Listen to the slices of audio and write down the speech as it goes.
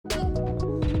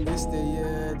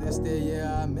This the year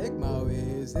I make my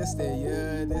ways. This the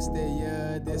year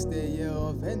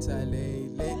of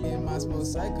ventilate. Lately my small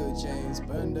cycle chains.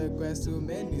 Burn the grass, too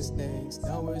many snakes.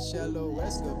 Down with shallow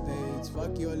escapades.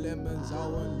 Fuck your lemons, I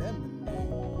want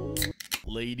lemonade.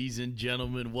 Ladies and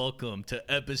gentlemen, welcome to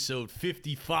episode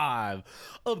 55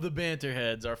 of the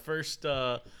Banterheads, our first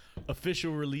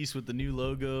official release with the new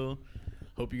logo.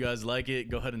 Hope you guys like it.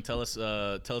 Go ahead and tell us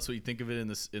what you think of it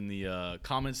in the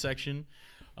comment section.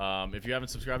 If you haven't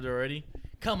subscribed already,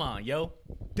 come on, yo,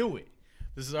 do it.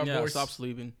 This is our boy. Stop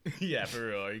sleeping. Yeah, for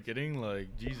real. Are you kidding?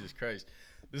 Like, Jesus Christ.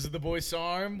 This is the boy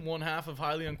Sarm, one half of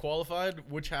Highly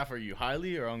Unqualified. Which half are you,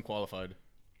 highly or unqualified?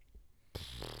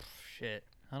 Shit.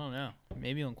 I don't know.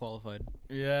 Maybe unqualified.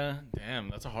 Yeah, damn,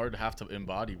 that's a hard half to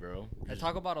embody, bro. I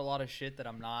talk about a lot of shit that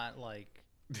I'm not like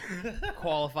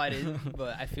qualified in,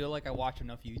 but I feel like I watch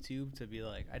enough YouTube to be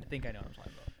like, I think I know what I'm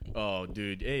talking about. Oh,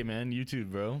 dude, hey man,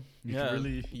 YouTube, bro. You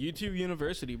YouTube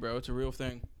University, bro. It's a real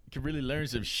thing. can really learn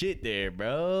some shit there,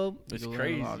 bro. It's You can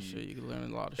crazy. learn a lot of shit. You can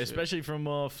learn a lot of shit. Especially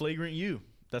from Flagrant You.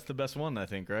 That's the best one, I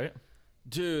think, right?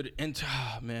 Dude, and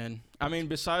man. I mean,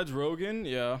 besides Rogan,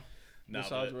 yeah. Nah,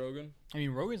 besides but- Rogan. I mean,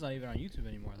 Rogan's not even on YouTube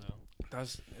anymore, though.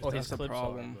 That's His the clips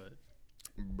problem. are, but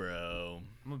Bro,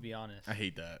 I'm gonna be honest. I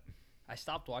hate that. I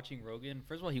stopped watching Rogan.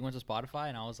 First of all, he went to Spotify,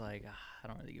 and I was like, I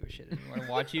don't really give a shit anymore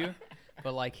to watch you.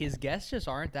 But like, his guests just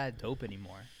aren't that dope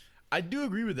anymore. I do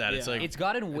agree with that. It's Yeah. like It's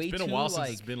gotten way it's too been a while like. since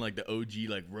it's been like the OG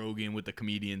like Rogan with the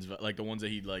comedians, like the ones that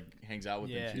he like hangs out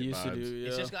with. Yeah. and He shit used to vibes. do, yeah.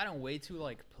 It's just gotten way too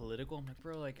like political. I'm like,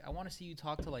 bro, like I want to see you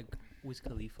talk to like Wiz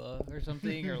Khalifa or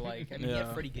something, or like I mean, he had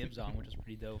Yeah. Freddie Gibbs on, which is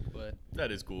pretty dope. But That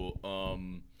is cool.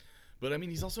 But I mean,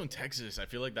 he's also in Texas. I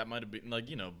feel like that might have been like,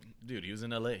 you know, dude, he was in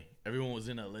LA. Everyone was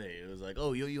in LA. It was like,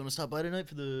 oh, yo, you want to stop by tonight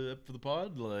for the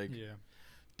pod? Like, yeah,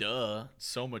 duh, it's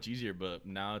so much easier. But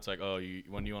now it's like, oh,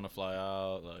 when do you want to fly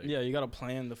out? Like, Yeah, you gotta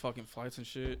plan the fucking flights and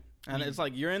shit. And it's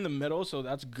like you're in the middle, so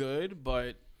that's good,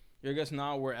 but you're just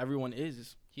not where everyone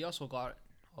is. he also got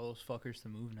all those fuckers to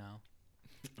move now.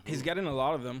 He's getting a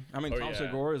lot of them. I mean, Oh, Tom yeah.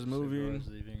 Segura is moving. Segura's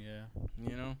leaving, yeah.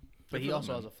 You know. But Good he for also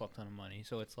them, has man. a fuck ton of money,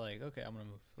 so it's like, okay, I'm gonna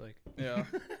move. Like, Yeah.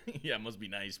 yeah, it must be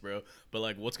nice, bro. But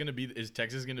like, is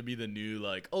Texas gonna be the new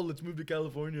like, oh, let's move to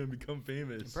California and become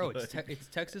famous, bro, Like, it's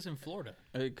Texas and Florida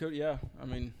It could. Yeah. I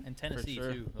mean, and Tennessee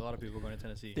sure. too. A lot of people are going to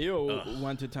Tennessee. Theo Ugh.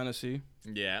 went to Tennessee.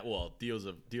 yeah. Well, Theo's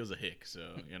a hick,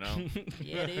 so you know.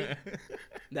 Yeah, dude.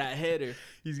 That hitter.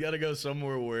 He's got to go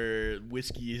somewhere where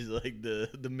whiskey is like the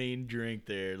main drink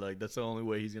there. Like that's the only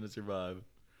way he's gonna survive.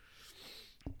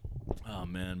 Oh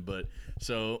man, but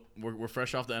so we're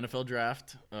fresh off the NFL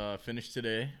draft, finished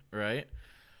today, right?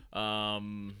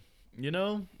 You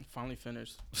know, Finally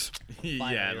finished.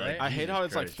 yeah. right? I hate Jesus how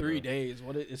it's like Christ, 3 bro. days.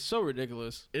 It's so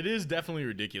ridiculous. It is definitely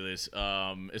ridiculous,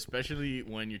 especially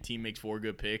when your team makes 4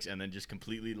 good picks and then just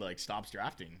completely like stops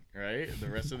drafting. Right, the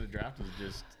rest of the draft was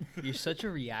just. You're such a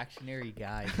reactionary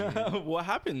guy, dude. What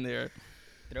happened there?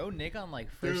 Throw Nick on like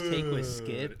first take with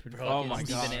Skip. and Bro, Oh fucking my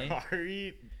Stephen God. A.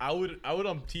 Sorry, I would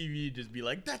on TV just be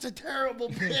like, "That's a terrible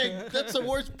pick. That's the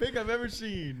worst pick I've ever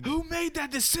seen." Who made that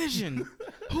decision?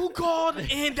 Who called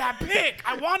in that pick?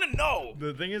 I want to know.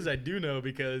 The thing is, I do know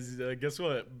because guess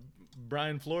what?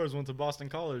 Brian Flores went to Boston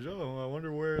College. Oh, I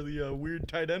wonder where the weird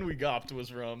tight end we got was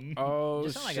from. Oh,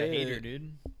 You sound like shit. a hater,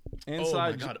 dude.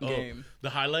 Inside God. game. The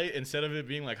highlight, instead of it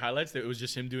being like highlights, it was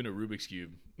just him doing a Rubik's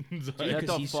Cube. It's like- Get Because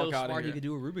the he's fuck so outta smart, he here. could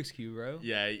do a Rubik's Cube, bro.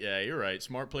 yeah, you're right.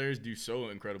 Smart players do so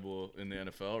incredible in the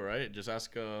NFL, right? Just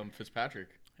ask Fitzpatrick.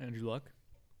 Andrew Luck.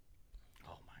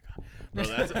 Oh my god, bro,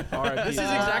 that's R.I.P. this is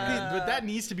exactly. But that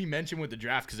needs to be mentioned with the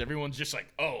draft because everyone's just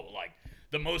like, oh, like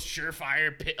the most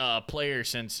surefire player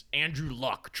since Andrew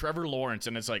Luck, Trevor Lawrence,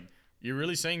 and it's like. You're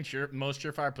really saying most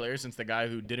surefire player since the guy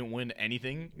who didn't win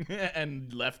anything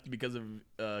and left because of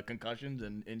concussions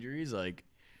and injuries? Like,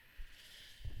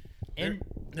 And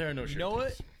there are no. you know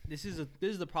what? This is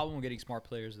the problem with getting smart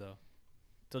players, though.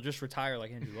 They'll just retire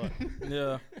like Andrew Luck.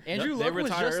 Yeah. Andrew They Luck was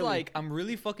retire just early. like, I'm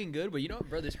really fucking good, but you know what,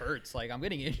 bro? This hurts. Like, I'm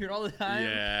getting injured all the time.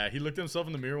 Yeah, he looked at himself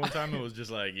in the mirror one time and was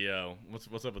just like, "Yo, what's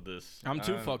up with this? I'm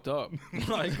too fucked up.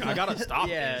 Like, I got to stop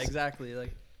Yeah, this. exactly.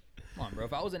 Like, come on, bro.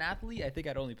 If I was an athlete, I think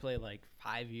I'd only play like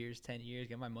 5 years, 10 years,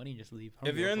 get my money, and just leave. I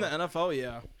don't If you're give in a the fuck. NFL,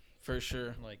 yeah, for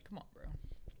sure. Like, come on, bro.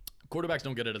 Quarterbacks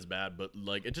don't get it as bad, but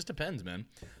like it just depends, man.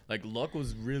 Like Luck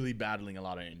was really battling a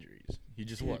lot of injuries. He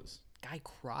just was. Guy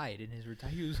cried in his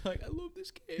retirement. He was like, I love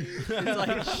this game. It's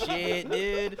like, shit,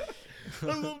 dude.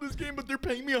 I love this game, but they're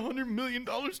paying me $100 million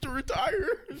to retire.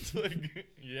 It's like,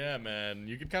 yeah, man,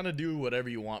 you can kind of do whatever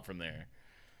you want from there.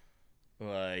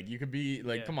 Like, you could be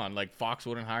like, Yeah. come on, like Fox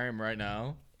wouldn't hire him right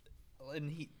now.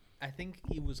 And I think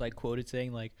he was like quoted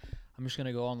saying like, I'm just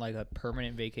gonna go on like a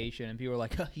permanent vacation, and people are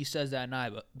like, he says that now,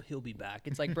 but he'll be back.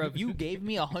 It's like, bro, if you gave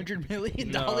me $100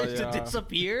 million to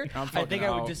disappear, I think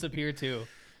I would disappear too.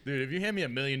 Dude, if you hand me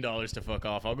 $1 million to fuck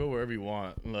off, I'll go wherever you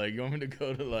want. Like, you want me to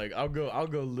go to like, I'll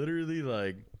go literally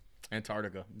like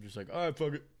Antarctica. I'm just like, all right,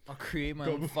 fuck it. I'll create my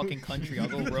own fucking country. I'll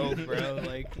go rogue, bro.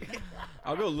 Like,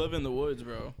 I'll go live in the woods,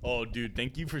 bro. Oh, dude,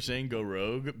 thank you for saying go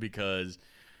rogue, because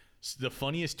the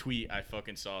funniest tweet I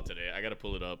fucking saw today, I gotta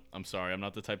pull it up. I'm sorry, I'm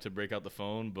not the type to break out the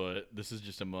phone, but this is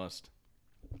just a must.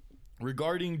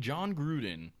 Regarding John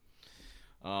Gruden,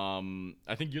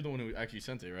 I think you're the one who actually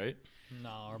sent it, right? no,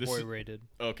 our boy Ray did.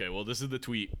 Okay, well, this is the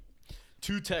tweet.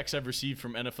 2 texts I've received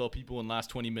from NFL people in the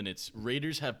last 20 minutes.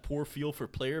 Raiders have poor feel for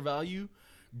player value.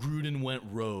 Gruden went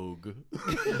rogue.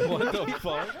 What the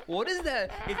fuck? What is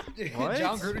that? What?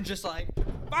 John Gruden just like,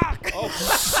 fuck. Oh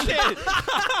shit!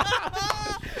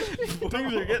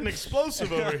 Things are getting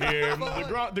explosive over here.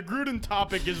 The Gruden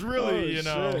topic is really,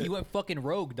 He went fucking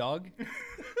rogue, dog.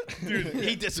 Dude,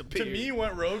 He disappeared. To me,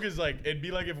 went rogue is like, it'd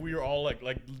be like if we were all like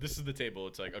this is the table.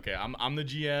 It's like, okay, I'm the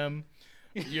GM,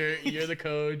 you're the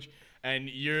coach, and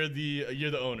you're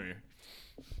the owner.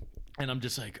 And I'm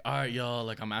just like, all right, y'all,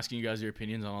 like, I'm asking you guys your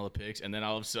opinions on all the picks. And then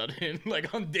all of a sudden,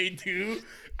 like, on day 2,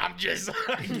 I'm just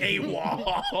like,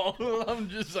 AWOL. I'm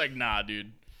just like, nah,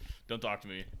 dude, don't talk to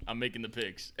me. I'm making the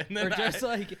picks. And then Or just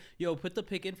like, yo, put the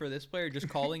pick in for this player. Just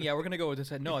calling, yeah, we're going to go with this.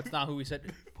 No, it's not who we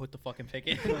said. Put the fucking pick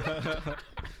in.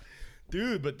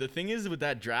 Dude, but the thing is with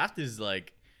that draft is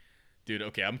like, dude,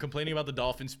 okay, I'm complaining about the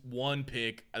Dolphins' 1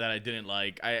 pick that I didn't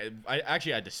like.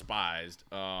 I despised.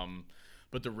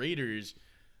 But the Raiders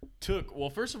took,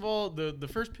 well, first of all, the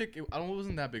first pick, it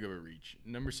wasn't that big of a reach.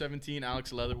 Number 17,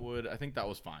 Alex Leatherwood, I think that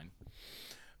was fine.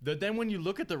 But then when you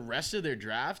look at the rest of their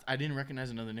draft, I didn't recognize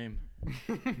another name.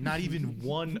 Not even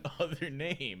one other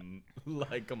name.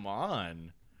 Like, come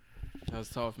on. That's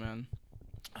tough, man.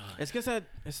 It's because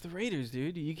it's the Raiders,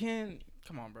 dude. You can't.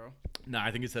 Come on, bro. Nah,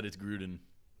 I think it's that it's Gruden.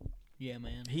 Yeah,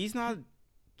 man. He's not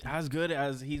as good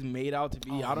as he's made out to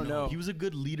be. I don't know. He was a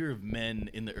good leader of men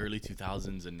in the early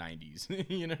 2000s and 90s.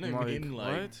 You know what I mean?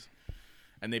 Like, what?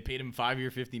 And they paid him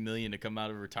 5-year, $50 million to come out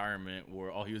of retirement,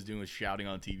 where all he was doing was shouting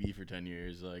on TV for 10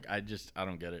 years. Like, I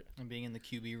don't get it. And being in the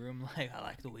QB room, like, I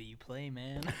like the way you play,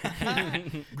 man.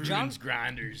 Gruden's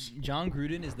grinders. John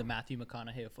Gruden is the Matthew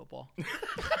McConaughey of football.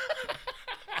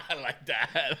 I like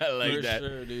that. I like For that.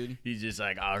 sure, dude. He's just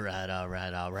like, all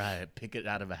right. Pick it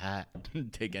out of a hat.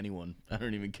 Take anyone. I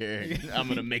don't even care. I'm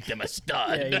going to make them a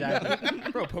stud. Yeah,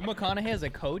 exactly. Bro, put McConaughey as a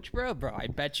coach, bro. Bro, I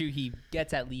bet you he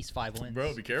gets at least 5 wins.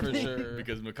 Bro, be careful. For sure.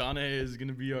 Because McConaughey is going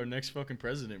to be our next fucking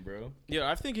president, bro.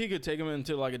 Yeah, I think he could take him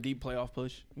into like a deep playoff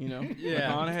push. You know,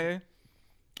 Yeah. McConaughey.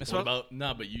 What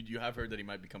about, but you have heard that he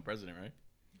might become president, right?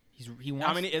 He wants.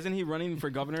 I mean, isn't he running for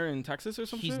governor in Texas or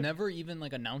something? he's never even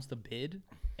like announced a bid,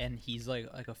 and he's like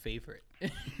a favorite.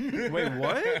 Wait,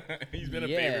 what? He's been a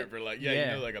Yeah. favorite for like, Yeah.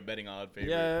 you know, like a betting odd favorite.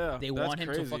 Yeah. They That's want him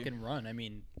crazy. to fucking run. I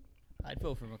mean, I'd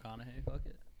vote for McConaughey. Fuck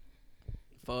it.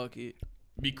 Fuck it.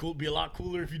 Be a lot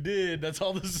cooler if you did. That's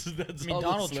all this is. That's I mean, all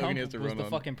Donald the slogan Trump he has to was run the on.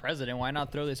 fucking president. Why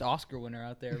not throw this Oscar winner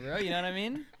out there, bro? You know what I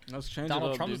mean? Let's change Donald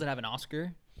it up, Trump dude. doesn't have an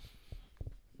Oscar.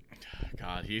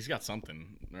 God, he's got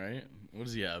something, right? What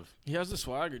does he have? He has the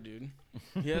swagger, dude.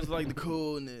 He has like the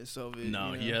coolness of it.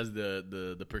 No, you he know? has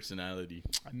the personality.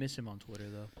 I miss him on Twitter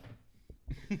though.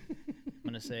 I'm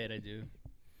gonna say it. I do.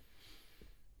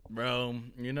 Bro,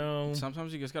 you know.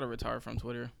 Sometimes you just gotta retire from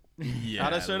Twitter. Yeah,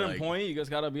 At a certain like, point, you just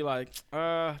gotta be like,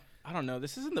 I don't know.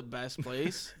 This isn't the best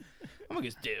place. I'm gonna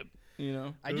just dip. You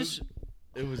know. I just.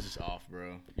 It was just off,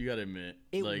 bro. You gotta admit.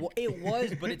 It, like, it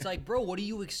was, but it's like, bro, what do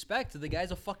you expect? The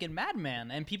guy's a fucking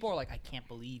madman. And people are like, I can't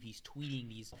believe he's tweeting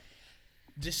these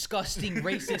disgusting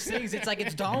racist things. It's like,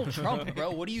 it's Donald Trump,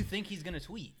 bro. What do you think he's going to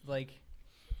tweet? Like,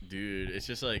 dude, it's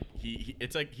just like,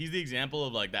 it's like he's the example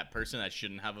of like that person that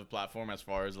shouldn't have a platform as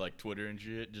far as like Twitter and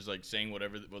shit. Just like saying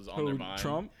whatever was on their mind.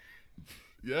 Trump?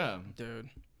 Yeah. Dude,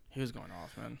 he was going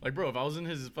off, man. Like, bro, if I was in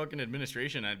his fucking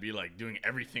administration, I'd be like doing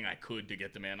everything I could to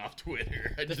get the man off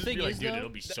Twitter. I'd The just thing be like, is, dude, though, it'll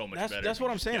be so much better. That's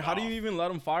what I'm saying. How do you even let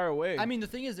him fire away? I mean, the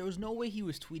thing is, there was no way he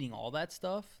was tweeting all that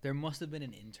stuff. There must have been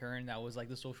an intern that was like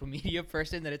the social media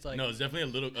person that it's like. No, it's definitely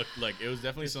a little like it was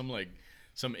definitely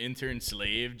some intern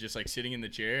slave just like sitting in the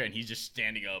chair and he's just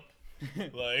standing up,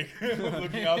 like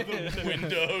looking out the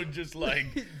window, just like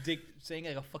saying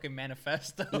like a fucking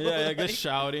manifesto. yeah, like, just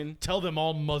shouting. tell them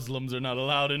all Muslims are not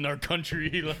allowed in our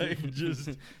country. Like just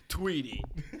Tweety.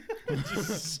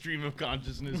 just stream of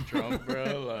consciousness, Trump,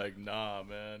 bro. Like nah,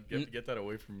 man, get that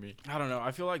away from me. I don't know.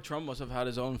 I feel like Trump must have had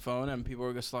his own phone and people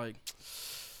were just like,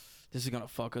 this is gonna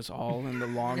fuck us all in the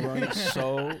long run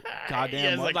so goddamn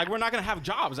has, much. like- Like we're not gonna have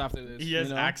jobs after this. He has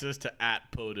you know? access to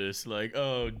 @POTUS. Like,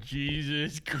 oh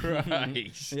Jesus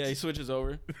Christ. Yeah, he switches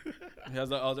over. He has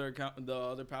the other account, the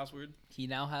other password. He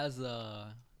now has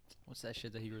what's that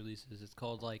shit that he releases? It's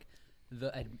called like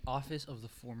the office of the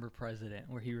former president,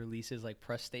 where he releases like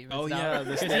press statements. Oh, now. yeah,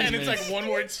 the And it's like statements. one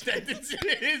word sentences.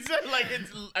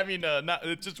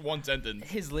 It's just one sentence.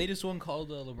 His latest one called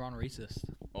LeBron racist.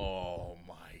 Oh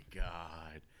my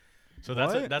God. So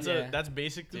What? that's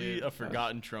basically Dude, a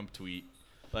forgotten Trump tweet.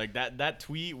 Like that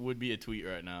tweet would be a tweet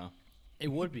right now.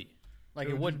 It would be. Like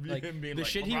it would be like him being the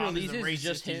like, shit he "LeBron is a releases is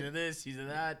just racist, he's a him. this, he's a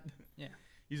that. Yeah.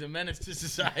 He's a menace to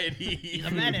society. He's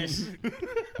a menace.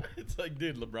 It's like,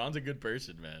 dude, LeBron's a good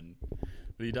person, man.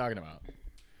 What are you talking about?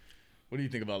 What do you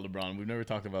think about LeBron? We've never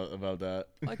talked about that.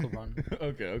 I like LeBron.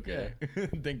 Okay.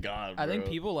 Thank God, bro. I think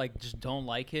people like just don't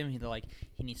like him. They're like,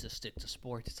 he needs to stick to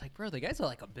sports. It's like, bro, the guy's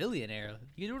like a billionaire.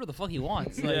 He can do whatever the fuck he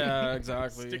wants. Like, Yeah,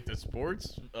 exactly. stick to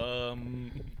sports.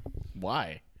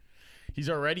 Why? He's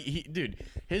already dude.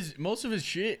 Most of his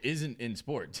shit isn't in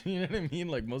sports. You know what I mean?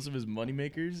 Like most of his money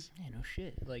makers. yeah, no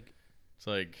shit. Like, It's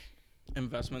like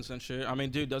Investments and shit. I mean,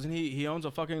 dude, doesn't he owns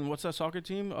a fucking, what's that soccer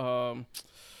team?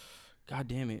 God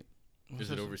damn it. What's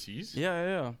is it that- overseas?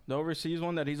 Yeah. The overseas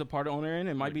one that he's a part owner in.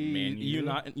 It might Like be Man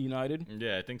U? United.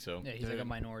 Yeah, I think so. yeah, he's like a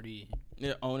minority.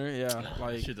 Yeah, owner. Yeah, That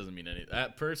like shit doesn't mean anything.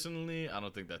 Personally, I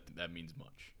don't think that means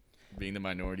much. Being the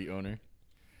minority owner.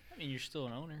 I mean, you're still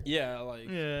an owner. yeah, like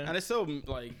Yeah. and it's still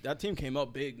like that team came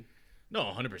up big. No,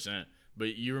 100%.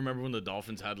 But you remember when the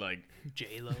Dolphins had like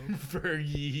J Lo.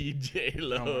 Fergie, J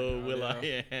Lo, Oh my God, Will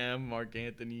I Am, Mark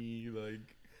Anthony,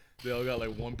 like they all got like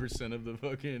 1% of the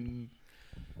fucking.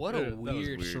 What Yeah, a that was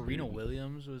weird. weird, Serena dude.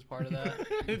 Williams was part of that.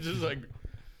 It's just like,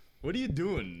 what are you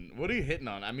doing? What are you hitting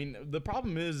on? I mean, the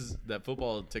problem is that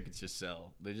football tickets just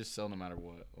sell. They just sell no matter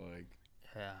what. Like,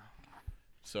 Yeah.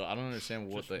 so I don't understand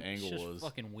what the It's angle just was.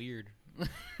 fucking weird.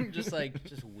 just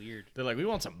weird. They're like, we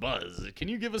want some buzz. Can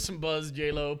you give us some buzz,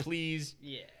 J Lo, please?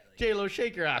 Yeah. J Lo,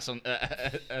 shake your ass on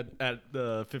at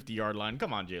the 50-yard line.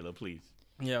 Come on, J Lo, please.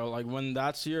 Yeah, like when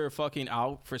that's your fucking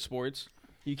out for sports,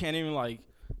 you can't even like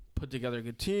put together a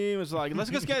good team. It's like,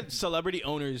 let's just get celebrity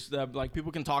owners that like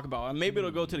people can talk about, and maybe it'll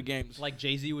go to the games. Like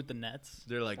Jay-Z with the Nets.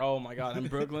 They're like, Oh my god, in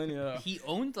Brooklyn, yeah. He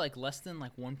owned like less than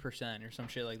like 1% or some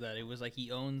shit like that. It was like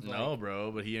he owns like, no,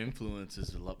 bro, but he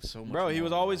influences so much. Bro, he more,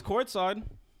 was always courtside.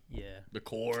 yeah. the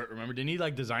court. Remember, didn't he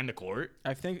like design the court?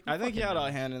 I think he had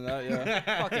a hand in that.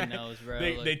 Yeah. Fucking knows, bro.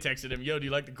 They Like- they texted him, yo, do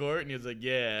you like the court? And he was like,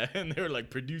 yeah. And they were like,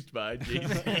 produced by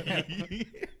Jay-Z.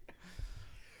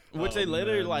 Which Oh, they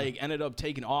later man. like ended up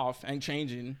taking off and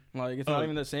changing. Like it's not Oh.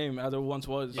 even the same as it once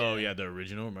was. Oh yeah, the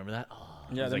original. Remember that? Oh,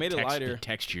 Yeah, it's they made it lighter. the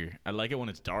texture. I like it when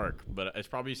it's dark, but it's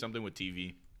probably something with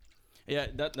TV. Yeah,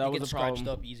 that it was gets the problem. scratched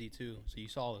up easy too, so you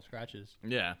saw all the scratches.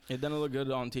 Yeah, It didn't look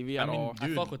good on TV I at mean, all.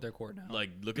 dude, I fuck with their court now. like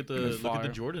look at It was the fire.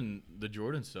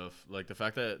 Jordan stuff. Like the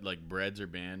fact that like breads are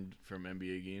banned from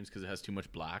NBA games because it has too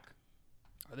much black.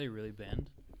 Are they really banned?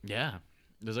 Yeah,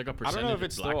 there's like a I percentage. don't know if of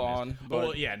it's still blackness. on. Oh, But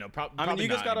well, yeah, no, I mean, probably you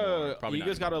just not anymore. gotta Probably you not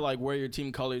just gotta anymore. like wear your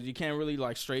team colors. You can't really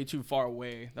like stray too far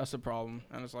away. That's the problem.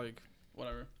 And it's like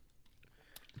whatever.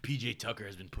 PJ Tucker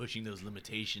has been pushing those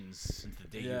limitations since the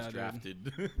day he Yeah, was dude.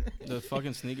 drafted. The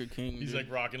fucking sneaker king. He's dude.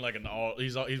 like rocking like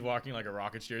he's walking like a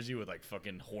Rockets jersey with like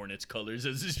fucking Hornets colors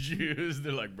as his shoes.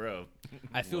 They're like, bro.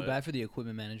 I feel what? bad for the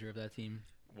equipment manager of that team.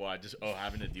 Why just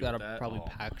having to You deal gotta with that? probably Oh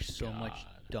pack my so much God.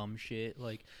 dumb shit.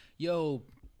 Like, yo,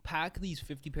 pack these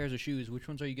 50 pairs of shoes. Which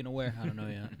ones are you gonna wear? I don't know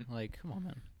yet. Like, come on,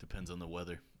 man. Depends on the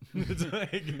weather. It's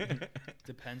like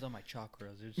Depends on my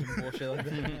chakras. There's some bullshit like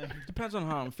that. Depends on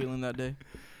how I'm feeling that day.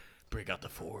 break out the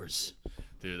fours,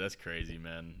 dude. That's crazy,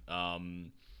 man. All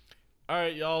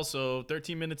right, y'all. So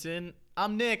 13 minutes in,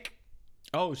 I'm Nick.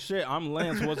 Oh shit, I'm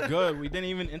Lance. What's good? We didn't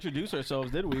even introduce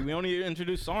ourselves, did we? We only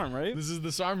introduced Sarm, right? This is the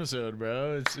Sarmasode,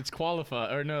 bro. It's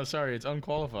qualified, or no, sorry, it's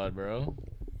unqualified, bro.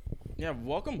 Yeah,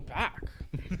 welcome back.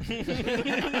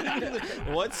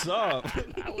 What's up?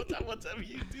 What's up,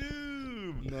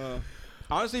 YouTube? No.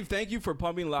 Honestly, thank you for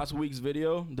pumping last week's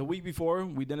video. The week before,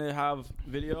 we didn't have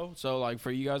video, so like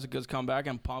for you guys to just come back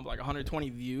and pump like 120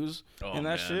 views and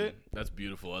that shit. That's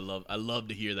beautiful. I love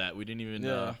to hear that. We didn't even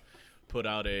Yeah. put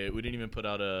out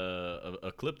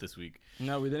a clip this week.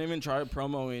 No, we didn't even try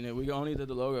promoting it. We only did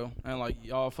the logo, and like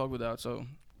y'all fuck with that. So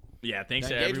Yeah, thanks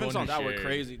the to everyone engagements on who that were shared.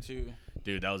 crazy too.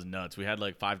 Dude, that was nuts. We had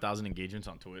like 5,000 engagements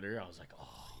on Twitter. I was like, oh.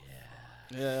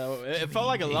 Yeah, it felt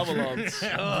like a level up. It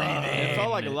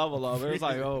felt like a level up. It was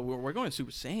like, oh, we're going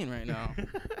Super Saiyan right now.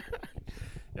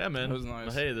 Yeah, man. It was nice.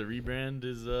 Well, hey, the rebrand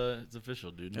is it's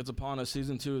official, dude. It's upon us.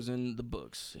 Season 2 is in the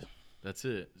books. That's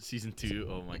it. Season 2.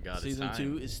 Oh my God. Season it's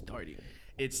time. 2 is starting.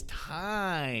 It's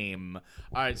time.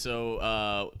 All right.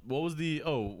 So, what was the?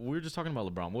 Oh, we were just talking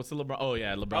about LeBron. What's the LeBron? Oh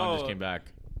yeah, LeBron just came back.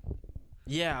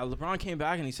 Yeah, LeBron came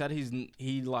back and he said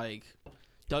he like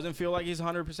doesn't feel like he's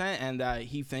 100% and that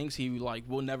he thinks he like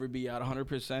will never be at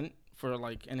 100% for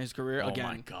like in his career again. Oh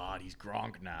my God, he's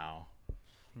Gronk now.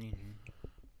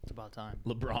 It's about time.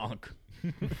 LeBron.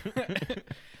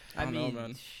 I don't know, mean,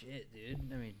 man. shit, dude.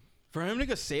 I mean, For him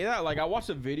to say that, like I watched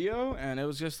a video and it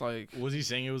was just like Was he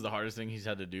saying it was the hardest thing he's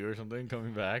had to do or something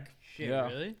coming back? shit, Yeah.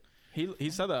 really? he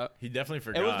said that. He definitely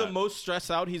forgot. It was the most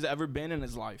stressed out he's ever been in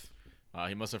his life.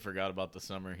 He must have forgot about the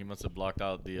summer. He must have blocked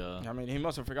out the. I mean, he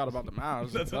must have forgot about the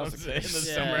Mavs. That's what I'm the saying. The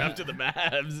case. summer Yeah. after the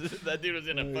Mavs, that dude was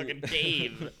in a fucking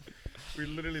cave. We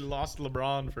literally lost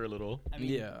LeBron for a little. I mean,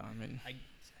 Yeah, I mean,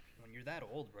 when you're that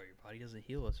old, bro, your body doesn't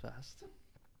heal as fast.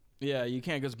 yeah, you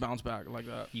can't just bounce back like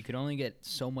that. You could only get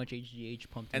so much HGH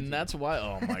pumped into And that's why.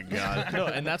 Oh my God. No,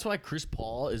 and that's why Chris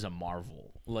Paul is a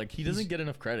marvel. Like he doesn't get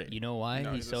enough credit. you. You know why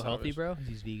No, he's he's a so healthy, savage. bro?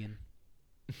 He's vegan.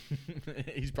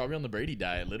 He's probably on the Brady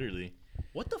diet, literally.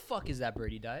 What the fuck is that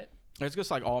Brady diet? It's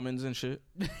just like almonds and shit.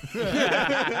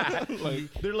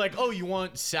 Like they're like, oh, you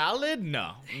want salad?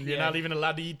 No, you're Yeah. not even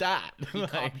allowed to eat that.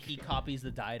 He copies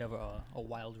the diet of a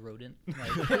wild rodent.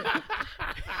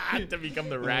 Like, To become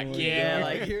the rat king. yeah,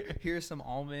 like here's some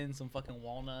almonds, some fucking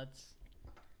walnuts,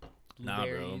 Nah,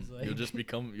 bro. blueberries. Like,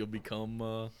 You'll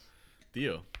become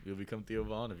Theo. You'll become Theo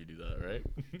Vaughn if you do that, right?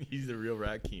 He's the real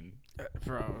rat king.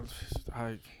 Bro,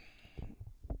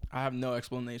 I have no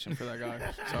explanation for that guy.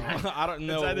 So I don't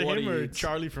know It's either what him he or eats.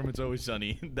 Charlie from It's Always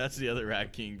Sunny. That's the other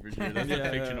rat king for sure. That's the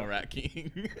Yeah, fictional yeah. rat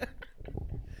king.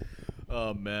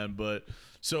 Oh man, but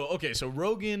so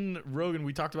Rogan,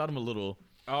 we talked about him a little.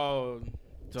 Oh,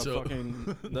 So-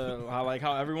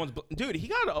 how everyone's dude. He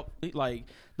got like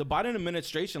the Biden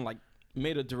administration like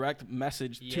made a direct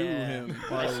message to Yeah. him.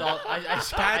 I Like, saw.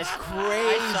 That's I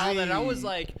saw that. And I was crazy.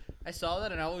 like, I saw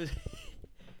that, and I was.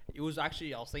 It was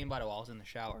actually I was thinking about it while I was in the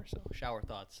shower. So shower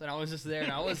thoughts, and I was just there,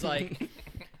 and I was like,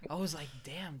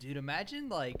 damn, dude, imagine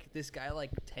like this guy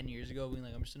like 10 years ago being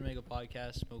like, I'm just gonna make a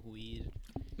podcast, smoke weed,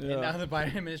 and now yeah. the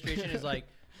Biden administration is like,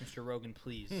 Mr. Rogan,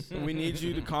 please. We need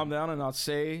you to calm down and not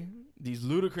say these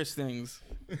ludicrous things.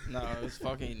 No, it's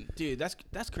fucking dude. That's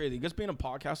crazy. Just being a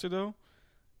podcaster though,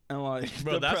 and like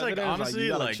Bro, the that's like president is honestly you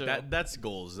gotta like chill. that's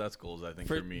goals. That's goals, I think,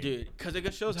 for me. dude, because it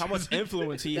just shows how much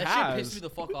influence he That shit has. pissed me the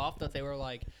fuck off that they were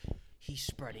like, he's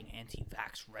spreading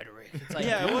anti-vax rhetoric. It's like,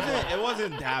 Yeah, dude, it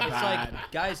wasn't that It's bad.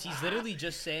 like, guys, he's literally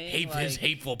just saying His like,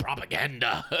 hateful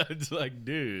propaganda. It's like,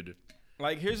 dude.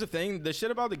 Like, here's the thing: the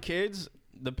shit about the kids,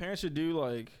 the parents should do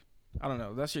like, I don't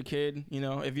know, that's your kid. You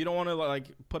know, if you don't want to like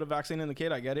put a vaccine in the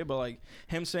kid, I get it. But like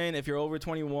him saying if you're over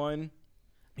 21,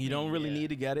 you don't really Yeah. need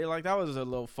to get it. Like that was a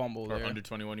little fumble Or there. under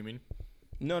 21, you mean?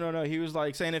 No. He was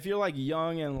like saying if you're like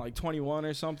young and like 21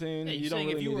 or something, Yeah, you you're don't saying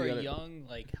really if you need were to get a it. young,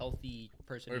 like healthy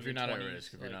person, Or in if you're your not at 20s,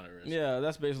 risk. If like, you're not at risk. Yeah,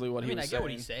 that's basically what I he mean, I was get saying.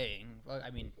 what he's saying. But, I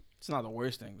mean, It's not the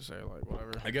worst thing to say. Like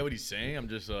whatever. I get what he's saying. I'm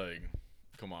just like,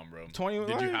 come on, bro. 20.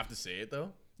 Did you have to say it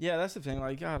though? Yeah, that's the thing.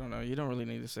 Like I don't know. You don't really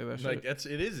need to say that Like shit.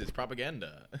 it's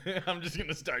propaganda. I'm just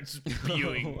gonna start Oh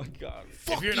spewing. my god.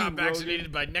 If you're not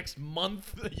vaccinated by next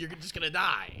month, you're just gonna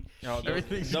die.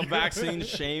 Everything's the vaccine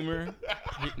shamer.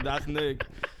 That's Nick.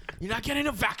 You're not getting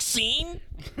a vaccine?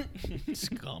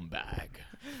 Scumbag.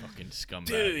 Fucking scumbag.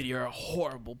 Dude, you're a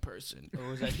horrible person. or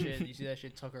was that shit? You see that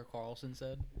shit Tucker Carlson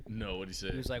said? No, what'd he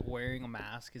say? He was like, wearing a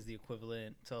mask is the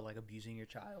equivalent to like abusing your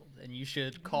child, and you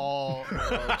should call.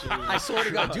 I swear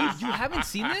to God, dude, you haven't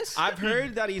seen this? I've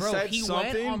heard that he Bro, said he went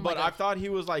something, on, but like, I thought he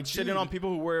was like shitting on people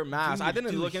who wear masks. I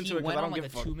didn't look into it because I don't like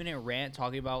give a a fuck. 2-minute rant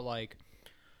talking about like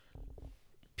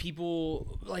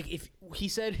people like if he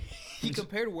said he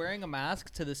compared wearing a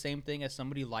mask to the same thing as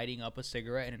somebody lighting up a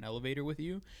cigarette in an elevator with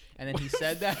you, and then he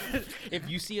said that if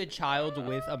you see a child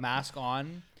with a mask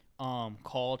on,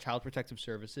 call Child Protective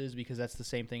Services because that's the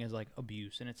same thing as like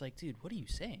abuse. And it's like, dude, what are you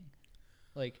saying?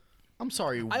 Like, I'm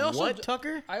sorry. I also what, d-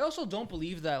 Tucker? I also don't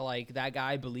believe that like that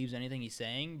guy believes anything he's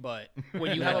saying, but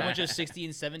when you have a bunch of 60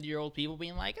 and 70-year-old people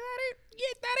being like,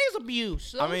 that is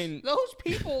abuse. I mean- those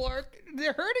people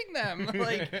they're hurting them.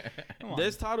 Like, come on.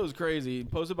 This title is crazy.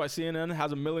 Posted by CNN,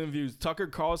 has 1 million views. Tucker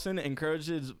Carlson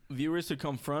encourages viewers to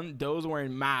confront those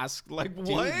wearing masks. Like, Dude,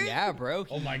 what? yeah, bro.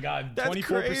 Oh my god, That's 24%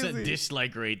 crazy.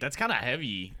 dislike rate. That's kind of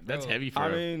heavy. That's Bro, heavy for I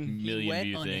a mean, He million went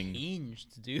view thing.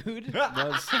 unhinged, dude.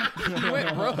 That's- He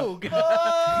went rogue.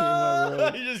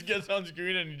 He just gets on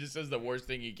screen and he just says the worst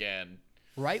thing he can.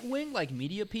 Right wing, like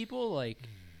media people, like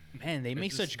Man, they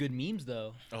make just- such good memes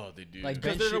though. Oh, they do. Like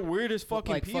Because Ben they're the Sh- weirdest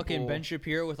fucking like people. fucking Ben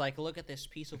Shapiro with like, look at this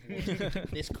piece of wood,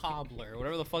 this cobbler,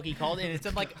 whatever the fuck he called it, and it's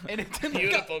in like,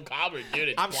 Beautiful cobbler, dude.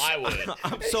 It's plywood.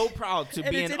 I'm so proud to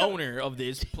And be it's an in a- owner of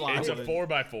this plywood. It's a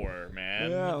 4x4,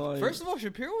 man. Yeah, like, First of all,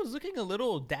 Shapiro was looking a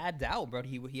little dadded out, bro.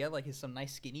 He had like some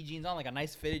nice skinny jeans on, like a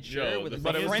nice fitted shirt Yo, with the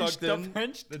a thing is- French, tucked in.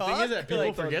 French The tuck. thing is that people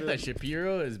Like, forget that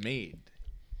Shapiro is made.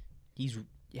 he's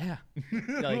yeah,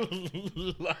 like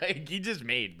Like he just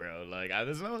made, bro. Like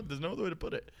there's no other way to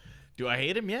put it. Do I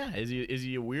hate him? Yeah. Is he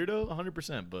a weirdo?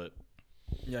 100%. But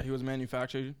yeah, he was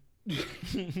manufactured.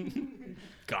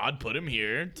 God put him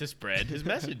here to spread his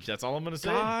message. That's all I'm gonna say.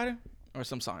 God or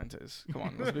some scientists. Come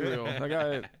on, let's be real. That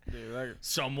guy, dude,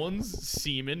 Someone's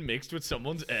semen mixed with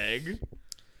someone's egg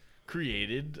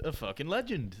created a fucking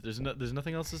legend. There's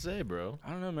nothing else to say, bro.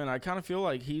 I don't know, man. I kind of feel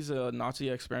like he's a Nazi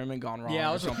experiment gone wrong. yeah.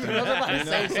 I or was something. about to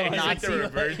say He's some like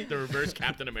Nazi. the reverse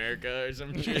Captain America or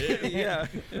some shit. yeah,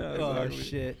 Oh exactly.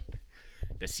 shit!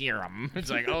 The serum. It's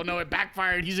like, oh no, it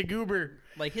backfired. He's a goober.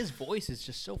 Like his voice is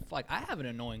just so fuck. I have an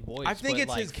annoying voice. I think but, it's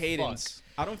like, his cadence.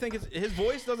 I don't think it's his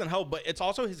voice doesn't help, but it's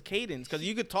also his cadence because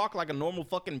you could talk like a normal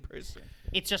fucking person.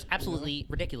 It's just absolutely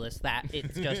ridiculous that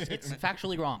it's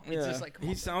factually wrong. It's just like, come he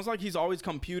on. sounds like he's always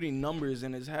computing numbers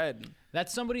in his head.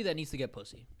 That's somebody that needs to get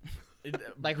pussy.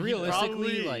 Like, He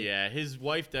realistically, like- yeah, his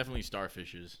wife definitely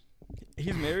starfishes.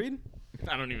 He's married.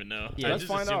 I don't even know. Yeah, I let's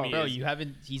just find assume out. he Bro, is. you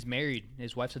haven't. He's married.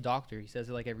 His wife's a doctor. He says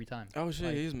it like every time. Oh shit,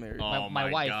 Like- he's married. Oh, my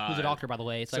my wife, who's a God. doctor, by the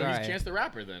way. It's So like, he's all right. Chance the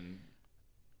Rapper then.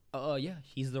 Yeah,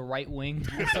 he's the right wing.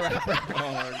 Chance the Rapper.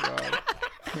 Oh my god.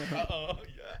 Oh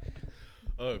yeah.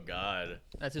 Oh god.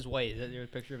 That's his wife. Is that your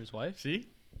picture of his wife? See?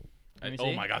 Let me Oh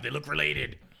see. my god, they look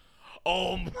related.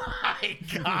 Oh my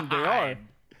god. They are.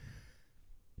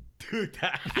 Dude,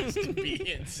 that has to be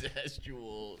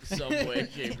incestual some way,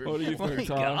 shape, or What do you form. Oh my think,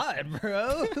 Tom? god,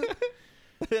 bro.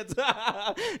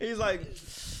 He's like,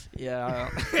 yeah,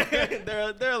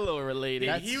 they're a little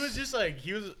related. He was just like,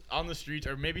 he was on the streets,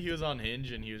 or maybe he was on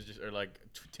Hinge, and he was just, or like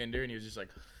Tinder, and he was just like,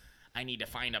 I need to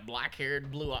find a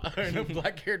black-haired,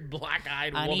 black-haired,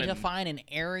 black-eyed I woman. need to find an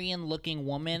Aryan-looking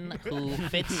woman who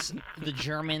fits the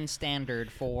German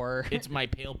standard for. It's my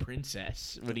pale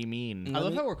princess. What do you mean? I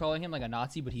love how we're calling him like a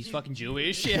Nazi, but he's fucking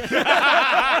Jewish.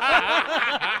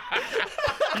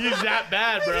 He's that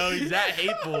bad, bro. He's that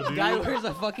hateful, dude. Guy wears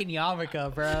a fucking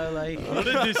yarmulke, bro. Like, What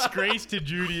a disgrace to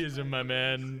Judaism, my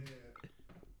man.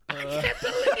 I can't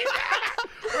believe that.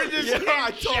 We're just Yeah,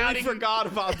 I totally shouting forgot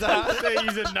about that. say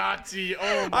he's a Nazi.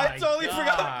 Oh my I totally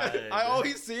God. forgot. I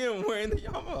always see him wearing the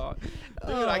Yamaha.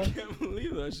 Dude, I can't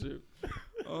believe that shit.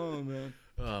 Oh man.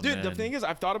 Oh, Dude, the man. thing is,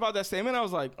 I've thought about that statement. I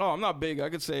was like, oh, I'm not big. I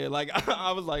could say it. Like,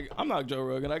 I was like, I'm not Joe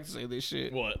Rogan. I can say this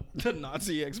shit. What? The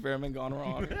Nazi experiment gone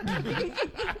wrong.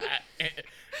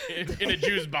 in a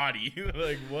Jew's body.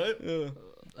 Like, what?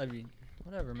 I mean,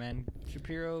 whatever, man.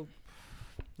 Shapiro,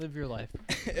 live your life.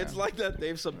 It's like that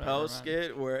Dave Chappelle man.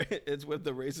 skit where it's with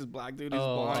the racist black dude who's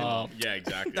Oh, blind. Yeah,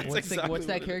 exactly. That's What's, exactly what's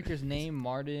what that it character's name?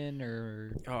 Martin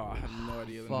or Oh, I have no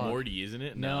idea. Fuck. Morty, isn't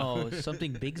it? no,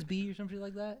 something Bigsby or something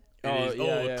like that? It Oh, is.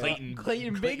 yeah, yeah. Clayton.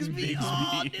 Clayton Bigsby. Oh,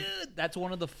 Bigsby. dude, that's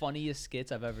one of the funniest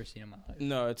skits I've ever seen in my life.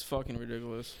 No, it's fucking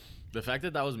ridiculous. The fact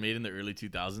that was made in the early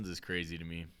 2000s is crazy to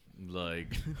me.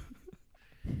 Like,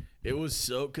 it was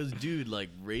so, because, dude, like,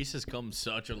 race has come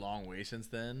such a long way since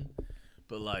then.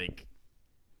 But, like,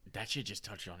 that shit just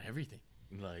touched on everything.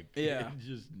 Like, Yeah.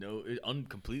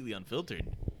 completely unfiltered.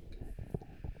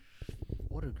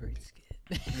 What a great skit.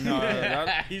 No,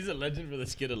 that, He's a legend for the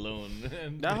skit alone.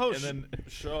 And, that whole and then,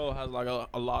 show has like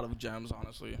a lot of gems,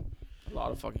 honestly. A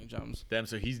lot of fucking gems. damn,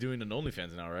 so he's doing an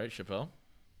OnlyFans now, right, Chappelle?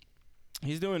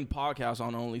 He's doing podcasts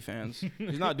on OnlyFans.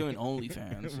 He's not doing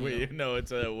OnlyFans. you Wait, no,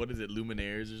 it's what is it,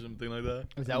 Luminaires or something like that?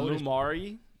 Is know. that what his,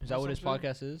 Lumari. is that what his something?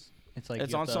 podcast is? It's like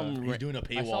It's you on have some He's doing a I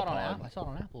paywall saw it on pod. Apple. I saw it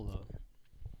on Apple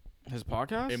though. His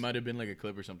podcast. It might have been like a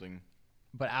clip or something.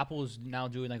 But Apple is now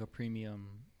doing like a premium.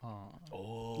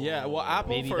 Oh. Yeah, well, Apple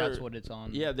Maybe for that's what it's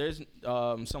on. yeah, there's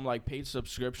some like paid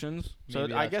subscriptions. So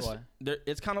Maybe I that's guess why.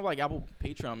 it's kind of like Apple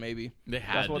Patreon, maybe. They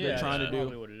had That's what to they're do trying to that. do.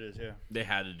 Probably what it is, yeah. They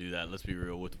had to do that. Let's be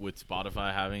real. With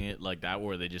Spotify having it like that,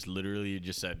 where they just literally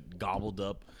just said gobbled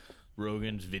up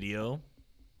Rogan's video.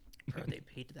 Bro, they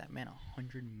paid that man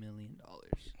 $100 million.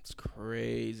 It's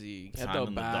crazy. Get Time the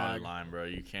on the dotted bag. line, bro.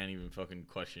 You can't even fucking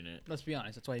question it. Let's be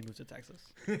honest. That's why he moved to Texas.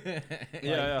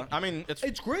 Yeah. I mean,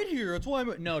 it's great here. That's why.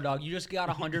 No, dog. You just got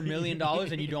 $100 million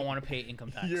and you don't want to pay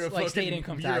income tax. You're a like fucking, state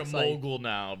income you're tax. a mogul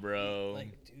now, bro.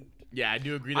 Like, dude. Yeah, I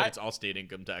do agree that I- it's all state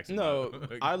income tax. no. bro.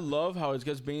 Like, I love how it's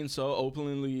just being so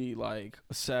openly like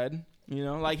said. You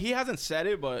know, like he hasn't said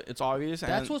it, but it's obvious.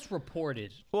 That's and, what's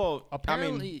reported. well.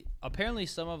 Apparently, I mean, apparently,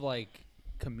 some of like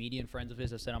comedian friends of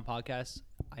his have said on podcasts,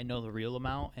 I know the real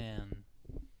amount, and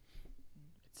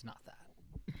it's not that.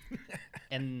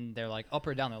 And they're like up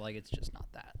or down. They're like, it's just not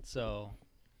that. So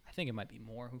I think it might be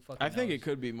more. Who fucking I think knows? it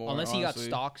could be more. Unless he got honestly.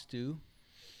 stocks too.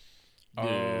 Dude,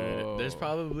 Oh. there's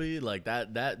probably like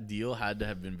that deal had to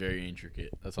have been very intricate.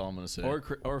 That's all I'm gonna say.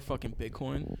 Or fucking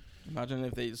Bitcoin. Imagine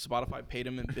if Spotify paid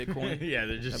him in Bitcoin. Yeah,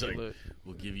 they're just That'd be like, lit.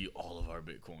 we'll give you all of our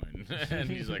Bitcoin, and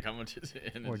he's like, how much is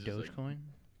it? And Or it's just like, Dogecoin.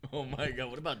 oh my god,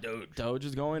 what about Doge? Doge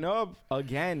is going up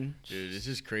again. Dude, it's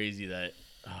just crazy that.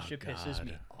 Oh, Shit God. pisses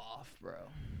me off, bro.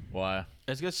 Why?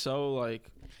 It's just so like.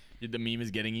 The meme is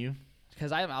getting you.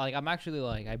 Because I'm actually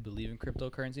like, I believe in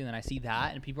cryptocurrency, and then I see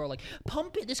that, and people are like,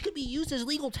 pump it. This could be used as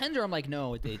legal tender. I'm like,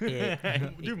 no,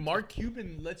 Dude, Mark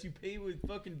Cuban lets you pay with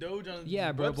fucking Doge on his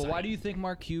yeah, bro. website. But why do you think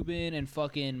Mark Cuban and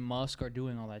fucking Musk are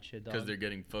doing all that shit, dog? Because they're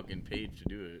getting fucking paid to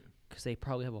do it. Because they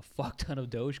probably have a fuck ton of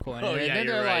Dogecoin. Oh, and yeah, then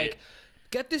you're they're right. like,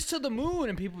 get this to the moon,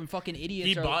 and people fucking idiots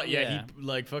He are bought, he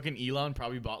like fucking Elon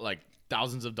probably bought like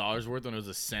thousands of dollars worth when it was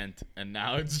a cent, and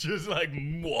now it's just like,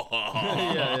 whoa,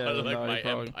 Yeah, like no, my he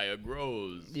probably- empire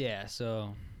grows. Yeah,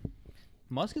 so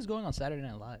Musk is going on Saturday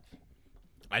Night Live.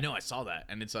 I know, I saw that,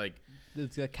 and it's like,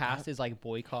 The cast is like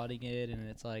boycotting it, and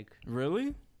it's like, Really?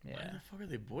 why yeah. the fuck are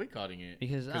they boycotting it?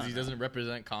 Because I he don't know. doesn't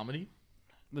represent comedy.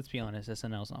 Let's be honest,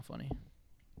 SNL's not funny.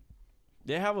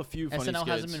 They have a few funny SNL skits.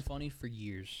 hasn't been funny for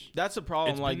years. That's the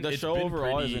problem. Like the show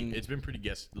overall isn't. It's been pretty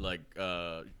guest like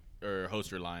or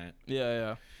host reliant.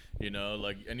 Yeah. You know,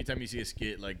 like anytime you see a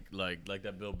skit like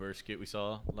that Bill Burr skit we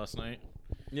saw last night,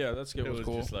 Yeah, that skit It was was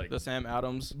cool. just like- the Sam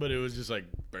Adams. but it was just like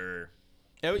Burr.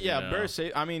 Yeah, Yeah. Burr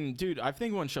say. I mean, dude, I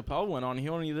think when Chappelle went on, he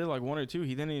only did like one or two.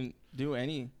 He didn't even do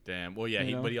any. Damn. Well, yeah,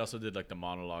 You know? but he also did like the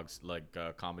monologues, like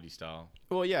comedy style.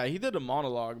 Well, yeah, he did a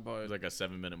monologue, It but was like a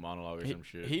 7-minute monologue or some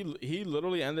shit. he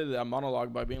literally ended that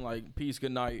monologue by being like, "Peace,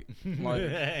 good night." Like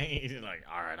He's like,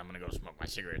 all right, I'm gonna go smoke my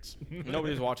cigarettes.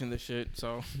 nobody's watching this shit,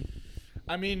 so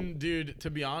I mean, dude,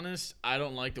 to be honest, I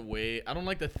don't like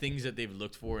the things that they've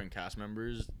looked for in cast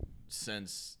members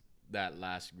since that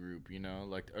last group, you know,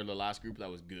 or the last group that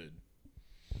was good.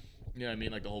 You know what I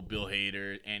mean? Like the whole Bill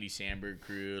Hader, Andy Samberg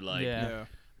crew. Like, Yeah.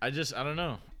 I don't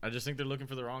know. I just think they're looking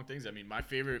for the wrong things. I mean, my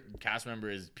favorite cast member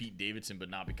is Pete Davidson, but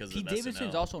not because Pete of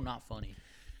Davidson's SNL. also not funny.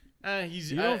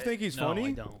 you don't think he's no, funny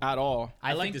I don't. at all.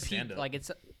 I like think the Pete- stand-up. Like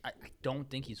it's, I don't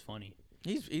think he's funny.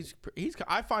 He's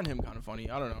I find him kind of funny.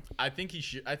 I don't know. I think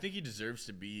he deserves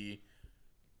to be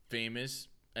famous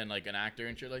and like an actor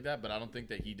and shit like that, but I don't think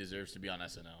that he deserves to be on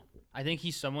SNL. I think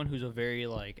he's someone who's a very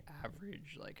like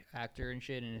average like actor and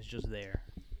shit, and is just there.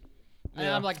 And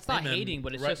Yeah. I'm like, it's not Hey, man, hating,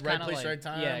 but it's right, just right kind of place, like, right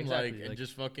time. yeah, exactly. Like, and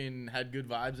just fucking had good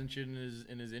vibes and shit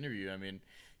in his interview. I mean,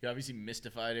 he obviously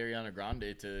mystified Ariana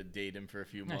Grande to date him for a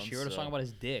few yeah, months. she wrote a so. song about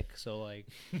his dick, so like,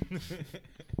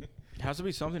 It has to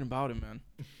be something about him,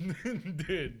 man.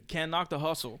 Dude, Can't knock the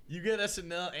hustle. you get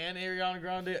SNL and Ariana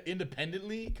Grande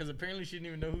independently because apparently she didn't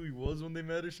even know who he was when they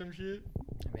met or some shit.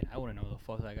 I mean, I wouldn't know who the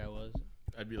fuck that guy was.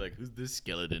 I'd be like, who's this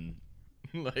skeleton?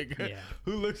 Like, Yeah.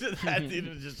 who looks at that dude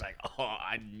and is just like, oh,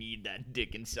 I need that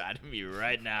dick inside of me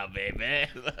right now, baby.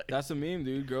 Like, That's a meme,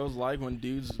 dude. Girls like when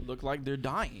dudes look like they're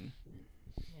dying.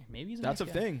 Yeah, maybe he's a That's nice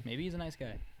a guy. thing. Maybe he's a nice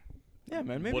guy. Yeah,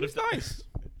 man. Maybe What he's if that- nice.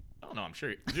 oh no, I'm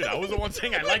sure. Dude, I was the one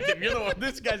saying I liked him. You're the one.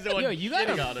 This guy's the one Yo, you shitting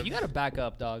on gotta, him. you gotta back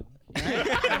up, dog.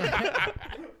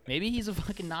 Maybe he's a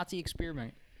fucking Nazi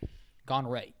experiment gone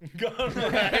right. Gone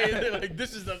right. Like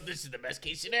this is the best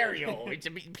case scenario. It's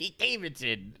a Pete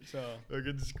Davidson. So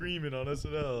Fucking screaming on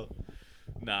SNL.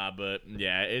 Nah, but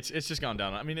yeah, it's just gone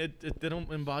down. I mean, they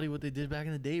don't embody what they did back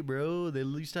in the day, bro. They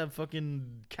used to have fucking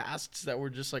casts that were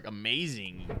just like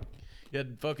amazing. You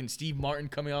had fucking Steve Martin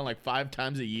coming on like 5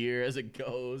 times a year as a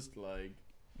ghost. Like,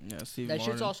 Yeah, Steve that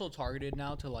Martin. shit's also targeted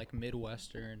now to like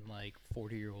Midwestern, like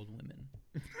 40-year-old women,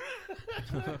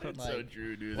 that's so Like-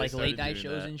 true, dude. They like started late night doing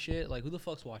shows that. and shit. Like, who the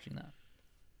fuck's watching that?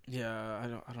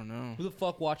 Yeah, I don't know. Who the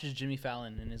fuck watches Jimmy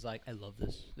Fallon and is like, I love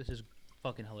this. This is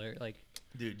fucking hilarious. Like,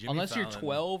 Dude, Jimmy unless you're Fallon-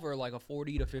 12 or like a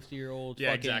 40 to 50-year-old. Yeah,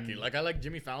 fucking, exactly. Like I like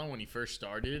Jimmy Fallon when he first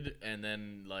started, and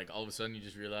then like all of a sudden you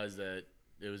just realize that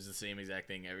it was the same exact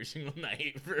thing every single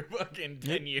night for fucking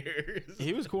 10 years.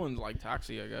 He was cool in like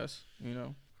Taxi, I guess. You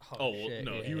know. Oh well, shit,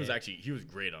 no, yeah, he was yeah. actually he was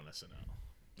great on SNL.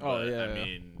 Oh, But, yeah, I yeah.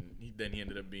 mean, then he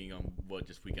ended up being on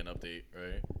just Weekend Update,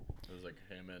 right? It was like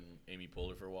him and Amy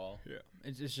Poehler for a while, Yeah.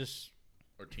 It's just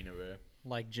or Tina Fey.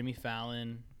 like Jimmy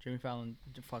Fallon,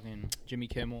 fucking Jimmy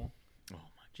Kimmel. Oh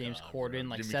my James God, Corden, bro.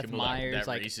 like Jimmy Seth Kimmel, Myers, that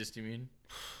like- racist. You mean?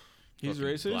 He's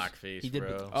Fucking racist? Blackface, He did,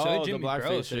 bro. so Oh, did the Jimmy, blackface bro,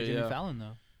 so did shit, Jimmy yeah. Fallon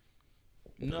though.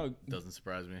 No. Doesn't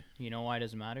surprise me. You know why it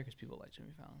doesn't matter? Because people like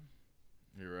Jimmy Fallon.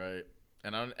 You're right.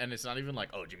 And it's not even like,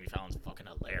 oh, Jimmy Fallon's fucking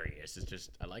hilarious. It's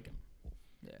just I like him.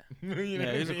 Yeah. You know Yeah,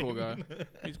 what he's I a cool guy. mean?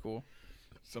 He's cool.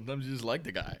 Sometimes you just like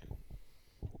the guy.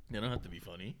 They don't have to be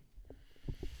funny.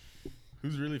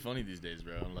 Who's really funny these days,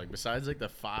 bro? Like, besides, like, the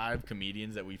 5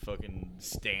 comedians that we fucking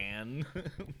stan,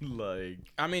 like...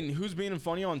 I mean, who's being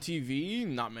funny on TV?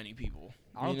 Not many people.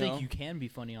 I don't know? think you can be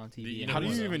funny on TV. You How know do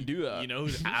you who's- even do that? You know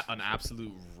who's an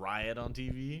absolute riot on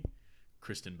TV?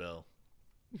 Kristen Bell.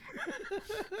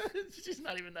 She's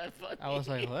not even that funny. I was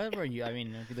like, whatever. I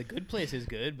mean, The Good Place is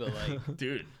good, but like,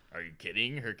 Dude, are you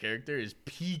kidding? Her character is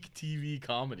peak TV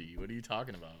comedy. What are you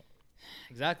talking about?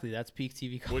 exactly, that's peak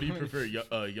TV comedy. What do you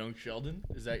prefer, Young Sheldon?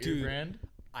 Is that your Dude. brand?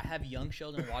 I have Young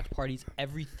Sheldon watch parties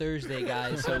every Thursday,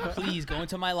 guys. So please go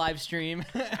into my live stream.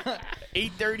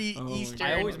 8:30 Oh, Eastern.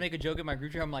 I always make a joke in my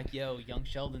group chat. I'm like, yo, Young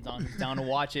Sheldon's on. Who's down to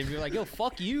watch it? And you're like, yo,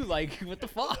 fuck you. Like, what the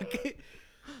fuck?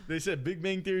 They said Big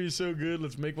Bang Theory is so good.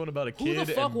 Let's make one about a Who kid.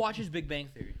 the fuck and watches Big Bang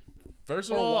Theory? First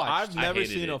of or all, watched? I've I never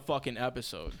hated seen it. a fucking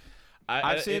episode. I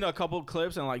I've seen a couple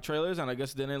clips and like trailers, and I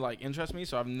guess it didn't like interest me,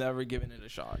 so I've never given it a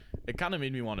shot. It kind of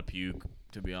made me want to puke,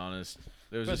 to be honest.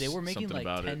 There was Bro, just they were making something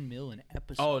like about 10 it. mil an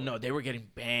episode. Oh no, they were getting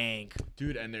bank.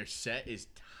 Dude, and their set is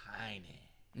tiny.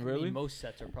 I Really? mean, most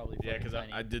sets are probably Yeah, fucking because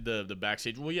tiny. I did the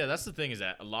backstage. Well, yeah, that's the thing is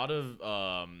that a lot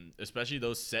of, especially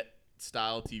those set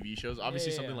style TV shows, obviously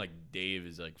yeah, something yeah. like Dave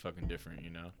is like fucking different, you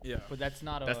know? Yeah. But that's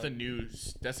not a. That's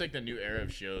like the new era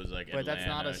of shows like But that's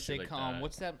not a Atlanta, shit sitcom.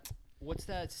 like that. What's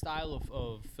that style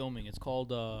of filming? It's called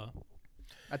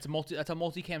That's a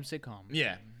multicam sitcom.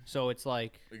 Yeah, So it's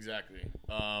like. exactly.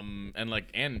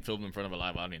 And filmed in front of a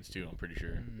live audience too, I'm pretty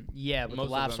sure. Yeah, but Most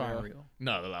the of laughs them, aren't yeah. real.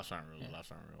 No, the laughs aren't real. The laughs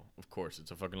aren't real. Of course,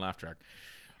 it's a fucking laugh track.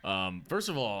 First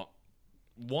of all,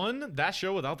 that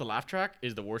show without the laugh track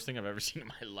is the worst thing I've ever seen in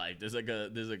my life. There's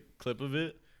a clip of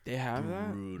it. They have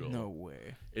Brutal. that? No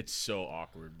way. It's so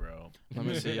awkward, bro. Let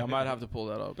me see. I might have to pull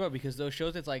that up. Bro, because those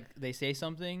shows, it's like they say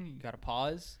something, you gotta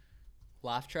pause,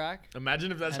 laugh track.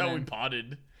 Imagine if that's And how we then-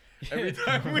 potted. Every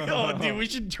time we dude, we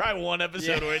should try one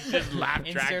episode where it's just laugh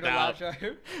Insert tracked a laugh out. track.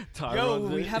 Ty Yo,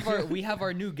 runs we it. have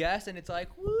our new guest, and it's like,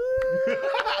 woo.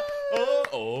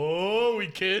 Oh, we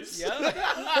kiss. Yeah. like,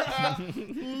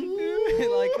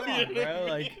 come on, bro.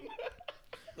 Like,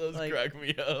 Those like- crack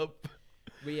me up.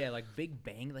 but yeah, like Big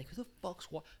Bang. Like, who the fuck's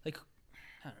like?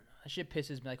 I don't know. That shit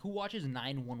pisses me. Like, who watches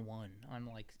 911 on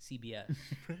like CBS?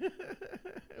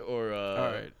 Or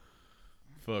All right.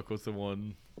 fuck, what's the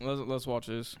one? Let's watch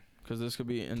this because this could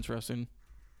be interesting.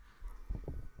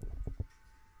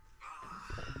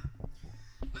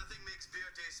 Nothing makes beer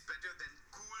taste better than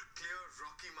cool, clear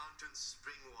Rocky Mountain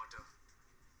spring water.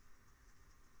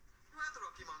 Where are the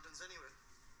Rocky Mountains anyway?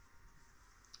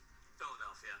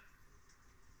 Philadelphia.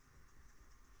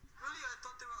 Really? I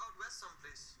thought they were out west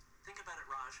someplace. Think about it,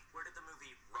 Raj. Where did the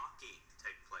movie Rocky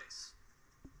take place?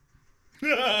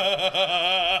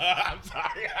 I'm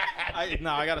sorry. I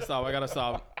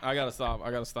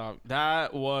gotta stop.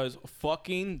 That was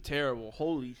fucking terrible.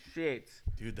 Holy shit.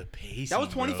 Dude, the pace. That was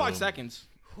 25 seconds.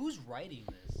 Who's writing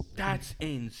this? That's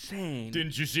insane.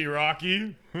 Didn't you see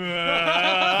Rocky?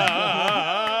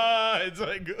 It's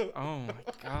like, Oh my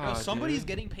Bro, god. somebody's dude.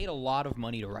 getting paid a lot of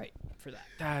money to write for that.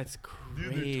 That's dude,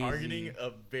 crazy. they're targeting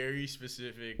a very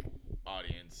specific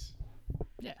audience.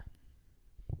 Yeah.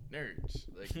 Nerds,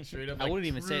 like straight up. I like, wouldn't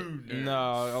even say- true nerds.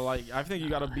 No, like I think you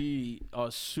gotta be a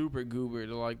super goober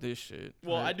to like this shit.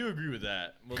 Well, right? I do agree with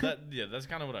that. Well, that's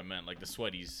kind of what I meant, like the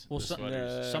sweaties. Well, the so-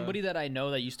 sweaters. Yeah. Somebody that I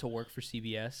know that used to work for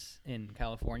CBS in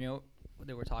California,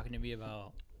 they were talking to me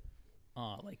about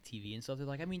like TV and stuff. They're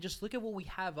like, I mean, just look at what we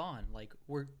have on. Like,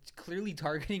 we're clearly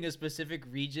targeting a specific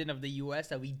region of the U.S.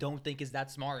 that we don't think is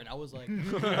that smart. And I was like,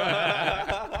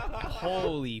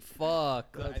 holy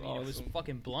fuck. That's I mean, it was awesome.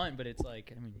 fucking blunt, but it's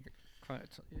like, I mean,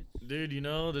 Dude, you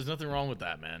know, there's nothing wrong with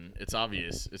that, man. It's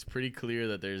obvious. It's pretty clear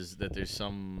that there's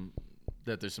some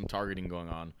targeting going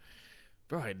on.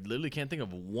 Bro, I literally can't think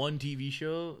of one TV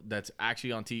show that's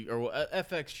actually on TV or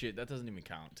FX shit. That doesn't even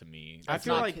count to me. I that's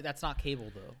feel not, like- that's not cable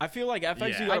though. I feel like FX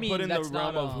Yeah. you I gotta mean, put in the that's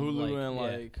not, realm of Hulu like, and yeah.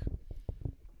 like,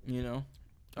 you know.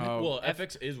 Well,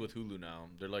 FX is with Hulu now.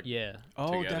 They're like, Yeah.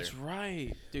 Oh, together. that's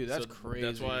right, dude. That's So crazy.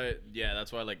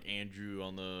 That's why like Andrew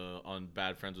on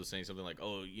Bad Friends was saying something like,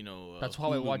 oh, you know, That's Hulu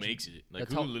how I watch- makes it. Like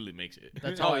that's Hulu how- literally makes it.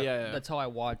 That's Oh, how I, yeah, yeah. That's how I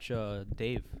watch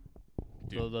Dave,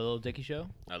 the Dude. Little Dicky show.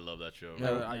 I love that show. Yeah,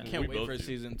 I Yeah. can't We wait both for do.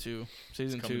 season 2. It's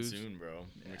Season coming 2, soon, bro.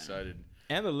 I'm excited.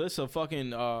 and the list of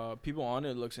fucking people on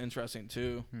it looks interesting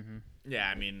too. Yeah,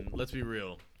 I mean, let's be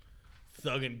real.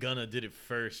 Thug and Gunna did it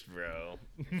first, bro.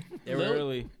 They were Lil-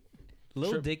 really.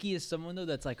 Lil Sure. Dicky is someone though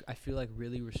that's like I feel like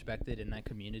really respected in that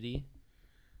community.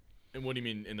 And what do you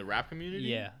mean in the rap community?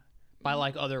 Yeah, by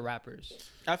like other rappers.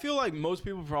 I feel like most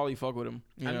people probably fuck with him.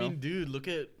 You I know? mean, dude, look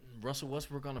at Russell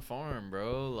Westbrook on a farm,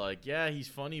 bro. Like, yeah, he's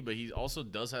funny, but he also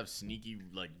does have sneaky,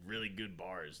 like, really good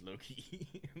bars, low key.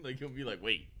 Like, he'll be like,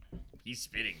 wait, he's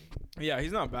spitting. Yeah,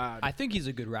 he's not bad. I think he's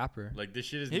a good rapper. Like, this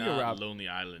shit is He can not rap. Lonely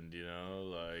Island, you know?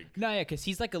 Like, No, yeah, because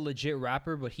he's like a legit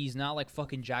rapper, but he's not like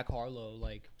fucking Jack Harlow.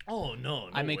 Like, oh, no,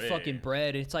 I make way. fucking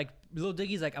bread. It's like Lil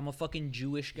Diggy's like, I'm a fucking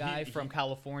Jewish guy from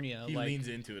California. He like, leans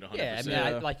into it 100%. yeah, I mean,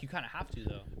 Yeah. like you kind of have to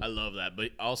though. I love that.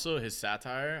 But also his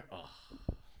satire,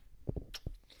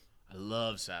 I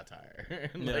love satire.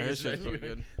 Yeah, his shit's really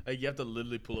good. Like, you have to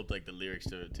literally pull up, like, the lyrics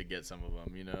to get some of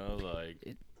them, you know?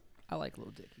 Like, I like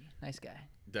Lil Dicky. Nice guy.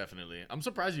 definitely. I'm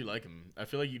surprised you like him. I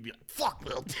feel like you'd be like, fuck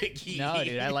Lil Dicky. No,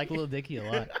 dude, I like Lil Dicky a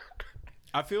lot.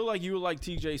 I feel like you would like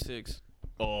TJ6.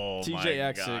 Oh, my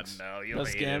TJX6. God, no. You'll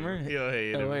The hate him. scammer? You'll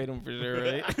hate him. I hate him for sure,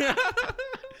 right?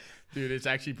 Dude, it's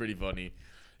actually pretty funny.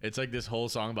 It's like this whole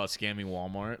song about scamming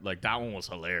Walmart. Like, that one was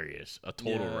hilarious. A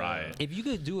total Yeah. riot. If you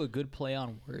could do a good play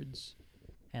on words,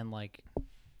 and like,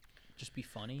 just be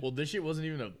funny. Well, this shit wasn't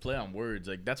even a play on words.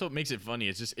 Like, that's what makes it funny.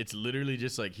 It's literally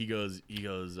just like he goes,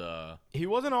 He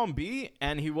wasn't on beat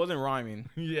and he wasn't rhyming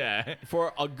yeah.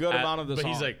 for a good amount of the but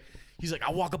song. he's like, I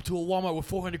walk up to a Walmart with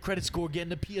 400 credit score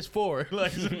getting a PS4.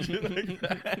 Like, some shit like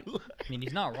that. I mean,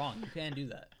 he's not wrong. You can't do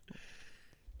that.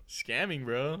 Scamming,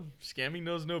 bro. Scamming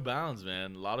knows no bounds,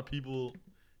 man. A lot of people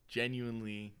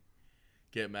genuinely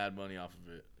get mad money off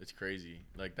of it. It's crazy.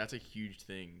 Like, that's a huge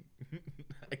thing.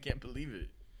 I can't believe it.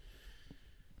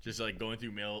 Just like going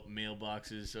through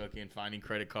mailboxes, fucking finding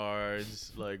credit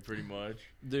cards, like, pretty much.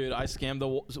 Dude, I scammed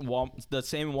the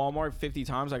same Walmart 50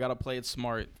 times. I gotta play it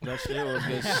smart. That shit was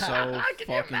just so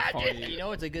fucking funny. You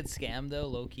know, it's a good scam though,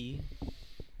 low key.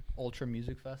 Ultra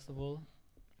Music Festival,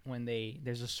 when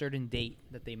there's a certain date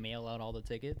that they mail out all the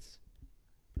tickets.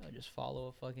 I just follow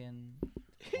a fucking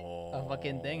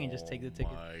thing and just take the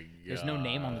ticket. my There's no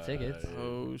name on the tickets. God.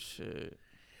 Oh shit!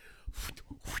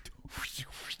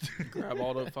 Grab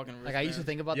all the fucking. Like I used to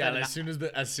think about Yeah, that.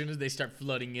 as soon as they start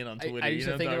flooding in on Twitter, I used you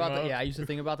to know think what I'm about talking that. Yeah, I used to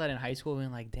think about that in high school,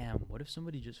 being like, damn, what if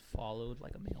somebody just followed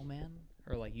like a mailman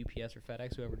or like UPS or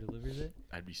FedEx, whoever delivers it?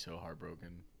 I'd be so heartbroken.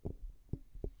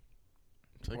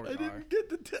 It's like, Poor I guy. didn't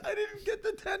get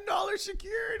the $10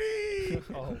 security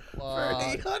Oh, for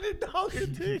an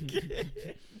 $800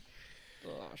 ticket.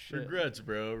 Oh shit. Regrets,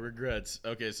 bro. Regrets.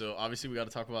 Okay, so obviously we got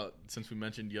to talk about, since we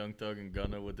mentioned Young Thug and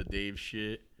Gunna with the Dave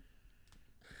shit.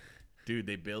 Dude,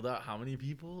 they bailed out how many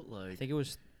people? I Like, think it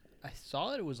was. I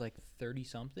saw it was like 30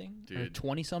 something or Dude.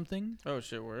 20 something Oh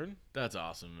shit! Word. that's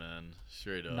awesome, man.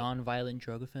 Straight up. non-violent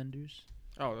drug offenders.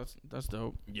 Oh, that's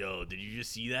dope. Yo, did you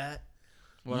just see that?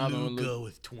 What happened with Luka Luke?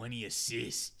 with 20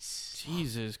 assists.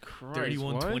 Jesus Christ!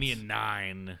 31, what? 20, and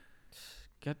 9.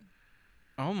 Get.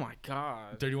 Oh my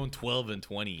god. 31, 12, and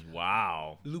 20.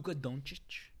 Wow. Luka Doncic.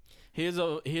 He is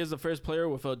the first player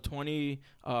with a 20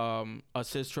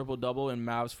 assist triple double in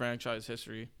Mavs franchise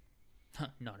history.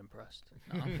 Not impressed.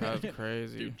 No. That's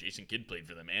crazy. Dude, Jason Kidd played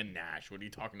for them and Nash. What are you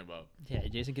talking about? Yeah,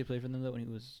 Jason Kidd played for them though when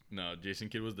he was. No, Jason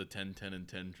Kidd was the 10, 10, and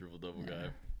 10 triple double guy.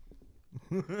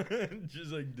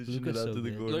 Just like dishing Luka's it out so to the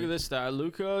good. corner. Look at this stat.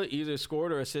 Luka either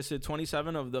scored or assisted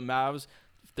 27 of the Mavs'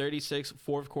 36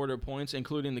 fourth quarter points,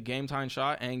 including the game time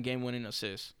shot and game winning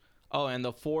assists. Oh, and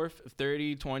the fourth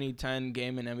 30, 20, 10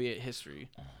 game in NBA history.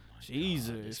 Oh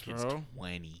Jesus, this kid's bro.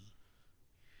 20.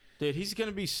 Dude, he's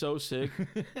gonna be so sick.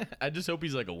 I just hope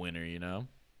he's like a winner, you know?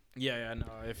 Yeah, no.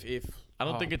 If I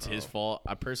don't oh, think it's his bro. fault.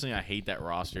 I hate that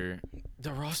roster.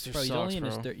 The roster Bro, he's sucks, only in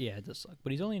bro. his third. Yeah, it does suck,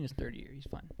 but he's only in his third year. He's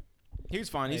fine. He's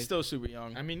fine. He's Like- still super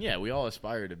young. I mean, yeah, we all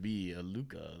aspire to be a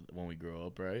Luka when we grow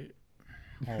up, right?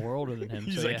 Well, we're older than him.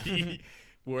 He's so like yeah.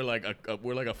 we're like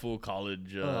a full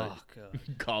college Oh god,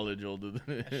 college older than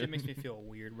that shit him. makes me feel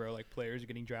weird, bro. Like players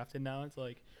getting drafted now. It's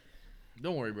like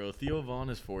Don't worry, bro. Theo Vaughn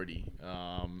is 40,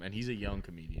 and he's a young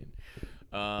comedian.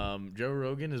 Joe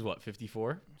Rogan is what,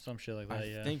 54? some shit like I that.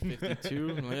 Yeah. think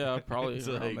 52. Yeah, probably It's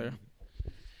around like- there.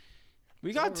 We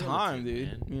It's got all time,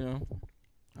 relative, dude. man. You know.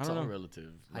 I It's don't all know.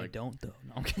 relative. I Like, don't though.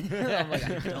 No, I'm kidding. I'm like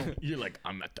I don't. You're like,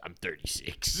 I'm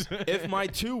 36. If my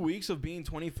 2 weeks of being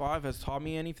 25 has taught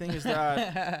me anything, is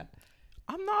that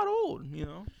I'm not old. You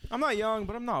know, I'm not young,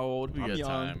 but I'm not old. we I'm got young.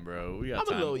 time, bro. We got I'm a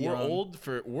time. little We're young. old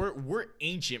for we're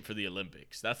ancient for the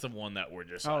Olympics. That's the one that we're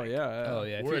just. Oh like, yeah. Oh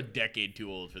yeah. if We're a you're- decade too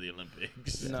old for the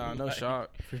Olympics. No, no Like,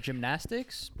 shot. For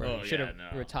gymnastics, bro, Oh, you should have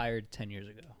yeah, no. retired 10 years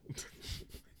ago.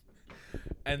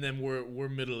 And then we're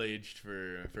middle aged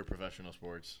for professional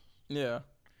sports. Yeah.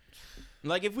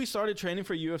 Like if we started training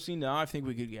for UFC now, I think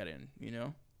we could get in. You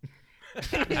know.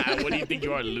 What do you think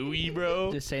you are, Louis,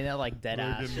 bro? Just saying that like dead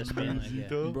ass, just being like, yeah.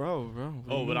 Bro.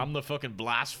 Oh, but I'm the fucking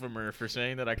blasphemer for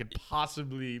saying that I could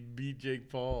possibly beat Jake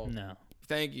Paul. No.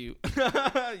 Thank you.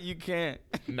 You can't.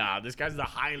 Nah, this guy's the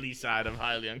highly side of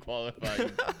highly unqualified. You're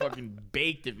fucking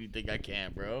baked if you think I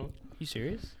can't, bro. You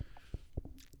serious?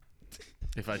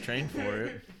 If I train for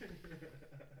it.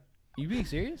 You being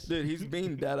serious? Dude, he's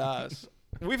being dead ass.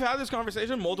 We've had this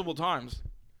conversation multiple times.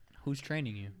 Who's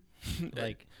training you?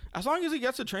 Like, As long as he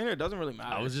gets a trainer, it doesn't really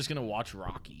matter. I was just gonna watch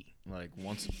Rocky like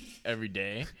once every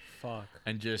day fuck.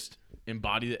 and just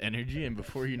embody the energy, and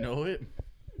before you know it,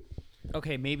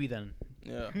 Okay, maybe then.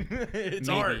 Yeah. it's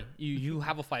Maybe. hard. You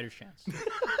have a fighter's chance.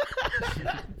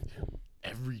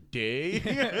 Every day.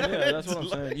 Yeah, that's what I'm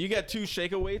saying. You get 2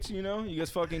 shaker weights, you know? You guys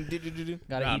fucking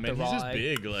Gotta Nah, eat man, the he's raw just egg.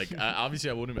 big. Like, obviously,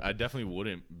 I definitely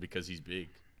wouldn't because he's big.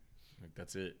 Like,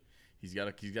 that's it. He's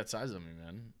got size on me,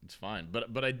 man. It's fine.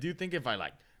 But I do think if I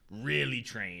like really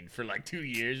trained for like 2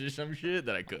 years or some shit,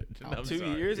 that I could. I'm 2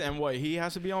 sorry. years, and what? He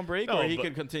has to be on break, No, or he but-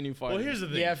 could continue fighting? Well, here's the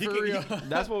thing. Yeah, He for could- real.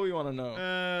 That's what we want to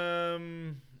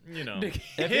know. You know, If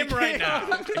him he right can- now.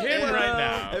 Him right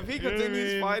now. If he You know what I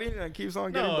continues mean? fighting and keeps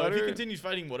on getting No, if better, he continues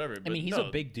fighting, whatever. I But mean, he's no,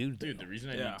 a big dude. Dude, the reason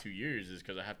I Yeah. need 2 years is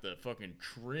because I have to fucking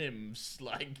trim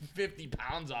like 50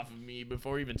 pounds off of me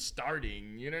before even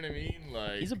starting. You know what I mean?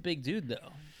 Like, He's a big dude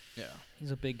though. yeah.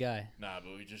 He's a big guy. nah,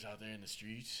 but we just out there in the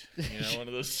streets. You know, one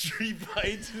of those street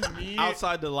fights with me.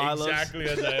 Outside Delilah's. Exactly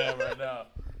as I am right now.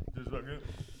 Just fucking.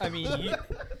 I mean, you,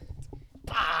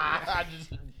 I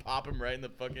just pop him right in the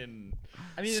fucking.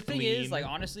 I mean, the thing is, spleen. like,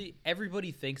 honestly,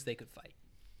 everybody thinks they could fight.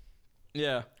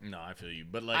 Yeah. No, I feel you,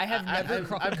 but like I have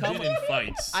never I've come- been in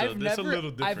fights, so I've that's never, a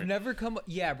little different. I've never come.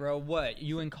 Yeah, bro. What?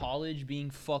 You in college being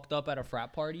fucked up at a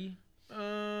frat party?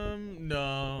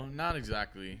 No, not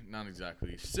exactly. Not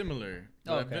exactly. Similar.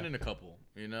 But I've Okay. been in a couple,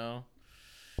 you know?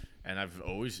 And I've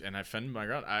fended my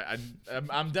ground.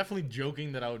 I'm definitely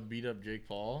joking that I would beat up Jake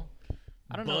Paul.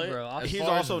 I don't know, but bro. as He's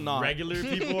far also as not. regular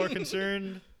people are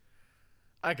concerned,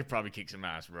 I could probably kick some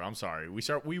ass, bro. I'm sorry.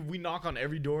 We knock on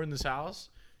every door in this house.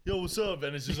 Yo, what's up?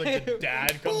 And it's just like the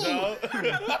dad comes out.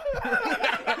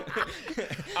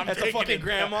 I'm That's a taking fucking it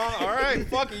grandma. All right,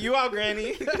 fuck it. You out,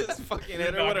 granny. Just fucking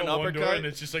hit her knock with an on one door uppercut. and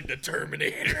it's just like the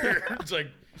Terminator. It's like,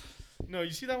 no,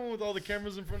 you see that one with all the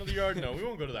cameras in front of the yard? No, we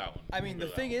won't go to that one. I mean, the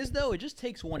thing is, though, it just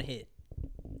takes one hit.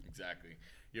 Exactly.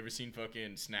 You ever seen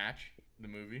fucking Snatch, the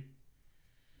movie?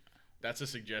 That's a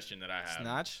suggestion that I have.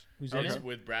 Snatch. Who's in It's it?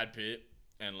 with Brad Pitt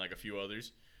and like a few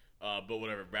others. But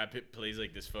whatever, Brad Pitt plays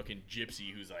like this fucking gypsy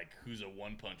who's a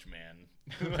one-punch man.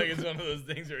 Like, it's one of those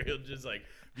things where he'll just like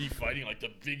be fighting like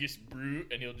the biggest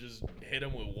brute, and he'll just hit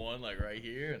him with one like right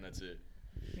here, and that's it.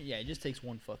 Yeah, it just takes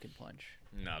one fucking punch.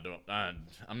 No, don't.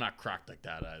 I'm not cracked like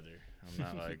that either. I'm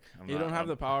not like. You don't have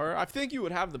the power. I think you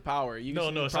would have the power. You No,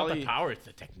 could no, it's probably, not the power. It's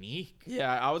the technique.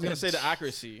 Yeah, I was gonna say the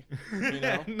accuracy. You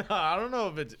know, No, I don't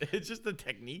know if it's just the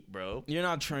technique, bro. you're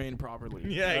not trained properly.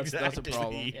 Yeah, That's a exactly.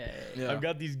 problem. Yeah. Yeah. I've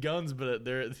got these guns, but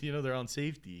they're on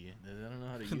safety. I don't know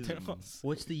how to use them.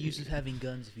 What's the use of having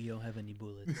guns if you don't have any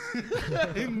bullets?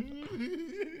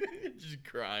 Just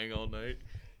crying all night.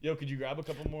 Yo, could you grab a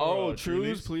couple more? Oh, Trulies?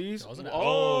 Trues, please. Wasn't it?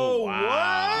 Oh,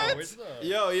 wow. what? Where's the-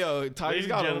 Yo, Ladies Ty's and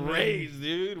got a gentlemen, raise,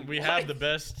 dude. We What? have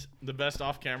the best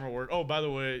off-camera work. Oh, by the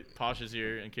way, Posh is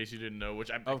here in case you didn't know, which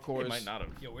Of course. he might not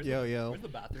have. Yo, where's Yo, the, yo. Where's the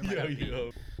bathroom? I gotta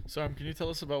pee. Sam, can you tell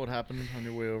us about what happened on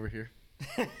your way over here?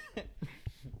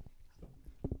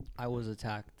 I was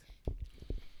attacked.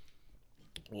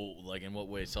 Well, like in what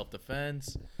way?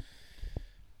 Self-defense,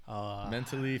 I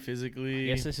mentally, physically?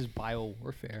 guess this is bio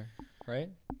warfare, right?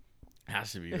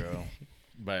 Has to be, bro.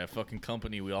 By a fucking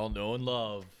company we all know and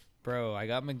love. Bro, I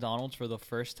got McDonald's for the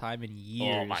first time in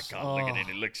years. Oh my god, look at it.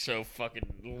 It looks so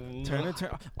fucking. Turn it.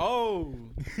 Oh,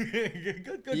 go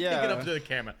take Yeah. it up to the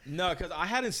camera. no, because I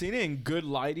hadn't seen it in good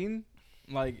lighting.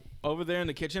 Like over there in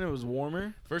the kitchen, it was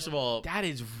warmer. First of all, That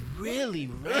is really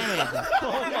red.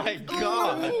 Oh my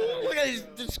god. look at these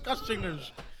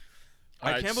disgustingness.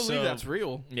 I can't believe that's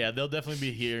real. Yeah, they'll definitely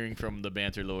be hearing from the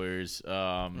banter lawyers.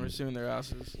 We're suing their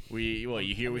asses.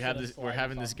 We're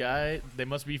having this guy. They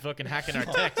must be fucking hacking our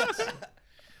texts.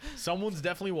 Someone's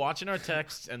definitely watching our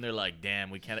texts, and they're like, "Damn,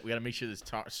 we gotta make sure this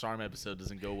SARM episode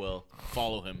doesn't go well.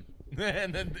 Follow him."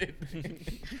 And then they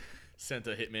sent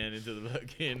a hitman into the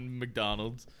fucking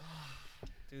McDonald's.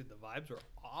 Dude, the vibes were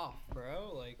off,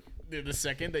 bro. Like, Dude, the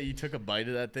second that you took a bite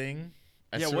of that thing,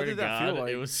 I Yeah, swear what to did that God, feel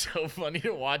like? it was so funny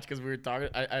to watch because we were talking.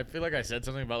 I feel like I said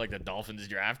something about like the Dolphins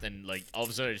draft, and like all of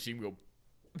a sudden I see him go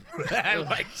and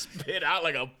like spit out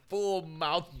like a full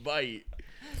mouth bite.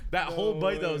 That whole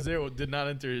bite that was there did not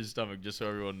enter his stomach, just so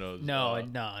everyone knows. no, Uh,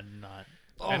 no, not.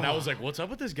 And I was like, "What's up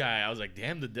with this guy?" I was like,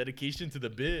 "Damn, the dedication to the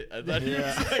bit." I thought he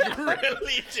Yeah. was like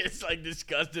really just like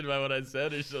disgusted by what I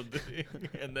said or something.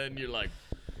 And then you're like,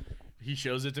 he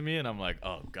shows it to me, and I'm like,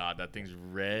 "Oh God, that thing's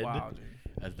red." Wow, dude.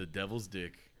 as the devil's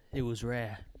dick. It was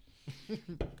rare.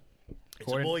 It's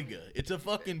Gordon- a boyga. It's a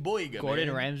fucking boyga, Gordon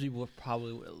man. Ramsay would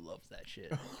probably would have loved that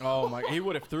shit. Oh my, he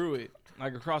would have threw it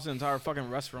like across the entire fucking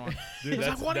restaurant. Dude,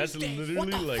 that's literally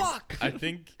like fuck? I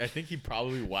think he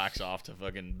probably whacks off to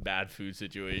fucking bad food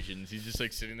situations. He's just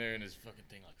like sitting there in his fucking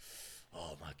thing like,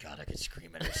 oh my god, I could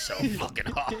scream at her so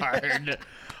fucking hard.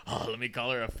 Oh, let me call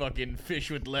her a fucking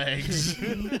fish with legs.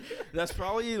 That's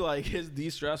probably like his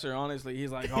de-stressor. Honestly,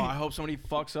 he's like, oh, I hope somebody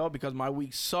fucks up because my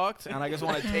week sucked, and I just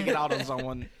want to take it out on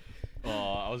someone. Oh,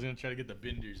 I was gonna try to get the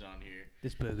binders on here.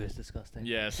 This burger is disgusting.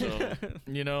 Yeah, so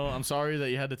I'm sorry that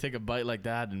you had to take a bite like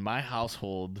that in my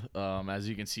household. As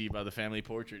you can see by the family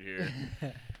portrait here,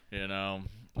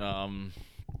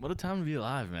 what a time to be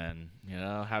alive, man.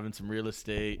 Having some real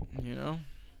estate. You know,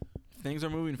 things are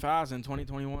moving fast in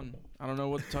 2021. I don't know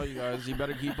what to tell you guys. You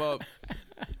better keep up.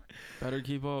 Better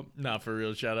keep up. Nah, for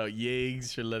real. Shout out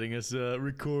Yags for letting us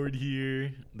record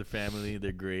here. The family,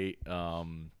 they're great.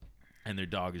 And their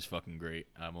dog is fucking great.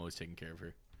 I'm always taking care of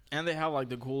her. And they have like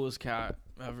the coolest cat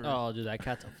ever. Oh, dude, that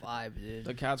cat's a vibe, dude.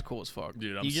 The cat's cool as fuck.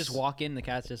 Dude, You just walk in, the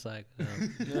cat's just like,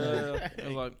 Yeah, it's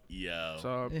like, Yo,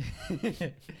 so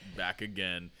back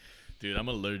again. Dude, I'm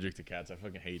allergic to cats. I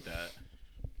fucking hate that.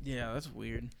 yeah, that's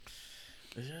weird.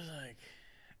 It's just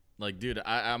like, dude,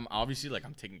 I'm obviously like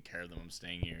I'm taking care of them. I'm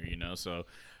staying here, so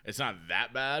it's not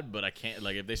that bad. But I can't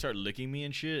like if they start licking me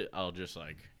and shit, I'll just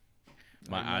like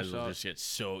my Like, eyes mess will up. just get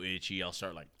so itchy. I'll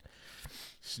start like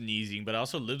sneezing. But I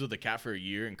also lived with a cat for a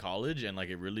year in college, and like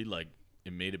it really like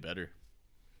it made it better.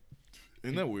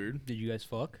 Isn't that weird? did you guys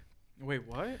fuck? Wait,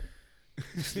 what?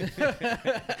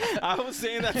 I was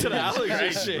saying that to the allergy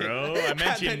Christ, shit, bro. I And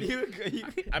then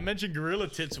mentioned I mentioned gorilla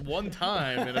tits one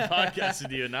time in a podcast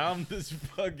with you. Now I'm this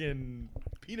fucking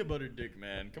peanut butter dick,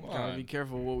 man. Come Gotta be on.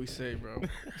 careful what we say, bro.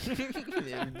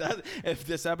 If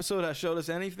this episode has showed us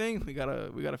anything, we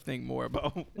gotta think more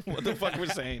about what the fuck we're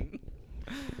saying.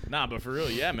 Nah, but for real,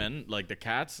 yeah, man. Like the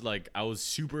cats, like I was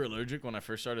super allergic when I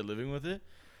first started living with it,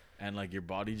 and like your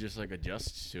body just like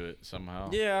adjusts to it somehow.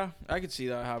 Yeah, I could see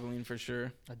that happening for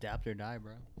sure. Adapt or die,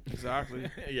 bro. Exactly.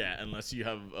 Yeah, unless you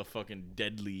have a fucking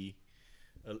deadly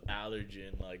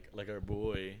allergen like our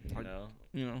boy, Like-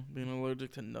 You know, being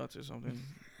allergic to nuts or something.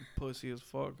 Pussy as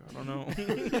fuck. I don't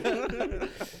know.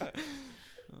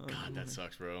 God, that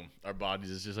sucks, bro. Our bodies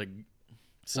is just like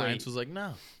science was like,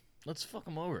 no, let's fuck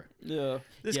him over. Yeah.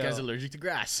 This Yo. guy's allergic to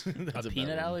grass. That's A bad peanut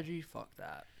one. allergy? Fuck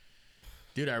that.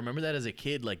 Dude, I remember that as a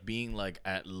kid, like being like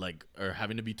at like or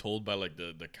having to be told by like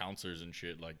the counselors and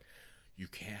shit, like you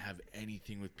can't have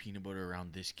anything with peanut butter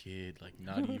around this kid, like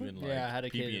not even like Yeah, I had a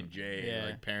kid- PB&J. yeah.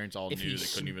 Like parents all knew they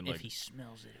couldn't even if like. he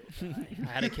smells it, he'll die.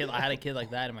 I had a kid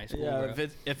like that in my school. Yeah, bro.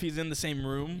 if he's in the same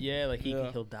room. Yeah, like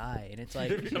Yeah. he'll die, and it's like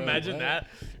bro, Imagine what? that.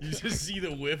 You just see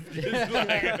the whiff just like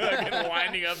fucking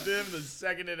winding up to him the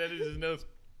second it enters his nose.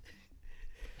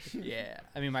 Yeah,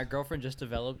 I mean, my girlfriend just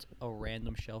developed a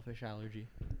random shellfish allergy.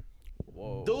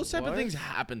 Whoa. Those type what? of things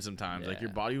happen sometimes. Like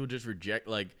your Yeah. body will just reject.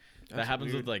 Like that That's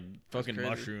happens weird. with like fucking crazy.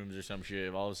 mushrooms or some shit.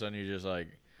 If all of a sudden you're just like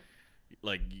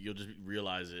you'll just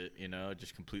realize it. It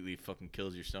just completely fucking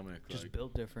kills your stomach. Just Like,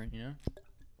 built different, you know.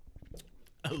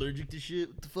 allergic to shit?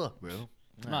 What the fuck, bro?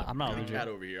 I'm not Got a allergic. cat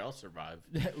over here. I'll survive.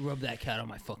 Rub that cat on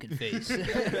my fucking face.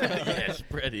 Yeah,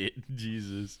 spread it.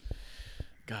 Jesus.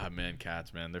 God, man,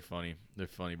 cats, man, they're funny. They're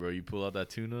funny, bro. You pull out that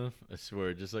tuna, I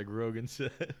swear, just like Rogan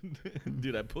said.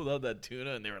 Dude, I pulled out that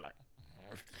tuna and they were like,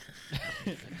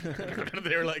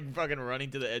 they were like fucking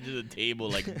running to the edge of the table,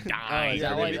 like Oh, dying. is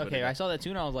that for why? everybody. Okay, I saw that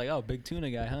tuna. I was like, oh, big tuna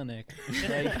guy, huh, Nick?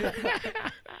 Like,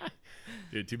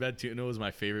 Dude, too bad tuna was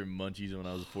my favorite munchies when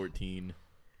I was 14.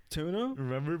 Tuna?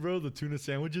 Remember, bro, the tuna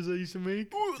sandwiches I used to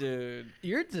make? Dude.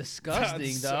 you're disgusting,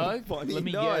 That's dog. So funny. Let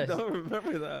me no, I guess. don't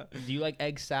remember that. Do you like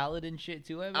egg salad and shit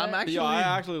too? I bet? I'm actually- Yo, I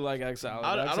actually like egg salad.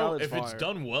 I Egg don't, salad's if it's fire.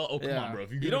 done well. Oh, come Yeah. on, bro. If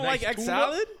you, You get a don't nice like egg tuna-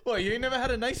 salad? What, you ain't never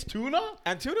had a nice tuna?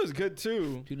 And tuna's good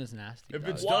too. Tuna's nasty. If dog.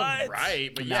 it's done right,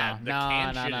 but yeah, the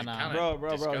canned Nah, shit nah, is nah. kinda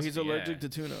Bro, he's disgusting, allergic yeah. to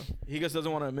tuna. He just doesn't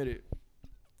want to admit it.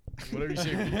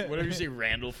 Whatever you say,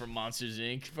 Randall from Monsters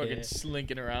Inc. Fucking Yeah.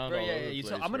 slinking around Bro, all yeah, over yeah. the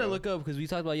place. I'm gonna bro. look up because we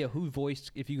talked about who voiced.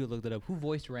 If you could look that up, who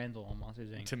voiced Randall on Monsters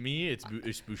Inc. To me, it's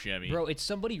Buscemi. Bro, it's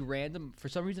somebody random. For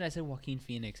some reason, I said Joaquin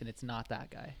Phoenix, and it's not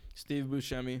that guy. Steve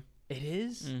Buscemi. It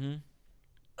is.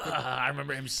 Mm-hmm. I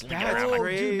remember him slinking That's around. Oh,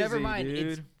 Like, dude, never mind. Dude.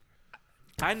 It's-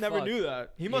 I never Fuck. knew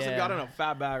that. He must have Yeah. gotten a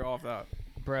fat bag off that.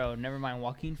 Bro, never mind.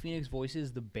 Joaquin Phoenix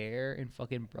voices the bear in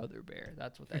fucking Brother Bear.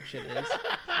 That's what that shit is.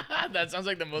 that sounds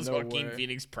like the most No Joaquin way.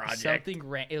 Phoenix project. Something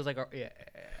it was like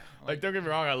Like, don't get me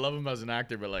wrong, I love him as an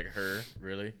actor, but like her,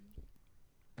 really?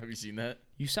 Have you seen that?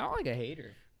 you sound like a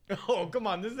hater. Oh, come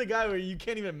on. This is the guy where you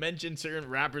can't even mention certain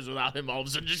rappers without him all of a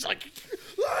sudden just like,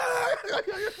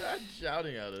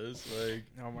 shouting at us like.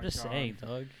 Oh my I'm just saying,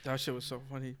 dog. That shit was so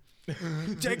funny.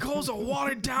 J. Cole's a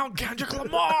watered down Kendrick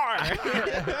Lamar.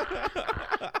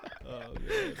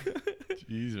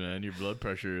 Jeez, man, your blood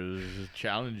pressure is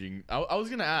challenging. I was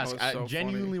gonna ask. was I so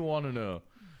genuinely want to know,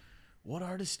 what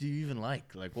artists do you even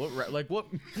like? Like what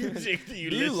music do you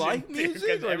Do you listen like to?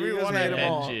 music, 'Cause or do you everyone just I hate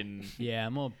 'em all? mentioned. Yeah,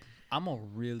 I'm a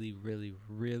really, really,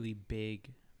 really big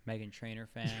Megan Trainor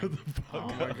fan. Oh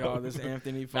my god, this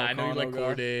Anthony Nah, I know you like Falcone guy.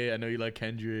 Corday. I know you like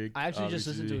Kendrick. I actually just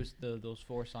listened to obviously. those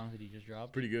 4 songs that he just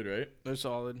dropped. Pretty good, right? They're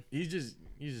solid. He's just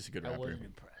a good I rapper. wasn't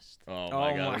impressed. Oh Oh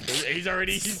my god, my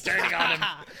he's turning on him.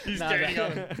 He's Nah, turning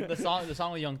on him. the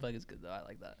song with Young Thug is good though. I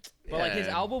like that. But like his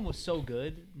Yeah. album was so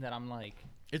good that I'm like,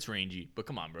 It's rangy, but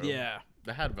come on, bro. Yeah.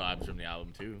 That had vibes from the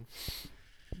album too.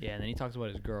 yeah. And then he talks about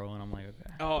his girl, and I'm like,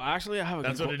 okay. Oh, actually, I have a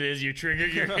That's good what it is. You trigger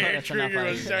your hair That's enough trigger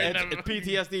right was there. starting It's to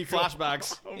PTSD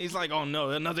flashbacks. He's like, oh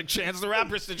no, another Chance the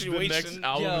Rapper The situation. next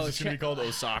album Yo, is just gonna be called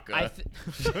Osaka.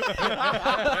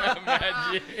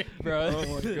 Imagine. Bro.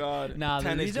 Oh my god. Nah, the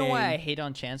Tennis reason why I game. hate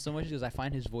on Chance so much is because I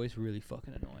find his voice really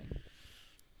fucking annoying.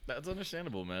 That's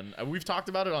understandable, man. We've talked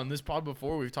about it on this pod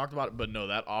before. We've talked about it, but no,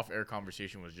 that off-air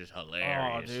conversation was just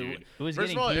hilarious, Oh, dude. dude. It was First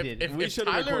getting of all, heated. if We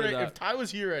should've Tyler, recorded that. if Ty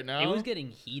was here right now, It was getting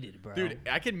heated, bro. dude,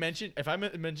 I could mention if I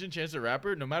mention Chance the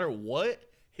Rapper, no matter what,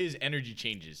 his energy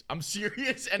changes. I'm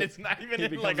serious, and it's not even He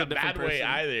in becomes like a a different bad way person.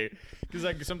 either. Because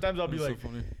like sometimes I'll be That's so like,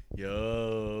 funny.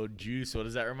 "Yo, Juice, what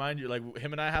does that remind you?" Like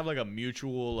him and I have like a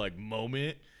mutual like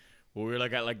moment where we were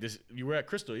like at like this. You were at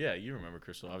Crystal, yeah, you remember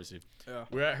Crystal, obviously. Yeah.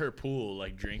 We're at her pool,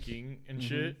 like drinking and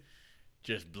shit,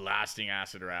 just blasting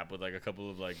acid rap with like a couple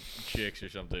of like chicks or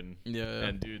something. Yeah.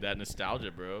 And dude, that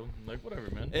nostalgia, bro. Like whatever,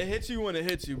 man. It hits you when it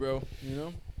hits you, bro. You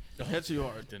know? It hits you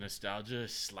hard. The nostalgia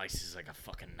slices like a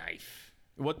fucking knife.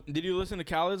 What did you listen to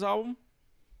Khaled's album?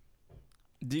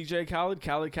 DJ Khaled?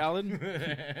 Khaled?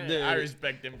 I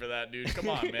respect him for that, dude. Come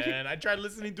on, man. I tried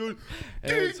listening to it.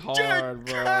 It's hard,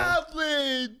 bro.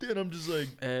 Khaled! And I'm just like,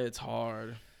 It's hard.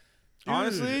 dude,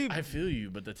 Honestly, I feel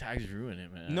you, but the tags ruin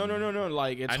it, man. no.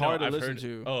 Like, it's I know, hard to I've listen heard-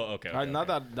 to. Oh, okay. Not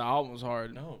that the album was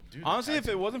hard. No, dude. Honestly, the if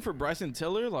tags- it wasn't for Bryson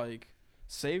Tiller, like,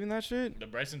 saving that shit, the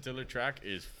Bryson Tiller track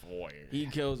is fire. he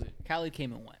kills it. Khaled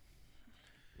came and went.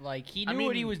 Like he I knew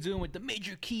what he mean- was doing with the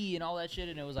major key and all that shit,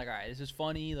 and it was like, all right, this is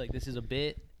funny. Like this is a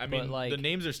bit. I but mean, like the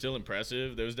names are still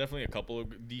impressive. There was definitely a couple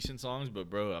of decent songs, but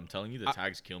bro, I'm telling you, the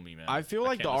tags kill me, man. I feel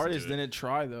like can't the listen artist to it. didn't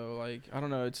try, though. Like, I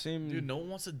don't know. It seemed. Dude, no one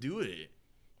wants to do it.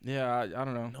 Yeah, I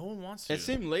don't know. No one wants to. It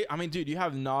seemed late. I mean, dude, you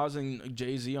have Nas and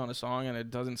Jay-Z on a song and it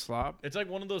doesn't slap. It's like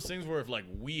one of those things where if like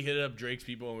we hit up Drake's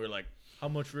people and we're like, how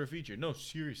much for a feature? No,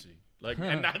 seriously. Like,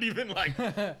 and not even like,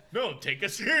 no, take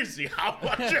us seriously. How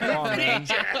much for Come on, a man.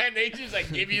 feature? And they just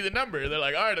like give you the number. They're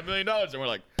like, all right, $1 million. And we're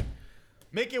like,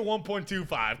 make it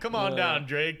 1.25. Come on Yeah. down,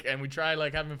 Drake. And we try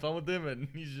like having fun with him, and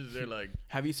he's just there like,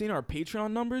 Have you seen our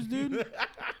Patreon numbers, dude?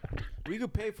 We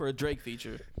could pay for a Drake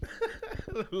feature.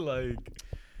 like,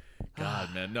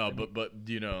 God, man, no, but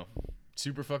you know,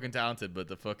 super fucking talented. But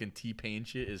the fucking T-Pain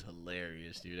shit is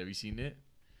hilarious, dude. Have you seen it?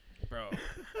 Bro.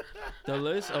 The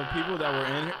list of people that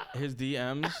were in his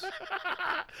DMs.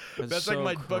 is That's like so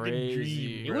my fucking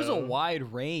crazy. dream, it was a bro.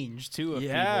 wide range too. Of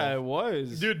Yeah, people. it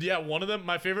was. Dude, yeah, one of them,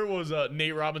 my favorite was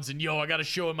Nate Robinson. Yo, I got a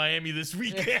show in Miami this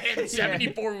weekend,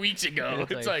 74 weeks ago.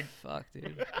 It's like, fuck,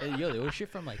 dude. Hey, yo, there was shit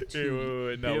from like hey, 2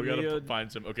 wait, no, we Give me gotta a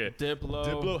find some. Okay. Diplo.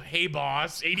 Diplo, hey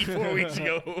boss, 84 weeks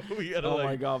ago. We gotta Oh like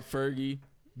my God, Fergie.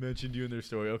 mention you in their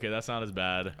story. Okay, that's not as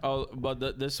bad. Oh,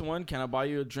 but this one, can I buy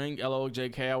you a drink?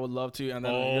 LOJK, I would love to. And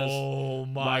then Oh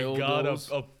my old god, goals.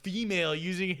 a female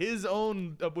using his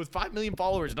own with 5 million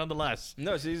followers, nonetheless,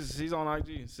 no, she's on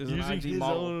IG. She's an using IG his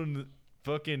model. own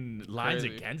fucking lines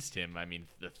Crazy. against him. I mean,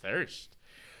 the thirst.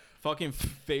 Fucking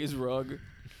FaZe Rug.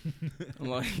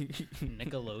 Like,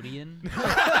 Nickelodeon.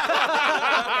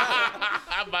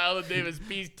 Viola Davis,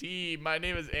 peace T. My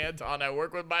name is Anton. I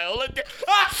work with Viola.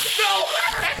 No!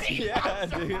 yeah,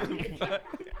 dude.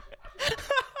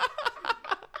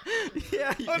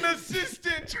 Yeah, An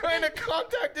assistant trying to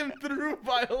contact him through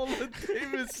Viola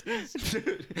Davis's.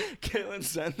 Kaylin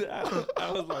sent that.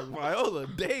 I was like, Viola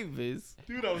Davis.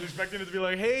 Dude, I was expecting it to be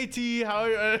like, "Hey T, how are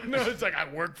you?" No, it's like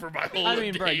I work for Viola I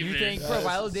mean, bro, Davis. you think bro, That's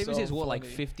Viola Davis so is what, like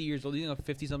funny. 50 years old? You think a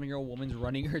 50-something-year-old woman's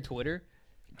running her Twitter?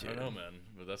 I don't know, man,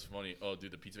 but that's funny. Oh,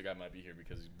 dude, the pizza guy might be here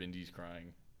because Bindy's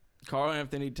crying. Carl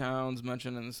Anthony Towns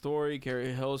mentioned in the story.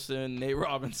 Carrie Hilson, Nate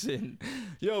Robinson.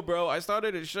 Yo, bro, I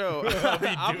started a show.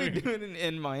 I'll be doing it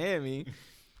in Miami.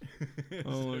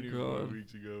 Oh my 74 God.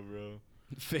 weeks ago, bro.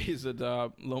 FaZe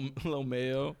Adopt,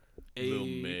 Lomeo. Lil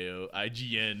Mayo,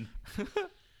 IGN.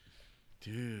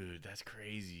 Dude, that's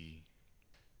crazy.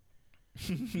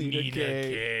 Nina K.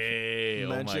 K.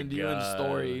 Mentioned oh my you in God.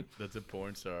 story. That's a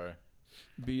porn star.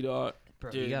 B dot.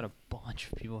 Bro, Dude. you got a bunch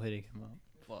of people hitting him up.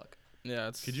 Fuck. Yeah,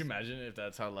 it's. Could you imagine if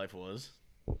that's how life was?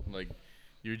 Like,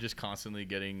 you're just constantly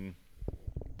getting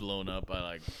blown up by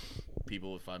like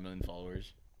people with 5 million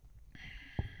followers.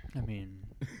 I mean,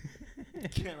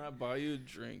 Can I buy you a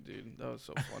drink, dude? That was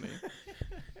so funny.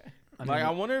 I Like, mean, I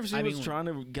wonder if she I was mean- trying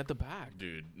to get the bag.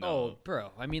 Dude, no. Oh,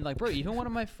 bro. I mean, like, bro. Even one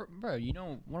of my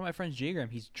one of my friends, J-Gram,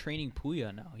 he's training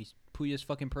Puya now. He's Puya's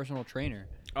fucking personal trainer.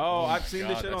 Oh, my I've seen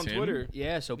this God, shit on that's him? Twitter.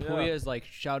 Yeah, so Yeah. Puya is like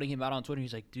shouting him out on Twitter.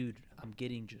 He's like, dude, I'm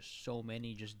getting just so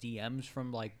many just DMs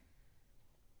from like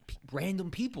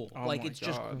random people. Oh like my it's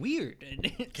just God. weird.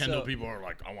 Kendall So- people are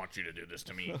like, I want you to do this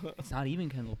to me. It's not even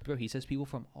Kendall, bro. He says people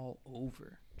from all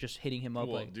over just hitting him up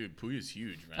well, like dude, Puya's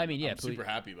huge, man. I mean, yeah, I'm super Puya-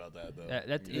 happy about that though.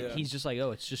 that. Yeah. He's just like,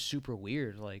 oh, it's just super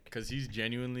weird. Like, Because he's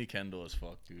genuinely Kendall as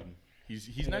fuck, dude. He's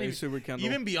Yeah, not even he's super Kendall.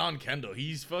 even beyond Kendall.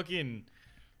 He's fucking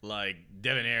like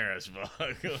debonair as fuck.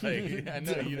 Like I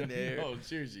know you don't Debonair. know.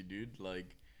 Seriously, dude. Like,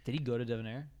 did he go to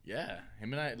Devonair? yeah,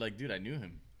 him and I, like, dude, I knew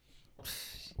him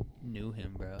Knew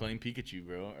him, bro. playing Pikachu,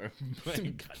 bro, or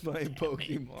playing, Playing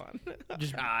Pokemon.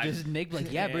 Just Nick,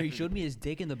 like, yeah, bro. He showed me his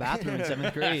dick in the bathroom in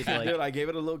 7th grade. Like, Dude, I gave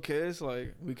it a little kiss.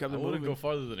 Like, we kept I it wouldn't moving. go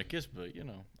farther than a kiss, but you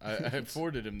know, I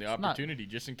afforded him the not- opportunity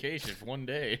just in case. If one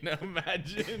day, now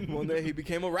imagine One day he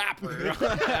became a rapper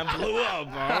and blew up.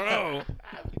 I don't know.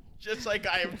 just like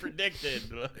I have predicted.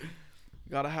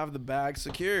 Gotta have the bag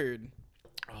secured.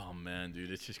 Oh man, dude,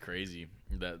 it's just crazy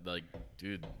that, like,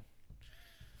 dude,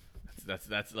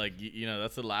 that's like, you know,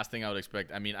 that's the last thing I would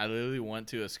expect. I mean, I literally went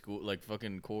to a school like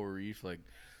fucking Coral Reef, like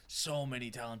so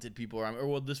many talented people around. Or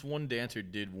well, this one dancer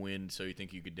did win, so you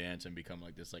think you could dance and become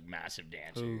like this like massive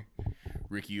dancer. Who?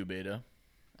 Ricky Ubeda.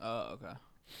 oh, okay.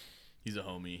 He's a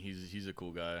homie. He's a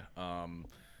cool guy.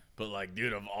 But like,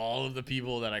 dude, of all of the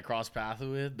people that I cross paths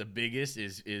with, the biggest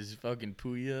is fucking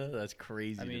Puya. That's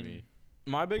crazy I to mean, me.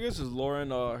 My biggest is Lauren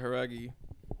Haregi.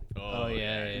 Oh,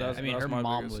 yeah. That's- I mean, that's her my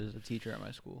mom biggest. was a teacher at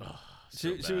my school. She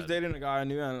was dating a guy I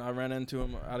knew, and I ran into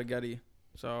him at a Getty.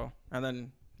 So, and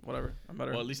then whatever, I met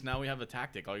her. Well, at least now we have a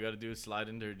tactic. All you got to do is slide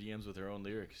into her DMs with her own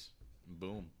lyrics.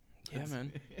 Boom. Yeah,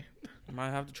 man.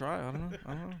 Might have to try. I don't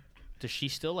know. Does she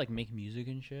still like make music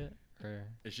and shit? Or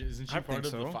Isn't she I part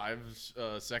think of the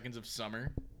so. 5 seconds of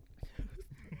summer?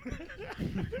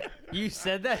 you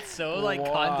said that so like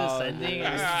Wow, condescending. dude.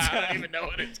 I don't even know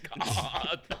what it's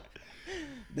called.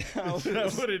 Is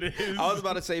that what it is? I was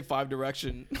about to say 5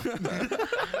 Direction.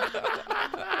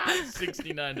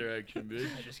 69 Direction, bitch.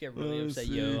 I just get really Let me upset.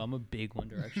 see. Yo, I'm a big One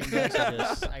Direction guy,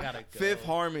 so I gotta go. Fifth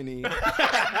Harmony.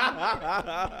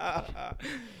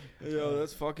 Yo,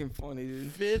 that's fucking funny,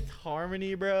 dude. Fifth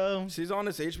Harmony, bro. She's on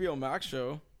this HBO Max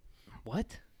show. What?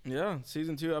 Yeah,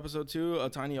 season 2, episode 2, A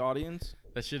Tiny Audience.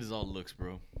 That shit is all looks,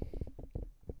 bro.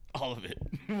 All of it.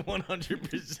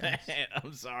 100%.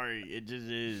 I'm sorry. It just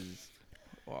is.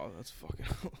 Wow, that's fucking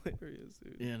hilarious,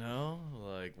 dude. You know?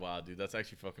 Like, wow, dude. That's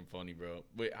actually fucking funny, bro.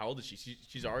 Wait, how old is she?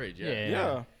 She's our age, Yeah.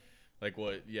 Yeah. Like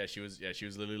what? Yeah, she was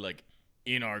literally like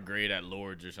in our grade at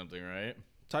Lords or something, right?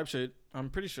 Type shit. I'm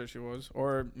pretty sure she was.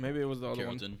 Or maybe it was the other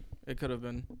Carrollton. one. It could have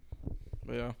been.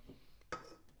 But yeah.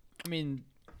 I mean,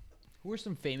 who are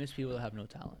some famous people that have no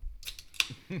talent?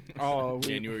 Oh,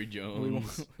 January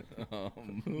Jones.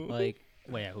 Like,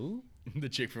 wait, who? The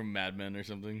chick from Mad Men or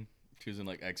something. She was in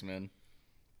like X-Men.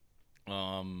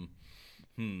 No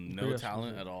Who else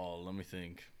talent was it? at all. Let me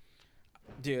think.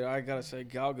 dude, I gotta say,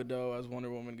 Gal Gadot as Wonder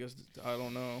Woman gets. I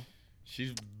don't know.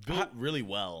 She's built really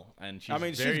well, and she's I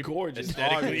mean, very she's gorgeous.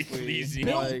 aesthetically Obviously. pleasing.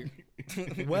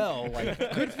 Like, Well, like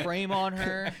good frame on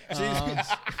her.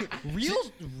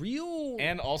 Real.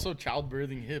 And also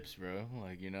childbirthing hips, bro.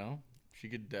 Like, you know, she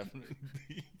could definitely.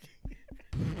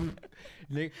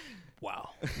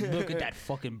 Wow, look at that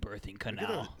fucking birthing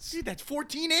canal. See, that's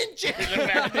 14 inches.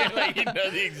 Like, you know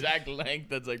the exact length.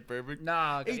 That's like perfect.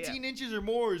 Nah, 18 inches or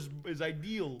more is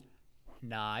ideal.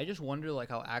 Nah, I just wonder like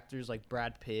how actors like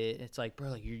Brad Pitt. It's like, bro,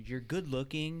 like you're good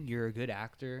looking, you're a good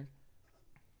actor.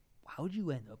 How'd you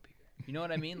end up here? You know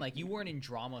what I mean? Like you weren't in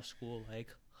drama school. Like,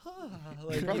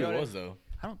 like He probably you know was though.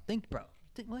 I don't think, bro.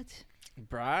 What?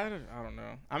 Brad, I don't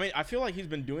know. I mean, I feel like he's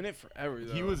been doing it forever.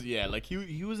 Though. He was like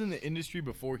he was in the industry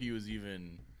before he was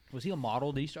even. Was he a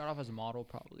model? Did he start off as a model?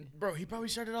 Probably. Bro, he probably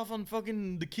started off on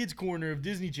fucking the kids corner of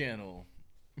Disney Channel.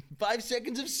 5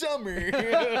 seconds of summer.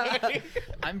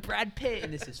 I'm Brad Pitt,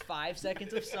 and this is 5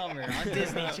 Seconds of Summer on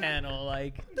Disney Channel.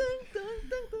 Like, dun, dun,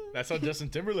 dun, dun. That's how Justin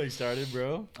Timberlake started,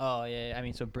 bro. Oh yeah, I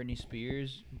mean, so Britney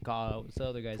Spears. God, what's the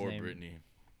other guy's Poor name? Britney.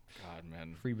 God,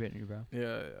 man. Free Britney, bro.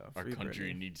 Yeah. Our Free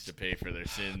country Britney. needs to pay for their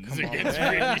sins Come on, against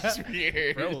man. Britney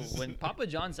Spears. Bro, when Papa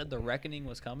John said the reckoning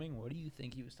was coming, what do you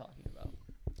think he was talking about?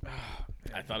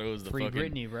 I thought it was the Free fucking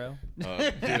Britney, bro. dude,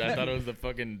 I thought it was the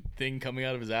fucking thing coming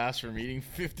out of his ass from eating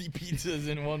 50 pizzas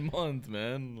in 1 month,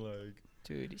 man. Like,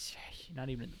 Dude, he's not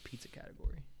even in the pizza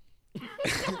category.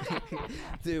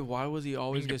 Dude, why was he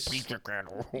always get?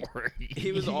 category.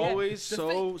 He was Yeah, always the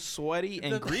so sweaty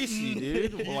and greasy,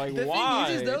 dude. Like, The why?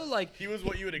 thing is, though, like, He was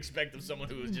what you would expect of someone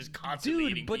who was just constantly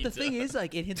eating dude, but pizza. the thing is,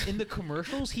 like, in the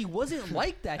commercials, he wasn't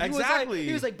like that. He Exactly.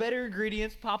 he was like better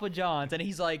ingredients, Papa John's, and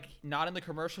he's like not in the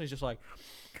commercial. He's just like,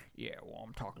 yeah, well,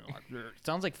 I'm talking like this.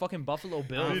 Sounds like fucking Buffalo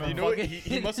Bill. Dude, from you know what? fucking-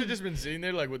 He must have just been sitting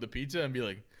there like with the pizza and be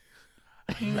like,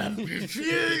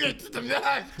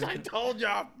 I told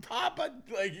y'all, Papa.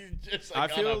 Like he's just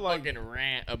like I feel on a like- fucking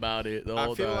rant about it the I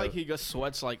whole feel time. like he just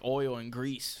sweats like oil and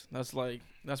grease. That's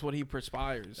what he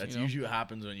perspires. That's you know? usually what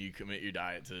happens when you commit your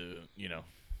diet to,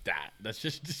 that. That's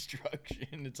just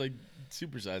destruction. It's like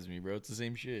Supersize Me, bro. It's the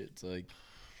same shit. It's like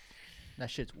That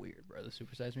shit's weird, bro. The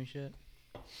Super Size Me shit.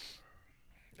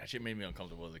 that shit made me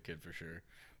uncomfortable as a kid for sure.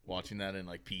 Watching that in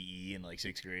like PE in like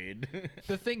 6th grade.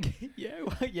 The thing, yeah,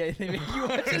 they make you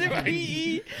watch it in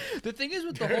PE. The thing is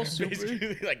with the whole super.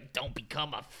 Basically, like, don't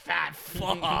become a fat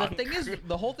fuck. The thing is,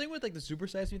 the whole thing with like the Super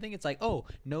Size Me thing, it's like, oh,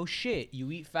 no shit,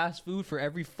 you eat fast food for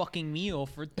every fucking meal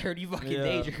for 30 fucking Yeah.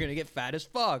 days, you're gonna get fat as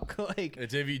fuck. Like,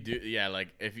 It's if you do, yeah, like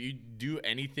if you do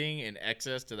anything in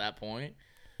excess to that point,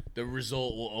 the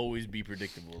result will always be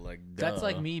predictable. Like that's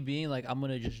like duh. me being like, I'm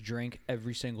gonna just drink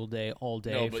every single day, all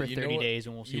day No, but for you know 30 what- days,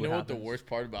 and we'll see You what know happens. what the worst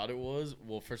part about it was?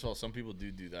 Well, first of all, some people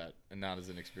do that, and not as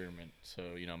an experiment. So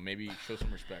maybe show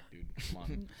some respect, dude. Come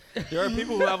on. There are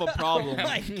people who have a problem.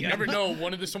 You never know.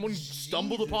 Someone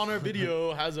stumbled upon our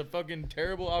video, has a fucking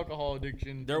terrible alcohol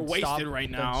addiction. They're wasted Stop-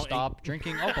 right then now. Stop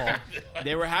drinking alcohol.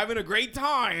 They were having a great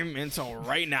time until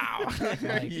right now.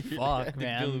 Like, fuck, they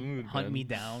man. kill the mood, Hunt man. me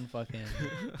down, fucking.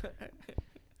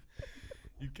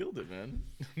 You killed it, man.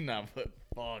 Nah, but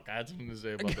fuck, I had something to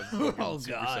say about the fucking Oh,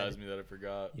 Super God. Size Me that I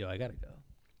forgot. Yo, I gotta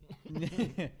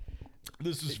go.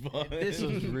 This was fun. This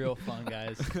was real fun,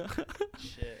 guys.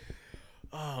 Shit.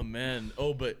 Oh man.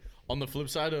 Oh, but on the flip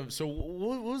side of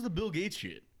what was the Bill Gates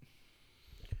shit?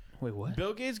 Wait, what?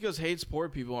 Bill Gates just hates poor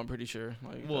people. I'm pretty sure.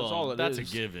 Like, Well, that's all it is. a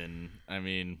given. I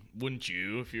mean, wouldn't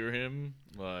you if you were him?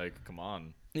 Like, come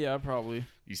on. Yeah, probably.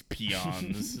 These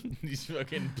peons, these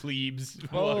fucking plebes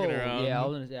Oh, walking around. yeah, I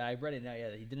was gonna say, I read it now.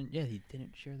 Yeah, he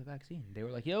didn't share the vaccine. They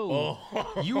were like, yo,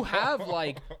 Oh. you have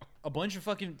like a bunch of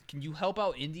fucking. Can you help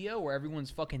out India where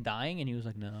everyone's fucking dying? And he was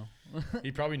like, no,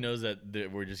 He probably knows that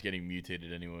we're just getting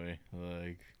mutated anyway.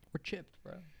 Like, we're chipped,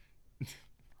 bro.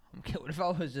 Okay, what if I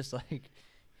was just like,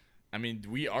 I mean,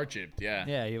 we are chipped, yeah.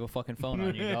 yeah, you have a fucking phone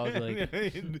on you, dog. Like,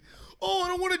 oh, I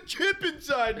don't want a chip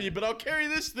inside me, but I'll carry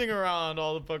this thing around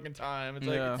all the fucking time. It's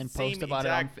Yeah. like and the same post about it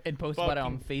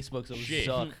on exact Facebook so shit.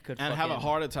 Zuck could And have a fucking-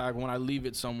 heart attack when I leave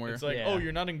it somewhere. It's like, Yeah. oh,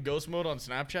 you're not in ghost mode on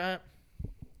Snapchat?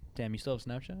 Damn, you still have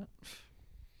Snapchat?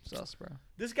 Sus, bro.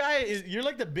 This guy is, you're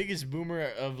like the biggest boomer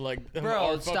of like, of Bro,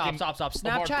 our stop. fucking- Stop. of our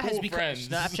Snapchat has cool become friends.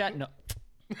 Snapchat. No.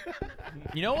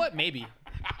 You know what? Maybe.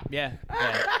 Yeah.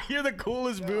 You're the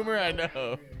coolest boomer I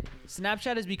know.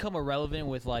 Snapchat has become irrelevant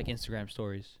with like Instagram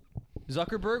stories.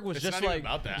 Zuckerberg was It's just not like even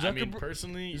about that. I mean,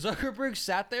 personally, Zuckerberg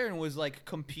sat there and was like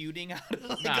computing how to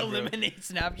like Nah, bro. eliminate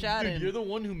Snapchat. dude, And you're the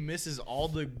one who misses all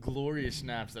the glorious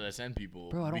snaps that I send people.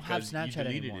 Bro, I don't have because you Snapchat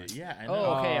deleted anymore. It. Yeah, I know.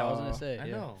 oh, okay. I was gonna say. I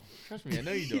yeah. know. Trust me, I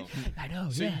know you don't. I know.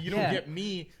 So yeah, you don't yeah. get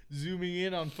me zooming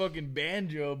in on fucking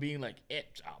Banjo being like,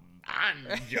 it's a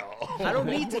banjo. I don't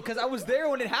need to because I was there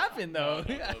when it happened though.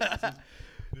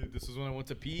 Dude, this was when I went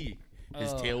to pee.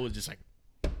 His Oh. tail was just like.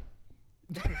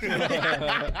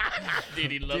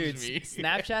 Dude, he loves Dude, me.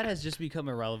 Snapchat has just become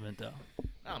irrelevant though.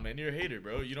 Nah, man, you're a hater,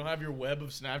 bro. You don't have your web of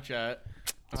Snapchat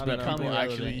I that don't know. people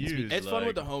irrelevant. actually It's use. It's fun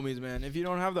with the like- homies, man. If you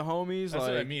don't have the homies, That's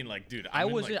like, what I mean. Like, dude, I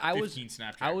I'm was- in like I was- 15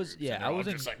 Snapchat I was- groups, yeah, and I they're was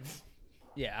all in- just like.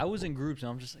 Yeah, I was in groups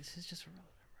and I'm just like, this is just irrelevant.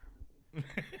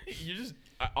 You just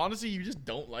honestly, you just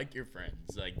don't like your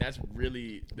friends. Like that's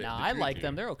really. Nah, the I truth like here.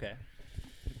 them. They're okay.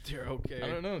 they're okay. I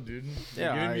don't know, dude.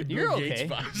 Yeah, You're, giving me You're Bill okay.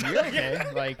 Gates vibes. You're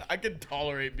okay. Like, I could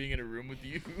tolerate being in a room with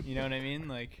you. you know what I mean?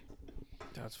 Like,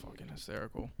 That's fucking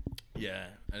hysterical. Yeah,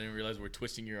 I didn't realize we're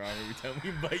twisting your arm every time we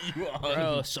invite you on.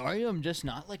 bro, sorry, I'm just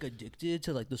not like addicted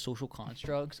to like the social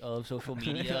constructs of social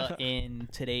media in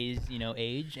today's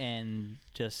age, and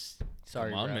just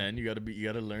sorry, Come on, bro. man. You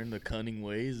gotta learn the cunning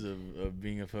ways of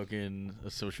being a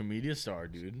social media star,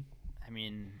 dude. I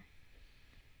mean,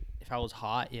 if I was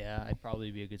hot, yeah, I'd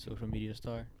probably be a good social media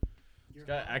star. This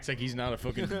guy acts like he's not a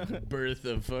fucking birth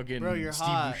of fucking Bro, you're Steve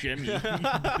hot.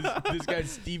 Buscemi. this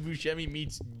guy's Steve Buscemi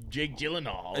meets Jake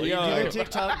Gyllenhaal. Yo, Do Yo.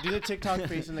 the TikTok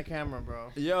face in the camera, bro.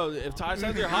 Yo, if Ty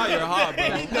says you're hot, you're hot,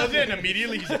 he bro. does it and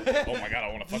immediately he's like, oh my god,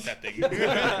 I want to fuck that thing.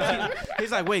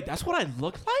 He's like, wait, that's what I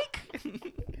look like?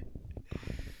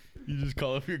 You just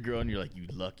call up your girl and you're like, you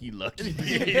lucky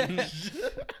bitch.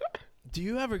 Do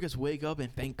you ever just wake up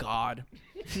and thank God?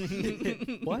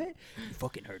 What? You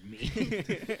fucking heard me.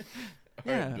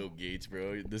 Yeah. Bill Gates,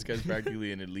 bro. This guy's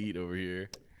practically an elite over here.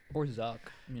 Or Zuck,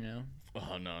 you know.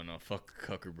 Oh no, fuck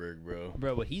Zuckerberg, bro.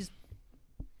 Bro, but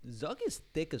Zuck is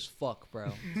thick as fuck,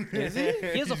 bro. Is he?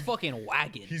 He has a fucking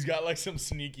wagon. He's got like some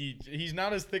sneaky. He's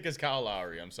not as thick as Kyle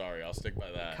Lowry. I'm sorry, I'll stick by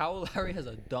that. Kyle Lowry has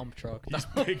a dump truck.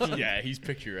 He's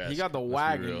picturesque. He got the Let's be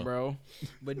wagon, real. bro.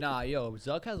 But nah, yo,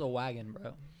 Zuck has a wagon,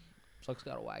 bro. Zuck's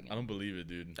got a I wagon. don't believe it,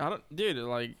 dude. Dude,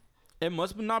 like, it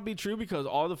must not be true because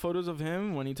all the photos of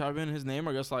him when you type in his name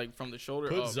are just like from the shoulder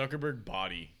Put up. Zuckerberg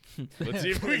body. Let's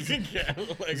see if we can get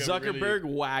like a Zuckerberg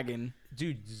really- wagon.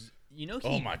 Dude, you know he.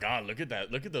 Oh my god, look at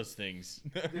that! Look at those things.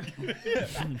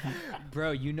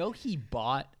 Bro, you know he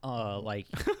bought like.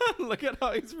 Look at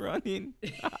how he's running.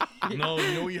 No,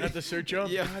 you know what you have to search up.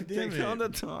 Yeah, God damn take it, on the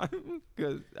time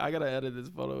because I gotta edit this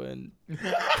photo in.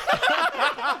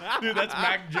 dude. That's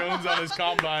Mac Jones on his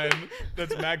combine.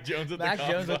 That's Mac Jones at Mac the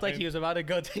Jones looked like combine. he was about to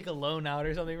go take a loan out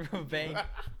or something from a bank.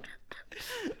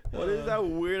 What is that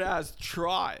weird ass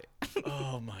try?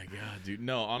 Oh my god, dude.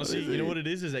 No, honestly, is you know it? what it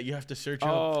is that you have to search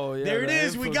Oh, up. yeah, There it the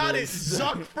is. We got it. infamous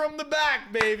Suck from the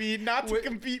back, baby. Not to Wait,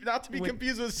 compete. Not to be wait.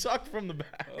 confused with suck from the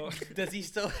back. Does he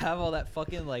still have all that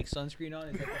fucking like sunscreen on?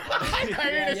 Is that I the- thought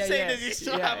you were gonna say, does he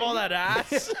still have all that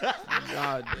ass?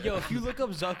 God. Yo, if you look up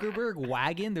Zuckerberg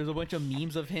wagon, there's a bunch of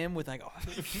memes of him with like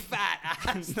fat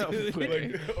ass. No Dude. way.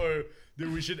 Like, or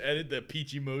dude, we should edit the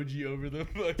peach emoji over the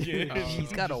fucking.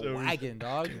 He's got a just over- wagon,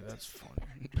 dog. That's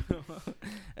funny.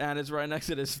 And it's right next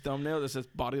to this thumbnail that says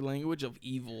body language of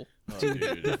evil. Oh,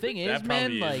 dude. The thing is, that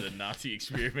probably man, is like a Nazi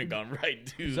experiment gone right,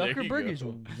 dude. There you Zuckerberg is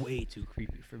go. way too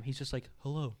creepy for him. He's just like,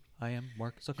 hello, I am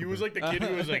Mark Zuckerberg. He was like the kid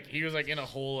who was like he was like in a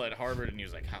hole at Harvard and he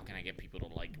was like, how can I get people to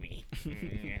like me?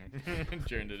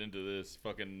 Turned it into this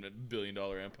fucking $1 billion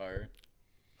empire.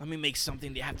 Let me make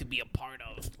something they have to be a part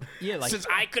of. yeah, like Since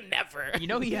I could never. you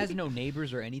know he has no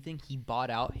neighbors or anything. He bought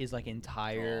out his like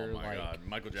entire Oh my like. god,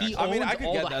 Michael He Jackson. I mean, owns I could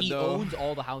all get the, that, he though. owns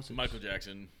all the houses. Michael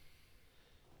Jackson.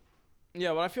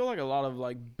 Yeah, but I feel like a lot of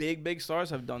like big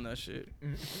stars have done that shit.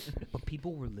 But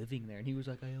people were living there, and he was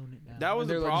like, "I own it now." That was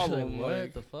And the they're like, just problem, Like, what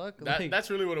like- the fuck? That, Like, that's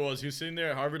really what it was. He was sitting there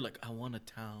at Harvard like, I want a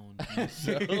town to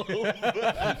myself.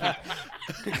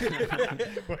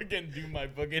 I can do my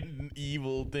fucking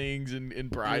evil things in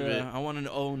private. Yeah, I want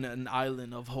to own an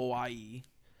island of Hawaii.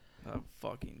 That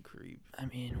fucking creep. I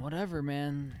mean, whatever,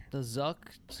 man. The Zuck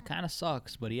kind of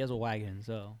sucks, but he has a wagon,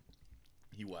 so.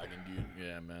 He wagon dude.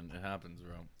 Yeah, man, it happens,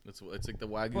 bro. It's like the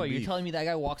wagon. Bro, you're beef. telling me that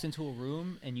guy walks into a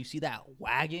room and you see that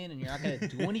wagon and you're not gonna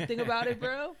do anything about it,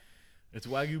 bro? It's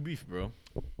Wagyu beef, bro.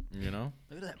 You know?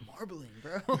 Look at that marbling,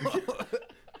 bro.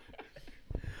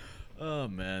 Oh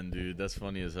man, dude, that's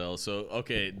funny as hell. So,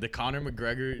 okay, the Conor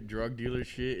McGregor drug dealer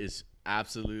shit is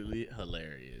absolutely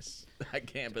hilarious. I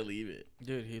can't believe it.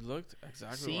 Dude, he looked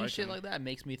exactly Seeing like shit him. like that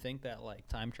makes me think that like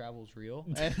time travel is real.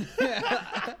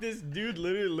 This dude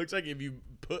literally looks like if you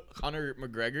put Conor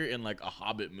McGregor in like a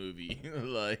Hobbit movie,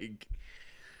 like,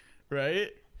 right?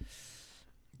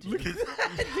 Look at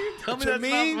that, dude. Tell me To that's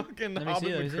me- not fucking Let me see,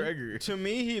 Hobbit let me see. McGregor. To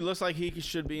me, he looks like he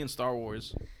should be in Star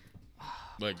Wars.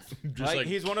 Like, just Like, like,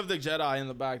 he's one of the Jedi in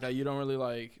the back that you don't really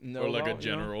like know. or like a about,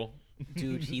 you know? general.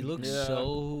 Dude, he looks Yeah.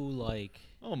 so like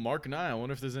Oh, Mark Nye. I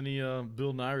wonder if there's any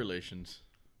Bill Nye relations.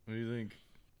 What do you think?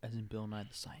 as in Bill Nye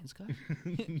the Science Guy.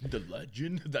 The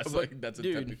legend. That's But, that's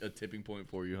dude. a tipping point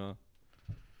for you, huh?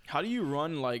 How do you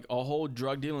run like a whole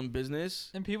drug dealing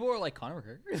business? And people are like Conor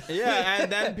McGregor. Yeah,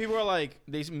 and then people are like,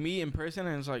 they meet in person,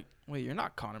 and it's like, wait, you're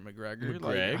not Conor McGregor. McGreg's?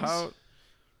 Like, how?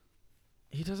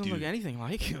 He doesn't look Dude. anything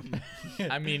like him.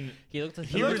 I mean, He looked like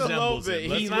he looks a little resembles bit- him.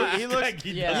 Let's he not look- he act looks- like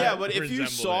he yeah. doesn't Yeah, but if you resemble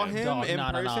saw him Dog, in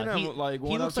no, no, no. person and He, like he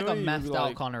went looks up like to a him, you'd be methed out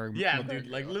like, Conor. Yeah, McGregor. dude.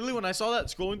 Like literally, when I saw that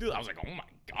scrolling through, I was like, "Oh my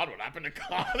god, what happened to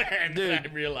Connor?" And Dude. then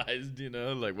I realized, you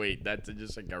know, like, wait, that's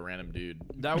just like a random dude.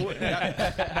 that would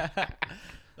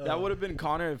that would have been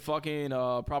Connor if fucking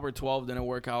Proper 12 didn't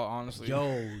work out. Honestly,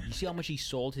 Yo, you see how much he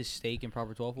sold his stake in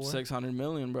Proper 12 for? 600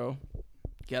 million, bro.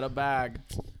 Get a bag.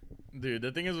 Dude,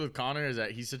 the thing is with Connor is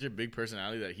that he's such a big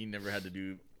personality that he never had to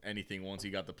do anything once he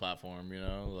got the platform. You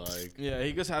know, like Yeah,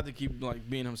 he just had to keep like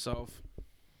being himself.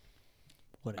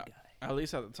 What a guy. At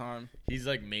least at the time. he's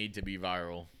like made to be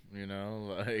viral. You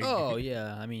know, like Oh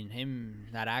yeah, I mean him,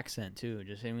 that accent too,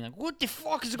 just him like, what the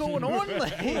fuck is going on?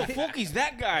 Like, Who the fuck is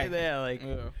that guy? yeah, like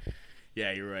Yeah.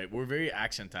 yeah, you're right. We're very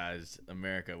accentized,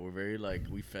 America. We're very like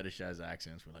we fetishize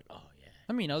accents. We're like, oh yeah.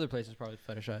 I mean other places probably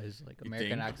fetishize like You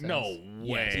American think? accents. No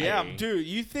way. Yeah, dude,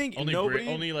 you think Only nobody...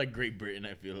 only like Great Britain,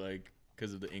 I feel like,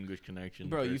 because of the English connection.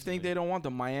 Bro, you think they don't want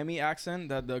the Miami accent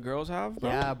that the girls have, bro?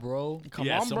 Yeah, bro. Come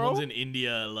yeah, on, someone's bro. in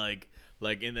India, like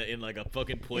in like a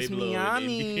fucking pueblo in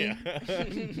Miami. India,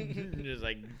 just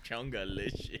like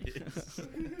chungalicious.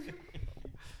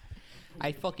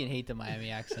 I fucking hate the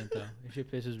Miami accent though. It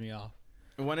shit pisses me off.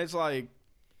 When it's like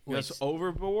Wait, just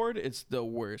overboard, it's the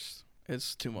worst.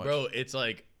 It's too much. Bro, it's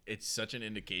like it's such an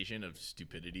indication of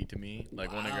stupidity to me.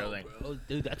 Like when a girl like, bro,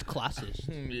 dude, that's classist.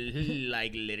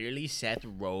 like literally Seth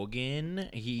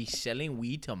Rogen, he's selling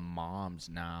weed to moms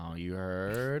now. You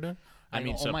heard? I Like,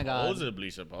 mean, oh my God. supposedly.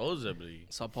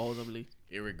 Supposedly.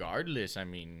 Irregardless, I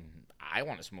mean, I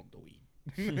want to smoke the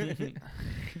weed.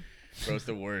 Bro, it's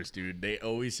the worst, dude. They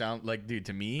always sound like, dude,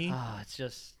 to me. It's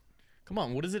just Come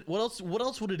on, what is it? What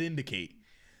else would it indicate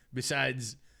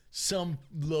besides some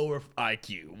lower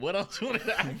IQ? What else would it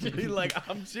actually like?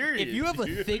 I'm serious. if you have a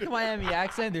dude. thick Miami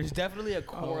accent, there's definitely a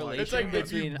correlation It's like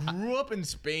if you between. grew up in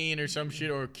Spain or some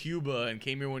shit or Cuba and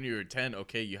came here when you were 10,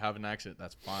 okay, you have an accent,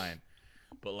 that's fine.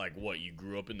 But like what, you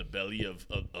grew up in the belly of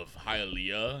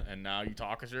Hialeah and now you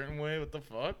talk a certain way? What the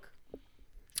fuck?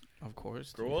 Of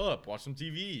course. Grow up, watch some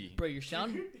TV. Bro, you're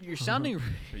sounding.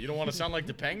 You don't want to sound like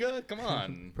Topanga? Come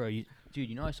on. Bro, dude,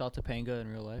 you know I saw Topanga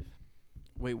in real life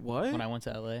Wait, what? when I went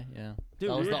to LA. Yeah, Dude,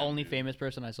 that was the yeah. only famous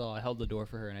person I saw. I held the door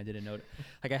for her and I didn't know it.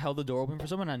 Like I held the door open for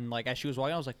someone and like as she was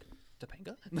walking, I was like,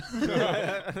 Topanga.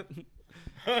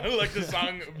 Like the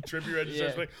song Trippie Redd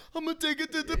starts Yeah. like, I'm gonna take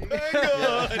it to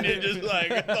Topanga, and you're just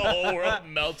like the whole world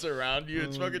melts around you.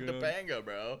 It's fucking Topanga,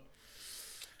 bro.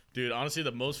 Dude, honestly,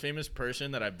 the most famous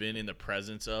person that I've been in the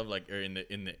presence of, like, or in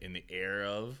the air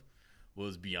of,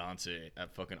 was Beyonce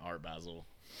at fucking Art Basel.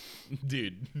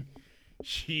 Dude,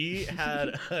 she had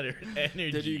an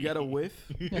energy. Did you get a whiff?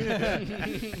 Dude,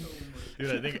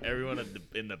 I think everyone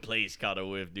in the place caught a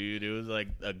whiff, dude. It was like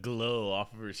a glow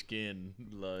off of her skin,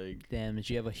 like. Damn, did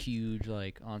she have a huge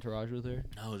like entourage with her?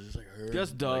 No, it was just like her.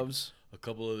 Just like, doves. a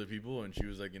couple other people, and she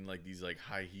was like in like these like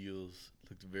high heels.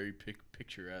 Looked very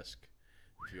picturesque,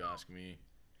 if you ask me.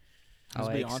 It's How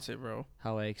I, Beyonce, bro.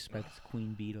 how I expect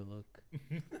Queen Bee to look.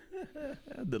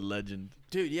 The legend.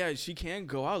 Dude, yeah, she can't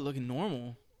go out looking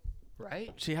normal.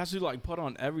 Right? She has to like put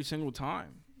on every single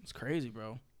time. It's crazy,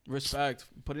 bro. Respect.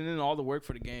 Putting in all the work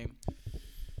for the game.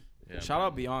 Yeah, Shout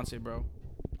out Beyonce, bro.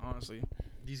 Honestly.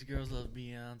 These girls love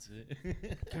Beyonce.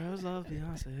 Girls love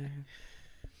Beyonce.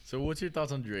 So, what's your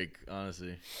thoughts on Drake?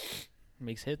 Honestly,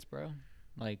 Makes hits, bro.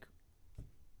 Like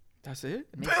That's it?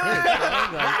 makes hits. Bro.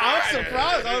 Like, I was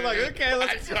surprised. I was like, okay,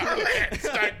 let's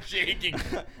start shaking.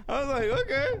 I was like,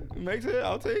 okay, makes it.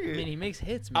 I'll take I mean, it. he makes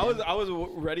hits, man. I was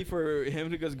ready for him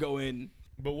to just go in.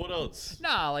 But what else?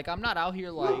 Nah, like I'm not out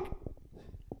here like.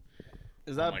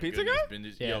 Is Oh that my pizza goodness, guy?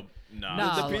 Bendis- Yeah. Yo, nah.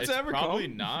 Nah, Did the like- pizza it's ever probably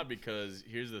come? not, because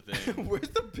here's the thing. Where's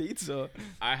the pizza?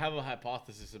 I have a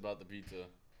hypothesis about the pizza.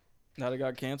 That it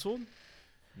got canceled?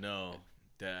 No,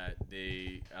 that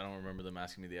I don't remember them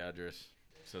asking me the address.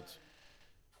 So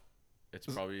it's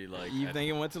probably like You think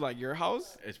it went to like your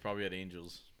house? it's probably at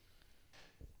Angels.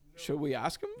 Should we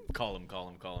ask him? Call him.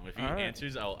 If he All right.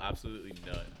 answers, I'll absolutely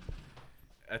nut.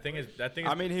 That thing is.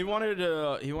 I mean, he wanted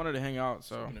to hang out,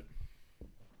 so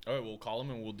All right, we'll call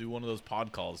him and we'll do one of those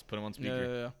pod calls. Put him on yeah, speaker.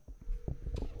 yeah,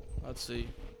 yeah. Let's see.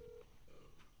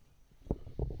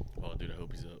 Oh, dude, I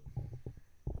hope he's up.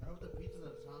 I hope the pizza's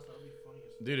at his house. That would be funny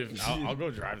as Dude, if I'll go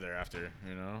drive there after.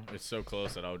 You know, it's so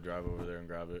close that I'll drive over there and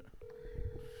grab it.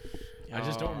 I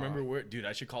just don't remember where. Dude,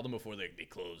 I should call them before they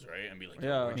close, right? And be like,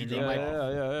 Yeah, where'd you they yeah, drop might- it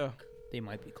off? yeah. They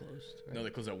might be closed. Right? No, they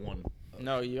close at 1.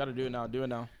 No, you gotta do it now. Do it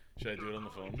now. Should I do it on the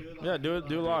phone? Yeah, do it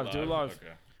live. Do it live.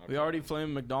 Okay. We already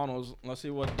flamed McDonald's. Let's see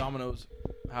what Domino's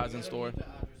has in store.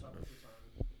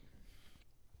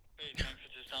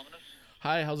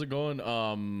 Hi, how's it going?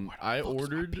 I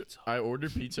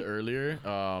ordered pizza earlier,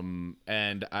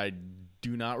 and I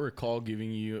do not recall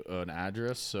giving you an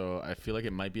address, so I feel like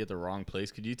it might be at the wrong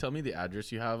place. Could you tell me the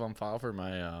address you have on file for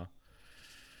my?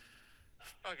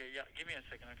 Okay, yeah, give me a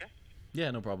second, okay? Yeah,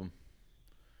 no problem.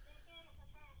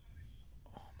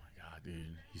 Oh my god,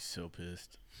 dude, he's so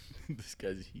pissed. This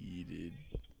guy's heated.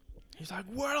 He's like,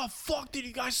 where the fuck did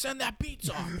you guys send that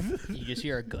pizza? You just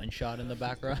hear a gunshot in the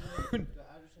background.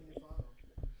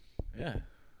 Yeah,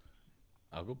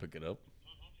 I'll go pick it up.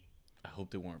 I hope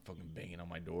they weren't fucking banging on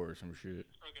my door or some shit.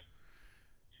 Okay.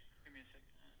 Give me a second.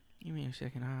 Give me a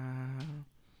second.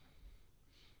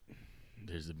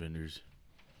 There's the benders.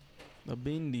 The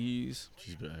Bindies.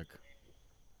 She's back.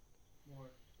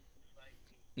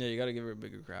 Yeah, you gotta give her a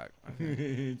bigger crack.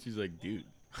 She's like, dude,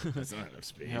 that's not enough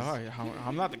space. Yeah, all right,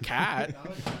 I'm not the cat. That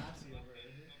was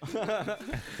classy over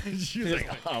it. She was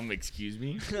like, excuse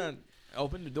me.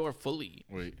 Open the door fully.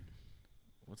 Wait,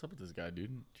 what's up with this guy,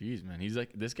 dude? Jeez, man, he's like,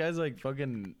 this guy's like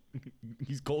fucking,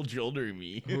 he's cold shouldering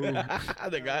me.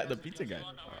 The guy, the pizza guy.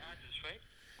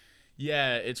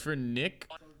 Yeah, it's for Nick.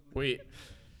 Wait,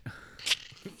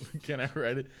 can I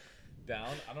write it down?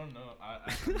 I don't know. I'm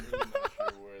really not sure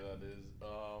where that is.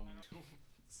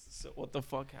 So what the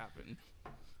fuck happened?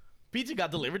 Pizza got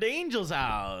delivered to Angel's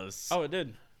house. Oh, it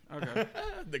did. Okay.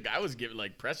 The guy was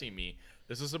pressing me.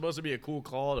 This was supposed to be a cool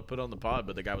call to put on the pod,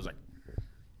 but the guy was like,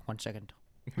 1 second.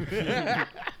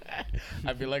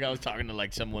 I feel like I was talking to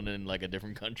like someone in like a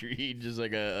different country, just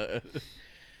like a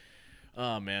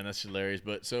oh man, that's hilarious.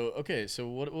 But so okay, so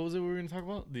what was it we were gonna talk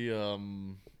about?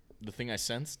 The thing I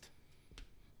sensed.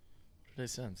 What did I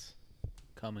sense?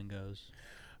 Come and goes.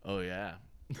 Oh yeah.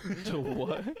 To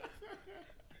what?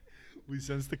 We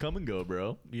sense the come and go,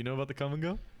 bro. You know about the come and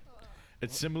go?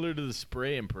 It's similar to the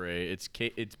spray and pray.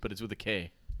 But it's with a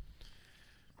K.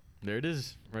 There it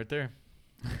is, right there.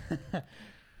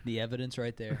 The evidence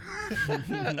right there.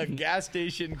 A gas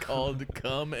station called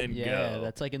Come and Go. Yeah,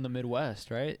 that's like in the Midwest,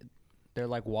 right? They're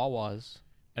like Wawas.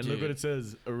 And look what it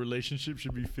says. A relationship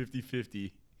should be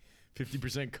 50-50.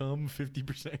 50% come,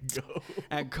 50% go.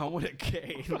 And come with a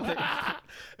K.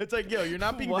 It's like, yo, you're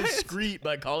not being What? discreet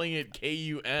by calling it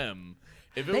KUM.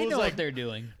 If it They was know like what they're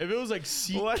doing. if it was like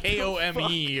What the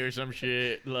CKOME or some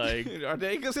shit, like Are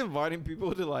they just inviting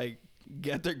people to like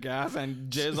get their gas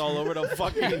and jizz all over the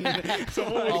fucking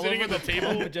someone was sitting at the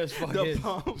table. Just the fucking.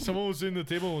 pump? Someone was sitting at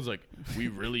the table and was like, "We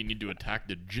really need to attack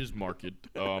the jizz market.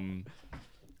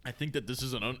 I think that this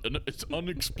is it's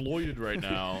unexploited right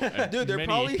now." And Dude, they're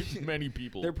probably- many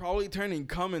people. They're probably turning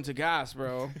cum into gas,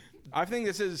 bro. I think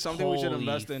this is something we should Holy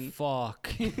invest in. Fuck.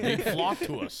 They flock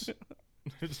to us.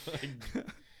 It's like,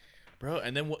 bro.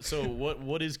 And then what? So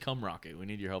what is cum rocket? We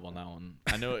need your help on that one.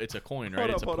 I know it's a coin, right?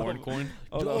 It's a porn coin.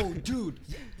 Hold Oh, on. dude.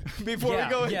 Before we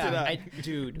go into that,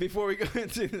 dude. before we go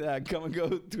into that, come and go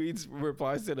tweets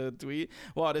replies to the tweet.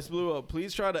 Wow, this blew up.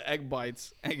 Please try the egg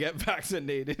bites and get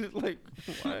vaccinated. Like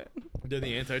what? They're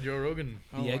the anti-Joe Rogan.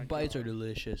 Oh The my egg bites are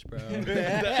delicious, bro.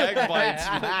 the egg bites.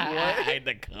 Like, what?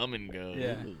 The come and go.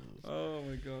 Yeah. Oh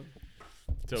my god.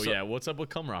 So yeah, what's up with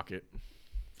cum rocket?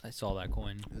 I saw that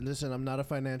coin. Listen, I'm not a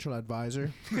financial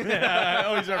advisor.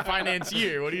 Oh, he's our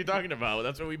financier. What are you talking about?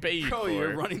 That's what we pay you Bro, for.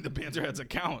 you're running the Banterheads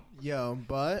account. Yo,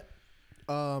 but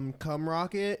Cum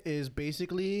Rocket is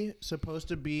basically supposed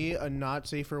to be a not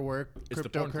safe for work It's the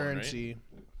porn coin, cryptocurrency.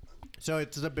 So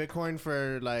it's the Bitcoin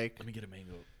for like. Let me get a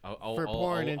mango. I'll For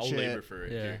porn and I'll shit. labor for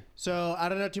it. Yeah. Here. So I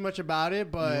don't know too much about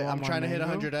it, but You want I'm my trying to hit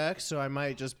mango? 100x. So I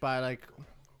might just buy like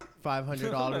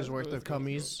 $500 worth of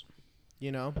cummies.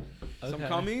 You know, Some Okay.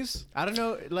 cummies. I don't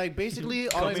know. Like basically,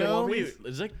 all I Wait, know wait,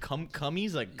 is that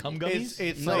cummies? Like cum gummies?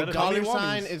 it's No, like the dollar cummy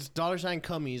sign. wummies. It's dollar sign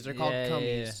cummies. They're called Yeah, yeah,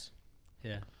 cummies.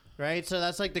 Yeah. Right, so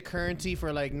that's like the currency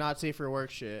for like not safe for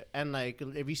work shit. And like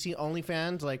if you see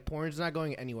OnlyFans, like porn's not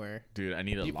going anywhere. Dude, I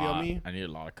need a You feel lot. me? I need a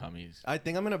lot of cummies. I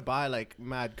think I'm gonna buy like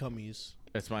mad cummies.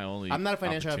 That's my only. I'm not a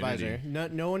financial opportunity. advisor.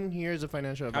 No one here is a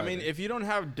financial I advisor. mean, if you don't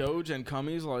have Doge and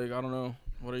cummies, like I don't know,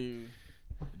 what are you?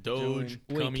 Doge,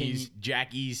 Wait, can cummies, you-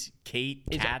 Jackies, Kate,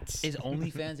 Is, cats. is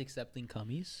OnlyFans accepting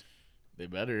cummies? They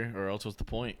better, or else what's the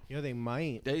point? they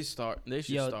might. They start. They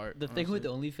should Yo, start. the thing with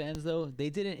honestly. OnlyFans though, they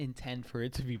didn't intend for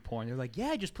it to be porn. They're like,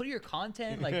 yeah, just put your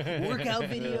content, like workout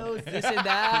videos, this and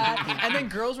that, and then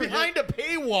girls were Behind a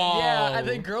paywall. yeah, and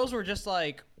then girls were just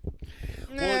like, Well,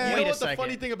 you Wait know a what the second.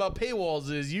 funny thing about paywalls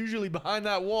is? Usually behind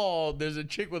that wall, there's a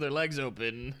chick with her legs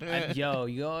open. yo,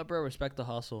 you know what, bro? Respect the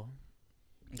hustle.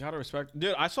 Gotta respect,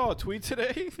 dude. I saw a tweet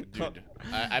today. Dude,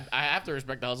 I have to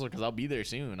respect the hustle because I'll be there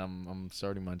soon. I'm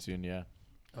starting mine soon. Yeah.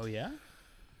 Oh yeah.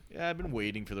 Yeah, I've been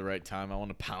waiting for the right time. I want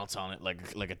to pounce on it like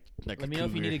a Let me know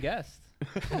if you need a guest.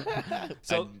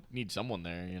 So I need someone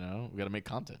there. You know, we got to make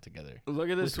content together. Look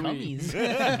at this With tweet.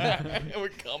 cummies. We're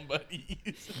cum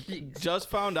buddies. Just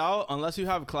found out, unless you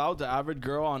have clout, the average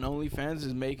girl on OnlyFans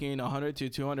is making 100 to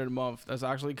 200 a month. That's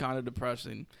actually kind of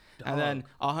depressing. And then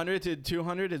 100 to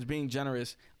 200 is being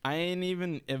generous. I ain't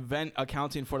even event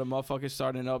accounting for the motherfuckers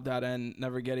starting up that and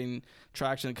never getting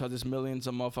traction because there's millions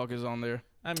of motherfuckers on there.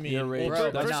 I mean, You're right. well, Bro,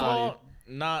 first but of nah. all,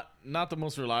 not the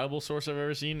most reliable source I've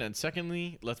ever seen, and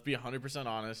secondly, let's be 100%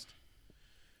 honest.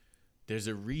 There's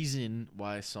a reason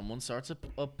why someone starts an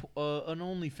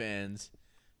OnlyFans,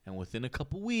 and within a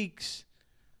couple weeks,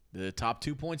 the top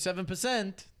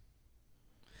 2.7%,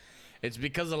 It's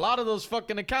because a lot of those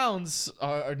fucking accounts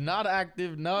are not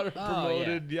active, not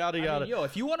promoted, yada I yada. mean, yo,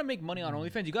 if you want to make money on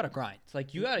OnlyFans, you gotta grind. It's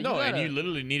like you gotta. No, you gotta, and you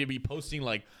literally need to be posting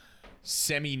like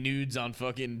semi nudes on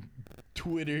fucking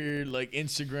Twitter, like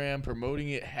Instagram, promoting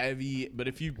it heavy. But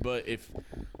if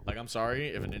like, I'm sorry,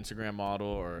 if an Instagram model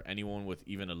or anyone with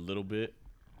even a little bit,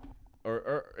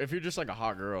 or if you're just like a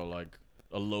hot girl, like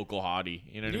a local hottie,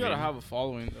 you know what I mean? You gotta have a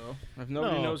following though. If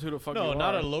nobody knows who the fuck you are. No,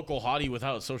 not a local hottie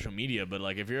without social media, but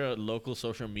like if you're a local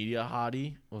social media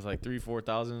hottie with like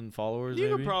 3,000-4,000 followers, You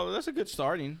maybe, could probably. That's a good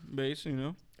starting base, you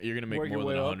know. you're gonna make work your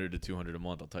more than way up. 100 to 200 a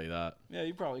month. I'll tell you that. Yeah,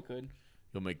 you probably could.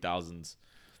 You'll make thousands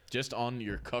just on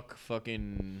your cuck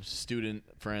fucking student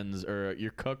friends or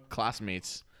your cuck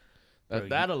classmates.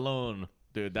 That alone,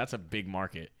 dude, that's a big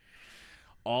market.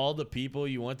 All the people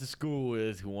you went to school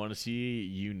with who want to see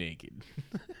you naked.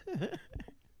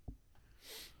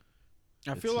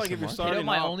 I feel like if you're hit starting up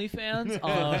my out,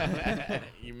 OnlyFans.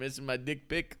 You missing my dick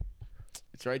pic?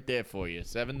 It's right there for you.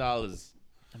 $7.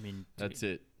 I mean, That's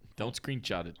it. Don't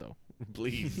screenshot it though,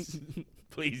 please.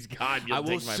 Please, God, you'll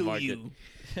take my market.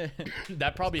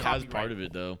 That probably has part of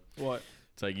it though. what?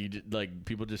 It's like like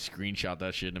people just screenshot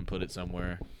that shit and put it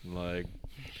somewhere, like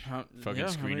fucking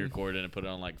screen record it and put it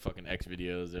on like fucking X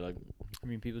videos. They're like, I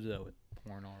mean, people do that with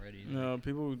porn already. No,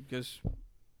 people just.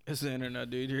 It's the internet,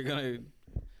 dude. You're gonna.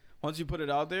 Once you put it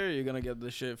out there, you're gonna get the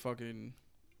shit fucking.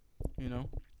 You know.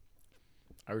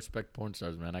 I respect porn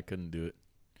stars, man. I couldn't do it.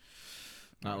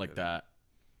 Not like that.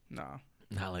 Nah.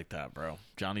 Not like that, bro.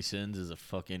 Johnny Sins is a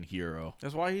fucking hero.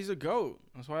 That's why he's a goat.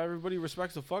 That's why everybody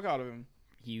respects the fuck out of him.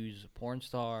 He was a porn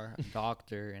star, a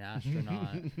doctor, an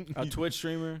astronaut. A Twitch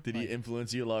streamer. Did he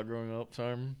influence you a lot growing up,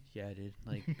 Sarm? Yeah, dude.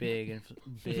 Like big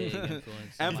influence. in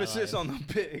my Emphasis life. on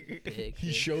the big. Big, He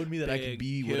big. showed me that I can Big,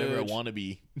 be whatever I huge. want to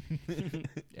be.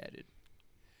 Yeah, dude.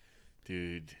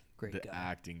 Dude, Great the guy.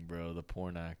 acting, bro. The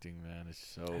porn acting, man, is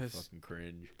so It's- fucking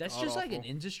cringe. That's God just like an awful.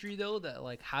 industry though that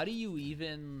like how do you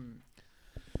even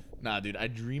Nah, dude, I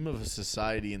dream of a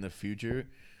society in the future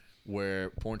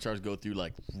where porn stars go through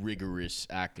like rigorous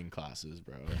acting classes,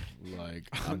 bro. Like,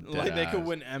 I'm Like they could deadass.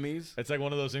 win Emmys. It's like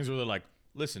one of those things where they're like,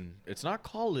 listen, it's not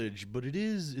college, but it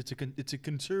is. It's a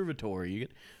conservatory. You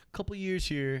get a couple years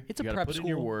here. It's you a gotta prep put in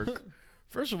your school." work.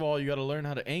 First of all, you got to learn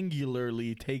how to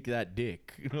angularly take that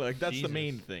dick. Like that's the Jesus.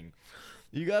 main thing.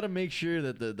 You got to make sure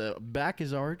that the back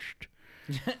is arched,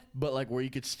 but like where you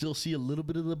could still see a little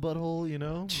bit of the butthole, you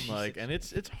know? Like, and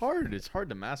it's hard. It's hard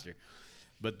to master.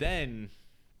 But then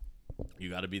you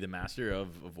got to be the master of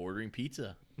ordering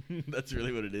pizza. That's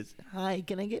really what it is. Hi,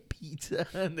 can I get pizza?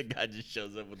 And the guy just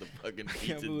shows up with the fucking I can't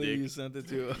pizza believe you dick. sent it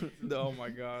to. Oh my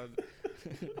god.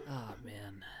 oh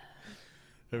man.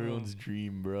 Everyone's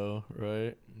dream, bro.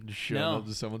 Right? Just showing No. up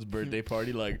to someone's birthday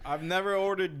party, like. I've never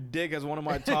ordered dick as one of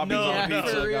my toppings No, on no,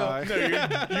 pizza, for real.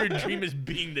 guy. No, your dream is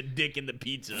being the dick in the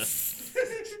pizza.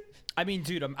 I mean,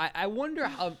 dude, I wonder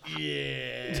how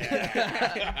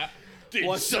Yeah. Did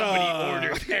What's somebody up?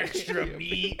 order extra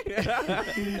meat? Come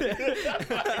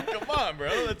on,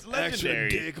 bro. That's legendary. Extra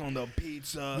dick on the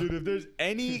pizza. Dude, if there's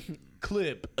any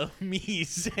clip of me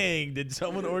saying, did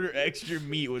someone order extra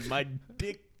meat with my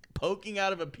dick poking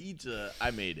out of a pizza,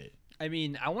 I made it. I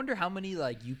mean, I wonder how many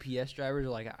like UPS drivers or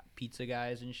like pizza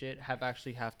guys and shit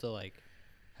have to like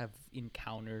have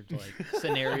encountered like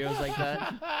scenarios like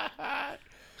that,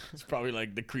 It's probably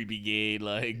like the creepy gay,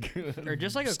 like, or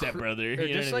just like a stepbrother. or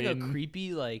you know just what like I a mean?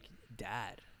 creepy like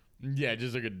dad. Yeah,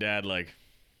 just like a dad, like,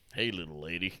 hey, little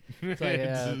lady. It's like,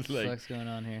 yeah, It's what the like, fuck's going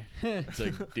on here? it's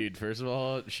like, dude, first of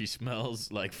all, she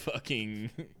smells like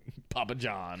fucking Papa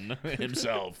John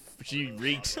himself. She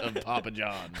reeks of Papa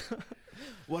John.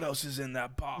 What else is in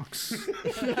that box?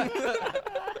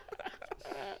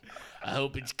 I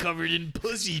hope it's covered in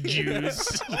pussy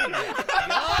juice.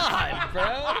 God, bro.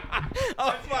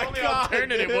 Oh my Only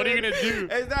alternative. What are you gonna do?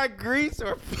 Is that grease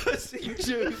or pussy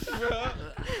juice, bro?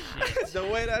 The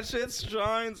way that shit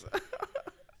shines.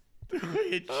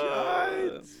 It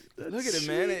shines. Look at it,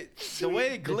 man. The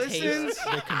way it The glistens. taste,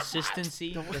 the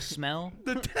consistency, the smell.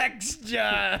 The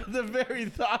texture, the very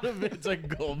thought of it. It's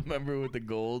like gold member with the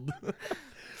gold.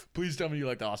 Please tell me you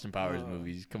like the Austin Powers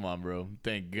movies. Come on, bro.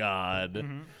 Thank God.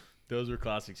 Those were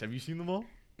classics. Have you seen them all?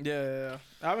 Yeah.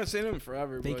 I haven't seen them in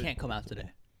forever. They but can't come out today.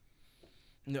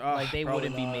 No, Like they probably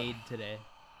wouldn't be not. made today.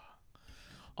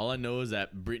 All I know is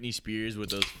that Britney Spears with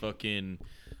those fucking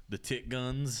the tit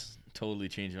guns totally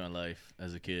changed my life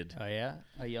as a kid. Oh yeah,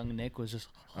 a young Nick was just.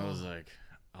 I was like,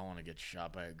 I want to get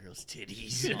shot by a girl's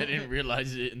titties. I didn't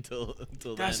realize it until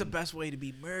That's the then. best way to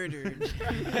be murdered.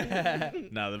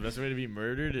 Nah, the best way to be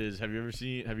murdered is have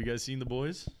you guys seen The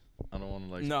Boys? I don't want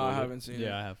to like No, spoil I it. haven't seen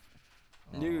it. I have.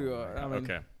 You, I mean,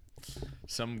 Okay.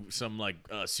 some like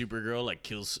Supergirl like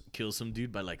kills some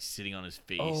dude by like sitting on his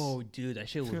face. Oh, dude, that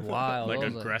shit was wild. like I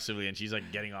was aggressively, and she's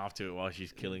like getting off to it while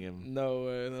she's killing him. No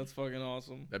way, that's fucking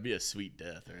awesome. That'd be a sweet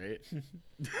death, right?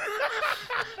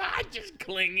 Just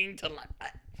clinging to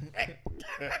like.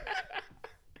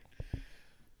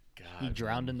 God, he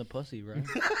drowned in the pussy, bro.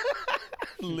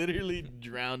 literally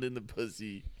drowned in the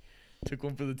pussy. Took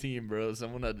one for the team, bro.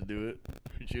 Someone had to do it.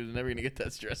 She was never gonna get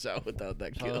that stress out without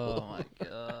that kill. Oh my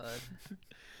god.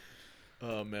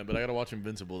 Oh man, but I gotta watch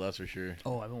Invincible. That's for sure.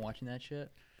 Oh, I've been watching that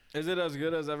shit. Is it as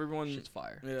good as everyone? Shit's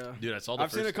fire. Yeah. Dude, I saw the I've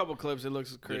first. seen a couple clips. It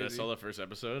looks crazy. Dude, I saw the first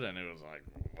episode and it was like,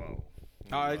 whoa.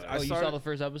 I Oh, you saw started- the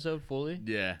first episode fully?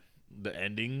 Yeah, the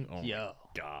ending. Oh Yo.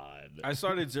 my god. I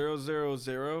started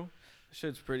 000.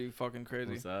 Shit's pretty fucking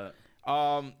crazy. What's that?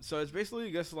 So it's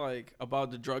basically just like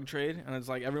about the drug trade, and it's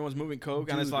like everyone's moving coke,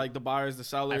 and it's Dude. like the buyers, the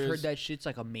sellers. I've heard that shit's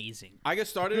like amazing. I get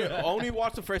started. Only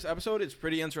watched the first episode. It's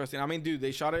pretty interesting. I mean, dude,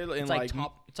 they shot it in It's like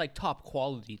top. It's like top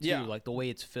quality too. Yeah. Like the way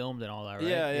it's filmed and all that, right?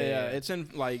 Yeah. It's in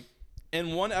like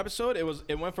in one episode.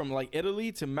 It went from like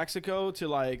Italy to Mexico to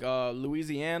like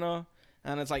Louisiana,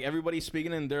 and it's like everybody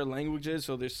speaking in their languages.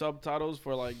 So there's subtitles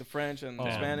for like the French and the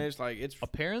Oh. Spanish. Like it's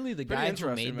Apparently, the Pretty guy who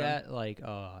interesting, made man. that, like,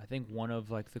 I think one of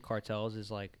like the cartels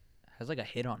is like has like a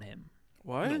hit on him.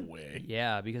 what? No way.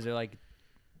 Yeah, because they're like,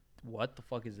 what the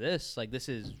fuck is this? Like, this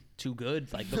is too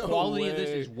good. Like, the No quality of this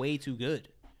way. is way too good.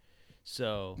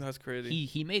 So That's crazy.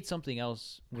 he made something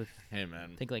else with Hey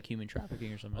man. I think like human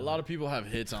trafficking or something. A lot of people have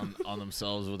hits on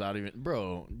themselves without even.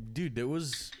 Bro, dude, there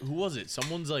was who was it?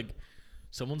 Someone's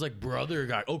like brother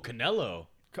got. Oh, Canelo.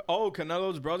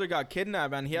 Canelo's brother got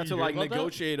kidnapped, and he had You to heard like about that?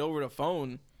 negotiate over the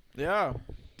phone. Yeah.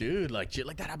 Dude, like shit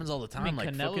like that happens all the time. I mean, like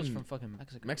Canelo's fucking from fucking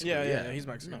Mexico. Mexico. Yeah, he's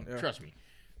Mexican, yeah. Trust me.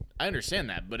 I understand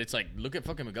that, but it's like look at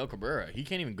fucking Miguel Cabrera. He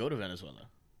can't even go to Venezuela.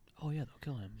 Oh yeah, they'll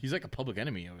kill him. He's like a public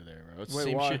enemy over there, bro. It's Wait, the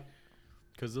same why? shit.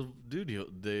 Because the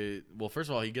dude, well, first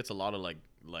of all, he gets a lot of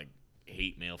like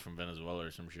hate mail from Venezuela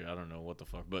or some shit. I don't know what the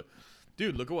fuck, but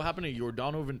dude, look at what happened to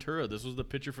Giordano Ventura. This was the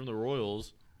pitcher from the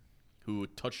Royals, who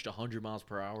touched 100 miles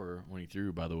per hour when he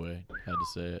threw. By the way, had to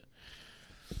say it.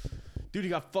 Dude, he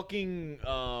got fucking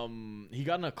he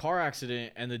got in a car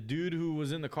accident, and the dude who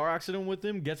was in the car accident with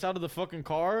him gets out of the fucking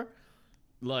car,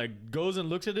 like goes and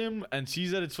looks at him and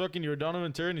sees that it's fucking Giordano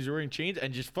Ventura and he's wearing chains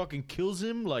and just fucking kills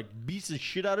him, like beats the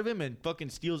shit out of him and fucking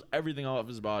steals everything off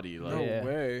his body. Like No Yeah.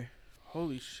 way.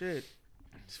 Holy shit.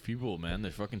 these people, man,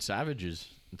 they're fucking savages.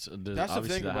 It's, That's the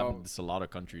thing about- it's a lot of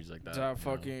countries like that. That you know?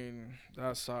 fucking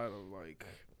that side of like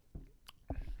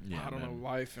Yeah, I don't man. know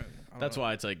life and That's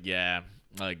why it's like, yeah,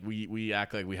 like we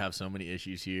act like we have so many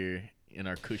issues here in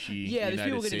our cushy Yeah, there's United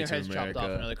people getting their States heads of chopped off in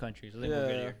America. other countries. I think we're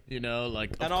good Yeah. here. You know,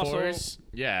 like of And also- course,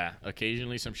 yeah.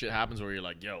 Occasionally, some shit happens where you're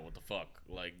like, "Yo, what the fuck?"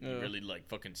 Like, you Yeah. really like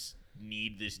fucking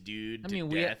need this dude. I to mean,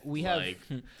 death. we have like,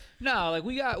 no, like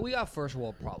we got first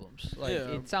world problems. Like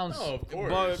Yeah. it sounds. oh, of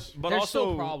course. but there's also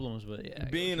still problems, but yeah. I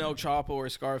being get El what Chapo or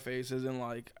Scarface isn't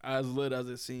like as lit as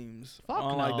it seems. Fuck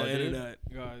on like no, the dude. internet,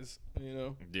 guys. You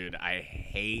know. dude, I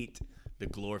hate the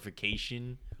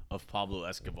glorification of Pablo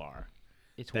Escobar.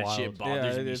 it's That wild. shit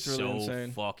bothers Yeah, me it's really so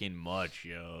insane. fucking much,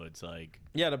 yo. It's like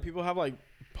Yeah, the people have like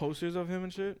posters of him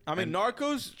and shit. I mean, And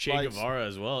Narcos. Che like, Guevara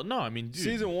as well. No, I mean, dude,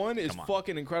 season 1 is come on.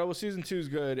 fucking incredible. Season 2 is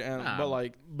good, and Nah, but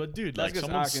like but dude, that's like just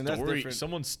someone's acting, that's story, different.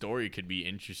 someone's story could be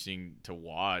interesting to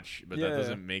watch, but Yeah. that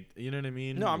doesn't make you know what I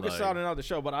mean. no, I'm just Like, shouting out the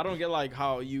show, but I don't get like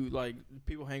how you like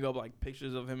people hang up like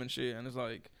pictures of him and shit, and it's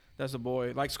like that's a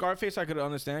boy. Like Scarface, I could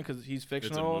understand because he's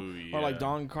fictional, movie, or like yeah.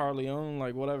 Don Corleone,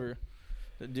 like whatever.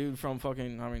 The dude from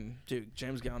fucking, I mean, dude,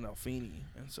 James Gandolfini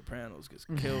and Sopranos gets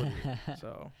killed.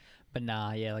 So But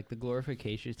nah, yeah, like the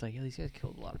glorification. It's like, yeah, these guys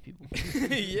killed a lot of people.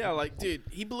 yeah, like dude,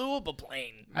 he blew up a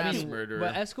plane. I Mass mean, murderer.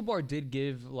 but Escobar did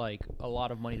give like a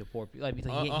lot of money to poor people. Like, he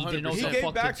didn't know 100%. what He the gave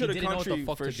fuck back to he the didn't know what country the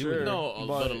fuck for to sure. do. No,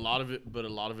 But- but a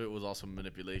lot of it was also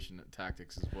manipulation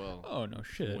tactics as well. Oh no, To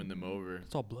shit. win them over.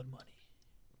 It's all blood money.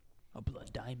 A blood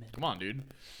diamond. Come on, dude.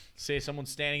 Say someone's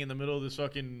standing in the middle of this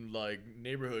fucking like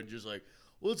neighborhood, just like,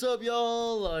 "What's up,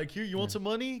 y'all? Like, here, you want some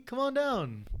money? Come on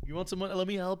down. You want some money? Let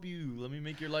me help you. Let me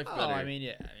make your life Oh, better." I mean,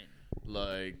 yeah. I mean,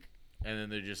 like, and then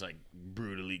they're just like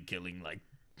brutally killing like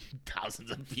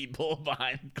thousands of people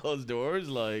behind closed doors.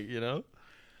 Like, you know,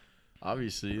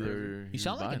 obviously they're. you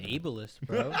sound like an ableist,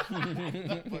 bro.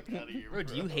 Bro,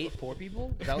 do you hate poor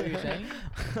people? Is that what you're saying?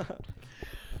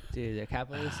 Dude, the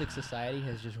capitalistic society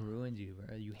has just ruined you,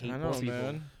 bro. You hate I poor know, people.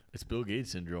 man. It's Bill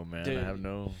Gates syndrome, man. Dude. I have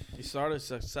no. You started a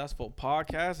successful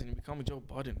podcast and you become a Joe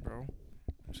Budden, bro.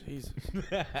 Jesus.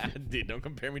 Dude, don't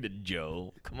compare me to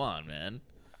Joe. Come on, man.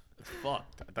 It's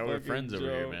fucked. I thought we were Fucking friends over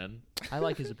here, Joe. man. I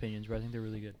like his opinions, bro. I think they're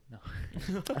really good. No.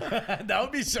 That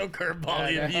would be so curveball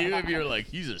of you if you were like,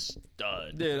 he's a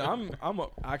stud. Dude,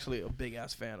 actually a big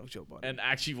ass fan of Joe Budden. And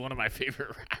actually one of my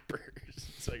favorite rappers.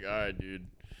 It's like, all right, dude.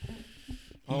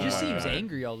 He just seems Alright.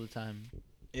 angry all the time.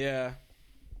 Yeah.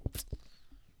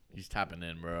 He's tapping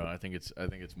in, bro. I think it's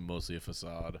mostly a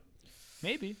facade.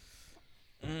 Maybe.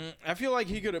 I feel like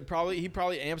he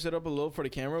probably amps it up a little for the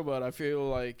camera, but I feel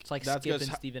like It's like that's Skip just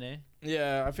and Stephen A.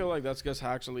 yeah. I feel like that's just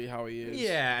actually how he is.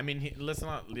 Yeah, I mean, let's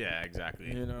not. Yeah, exactly.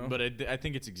 You know? But I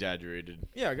think it's exaggerated.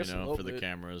 Yeah, I guess a you know, little for the bit.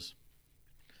 cameras.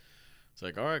 It's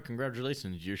like, all right,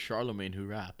 congratulations, you're Charlemagne who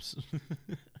raps.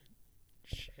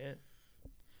 Shit.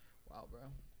 Wow,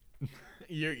 bro.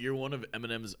 You're one of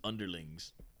Eminem's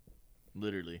underlings,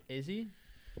 literally. Is he?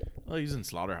 Oh, he's in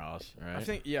Slaughterhouse, right? I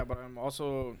think yeah, but I'm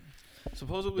also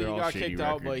supposedly They're he all got shady kicked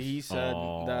out, but records. he said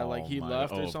that like he Oh,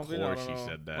 left my- or something. Of I course don't he know.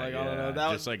 said that. Like yeah. I don't know.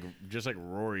 That just like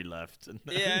Rory left.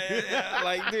 yeah.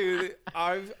 Like, dude,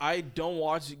 I don't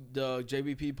watch the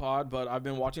JBP pod, but I've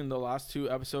been watching the last 2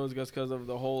 episodes just because of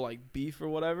the whole like beef or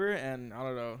whatever, and I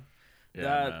don't know. Yeah,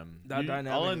 That- man. that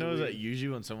dynamic All I is know is that weird.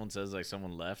 usually when someone says like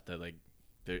someone left, that like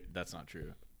that's not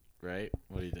true, right?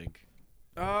 What do you think?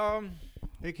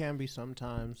 It can be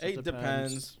sometimes. It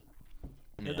depends.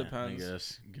 It Yeah, depends. I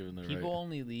guess given the People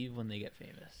only leave when they get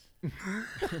famous.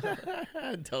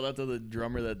 right. Tell that to the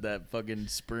drummer that fucking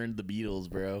spurned the Beatles,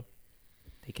 bro.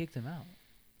 They kicked him out.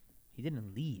 He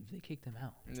didn't leave. They kicked him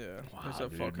out. Yeah. Wow, They said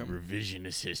dude, fuck him.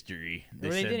 revisionist history.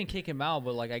 Well, they didn't kick him out,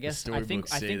 but like I guess I think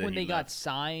storybooks say that when he they got left.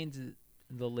 signed,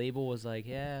 the label was like,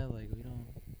 yeah, like we don't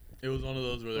It was one of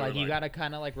those where they like were you gotta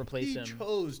kind of like replace he him.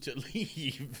 chose to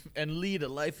leave and lead a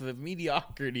life of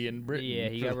mediocrity in Britain. Yeah,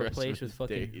 he for got the rest of replaced with his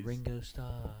fucking days. Ringo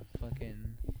Starr,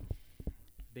 fucking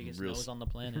biggest Real nose on the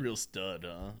planet. Real stud,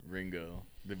 huh? Ringo.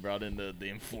 They brought in the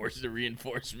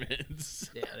reinforcements.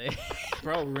 Yeah, they,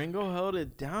 Bro, Ringo held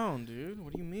it down, dude.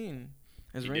 What do you mean?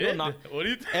 Is He Ringo did? not? What do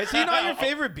you think? Is he not your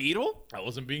favorite Beatle? I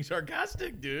wasn't being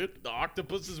sarcastic, dude. The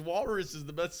Octopus's Walrus is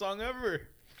the best song ever.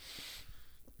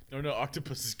 Or no,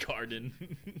 Octopus's Garden.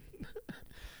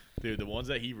 Dude, the ones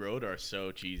that he wrote are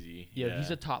so cheesy. yeah, he's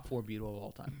a top 4 Beatle of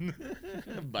all time.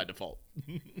 by default.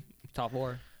 Top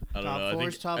 4. I don't know. Top I four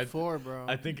think, is top 4, bro.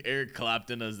 I think Eric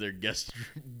Clapton as their guest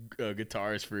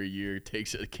guitarist for a year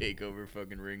takes a cake over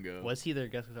fucking Ringo. Was he their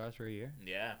guest guitarist for a year?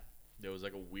 Yeah. There was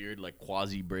like a weird like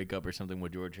quasi breakup or something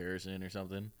with George Harrison or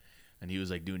something. And he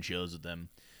was like doing shows with them.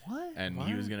 What? And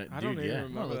he was gonna I don't dude, even yeah.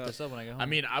 I'm gonna remember look that. this up when I get home. I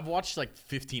mean, I've watched like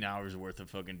 15 hours worth of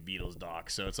fucking Beatles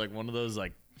docs, so it's like one of those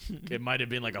like it might have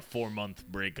been like a 4-month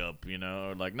breakup, you know,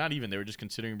 or like not even. They were just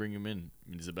considering bringing him in. I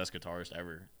mean, he's the best guitarist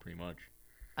ever, pretty much.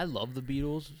 I love the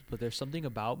Beatles, but there's something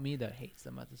about me that hates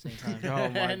them at the same time. Oh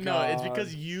my No, it's God.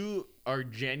 because you are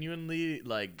genuinely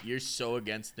like you're so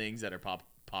against things that are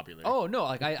popular. Oh no,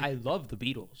 like I love the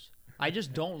Beatles. I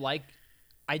just don't like.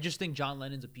 I just think John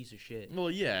Lennon's a piece of shit. Well,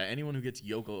 yeah. Anyone who gets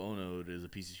Yoko Ono is a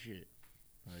piece of shit.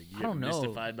 Like, you I don't get know.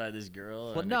 mystified by this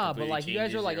girl. But and it nah, but completely like you guys are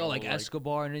changes like, your oh, like whole,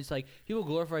 Escobar, and it's like people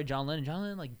glorify John Lennon. John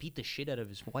Lennon like beat the shit out of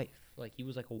his wife. Like he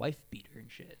was like a wife beater and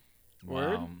shit.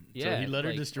 Word? Wow. Yeah, So he let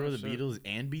her like- destroy the shit. Beatles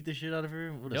and beat the shit out of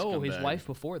her. What a No, his scumbag. wife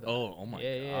before that. Oh my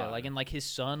yeah, yeah. God. Like and like his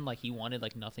son, like he wanted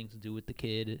like nothing to do with the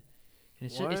kid. And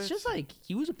it's What? just like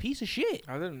he was a piece of shit.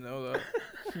 I didn't know that.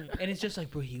 And it's just like,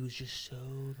 bro, he was just so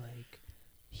like.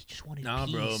 He just wanted Nah,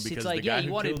 peace. bro, It's because like, the yeah, guy he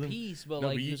who wanted killed him- peace, but No,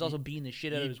 like but he was also beating the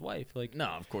shit out of his wife. Like, No,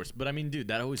 of course. But I mean, dude,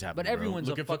 that always happens. but bro. everyone's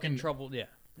Look a at fucking trouble. Yeah.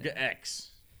 Look at X.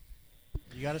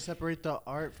 You gotta separate the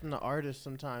art from the artist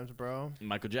sometimes, bro.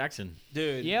 Michael Jackson.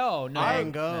 Dude. Yo, no.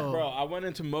 Van Gogh. Bro, I went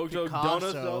into Mojo Picasso.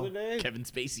 Donuts the other day. Kevin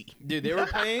Spacey. Dude, they were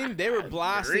playing. They were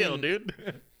blasting. Real, dude.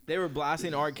 They were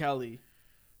blasting R. Kelly.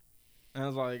 And I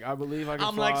was like, I believe I can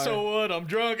I'm fly. like, so what? I'm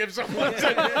drunk. If someone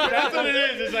said, that's what it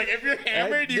is. It's like, if you're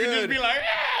hammered, you can just dude. be like,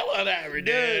 whatever, dude.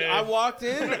 Dude, I walked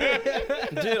in.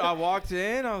 Dude, I walked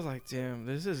in. I was like, damn,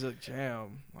 this is a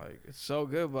jam. Like, it's so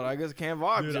good, but I just can't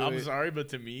vibe Dude, to I'm it. sorry, but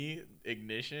to me,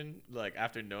 Ignition, like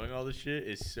after knowing all this shit,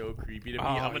 is so creepy to me. Oh,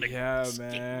 I'm gonna yeah, stick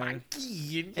man. my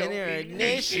key In your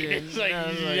ignition. It's like, I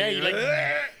was like, yeah, you like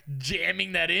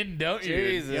jamming that in, don't you?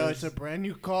 Jesus. Yo, it's a brand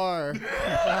new car. Push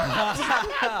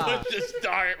the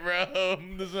start, bro.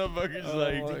 This motherfucker's Oh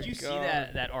like, my Did you see God.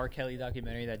 that R. Kelly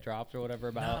documentary that dropped or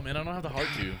whatever nah, about? man, I don't have the heart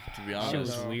to be honest. Shit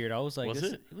was No. weird. I was like, Was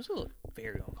this, it? it was a little,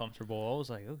 very uncomfortable. I was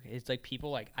like, okay, it's like people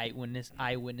like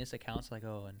eyewitness accounts, like,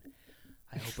 oh, and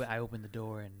I opened the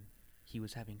door and he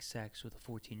was having sex with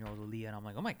a 14-year-old Aaliyah, and I'm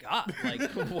like, oh my god, like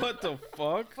What the fuck?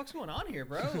 what the fuck's going on here,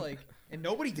 bro? Like, and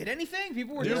nobody did anything.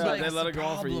 People were Dude, just Yeah, but like, they that's let the it go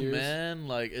on for problem, years. man.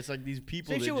 Like, it's like these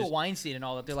people. same They shit with just, Weinstein and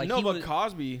all that. They're like, No, he but was,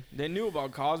 Cosby, they knew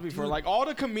about Cosby for like all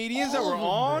the comedians that all were of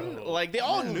them, on, bro. like they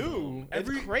all knew.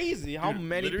 Every- It's crazy how Dude,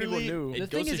 many people literally, knew. it the goes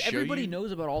thing to is, show everybody you-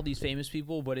 knows about all these famous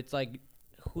people, but it's like,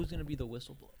 who's gonna be the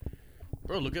whistleblower?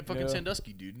 bro, look at fucking Yeah.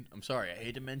 Sandusky, dude. I'm sorry, I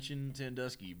hate to mention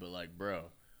Sandusky, but like, bro,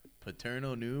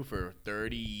 Paterno knew for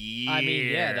 30 years. I mean,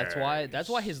 yeah, that's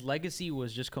why his legacy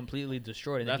was just completely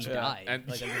destroyed, and then That's he yeah. died. And-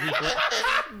 Like a week later.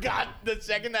 God, the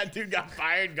second that dude got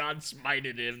fired, God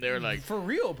smited him. They were like, For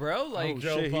real, bro. Like, Oh,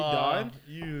 shit, he died?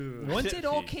 You. once it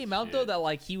all Piece came of out though shit. that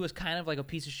like he was kind of like a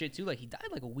piece of shit too. Like he died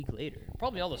like a week later.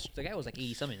 Probably all the guy was like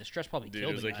 80 something. The stress probably Dude,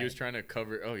 killed it was the like guy. he was trying to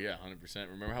cover. Oh yeah, 100%.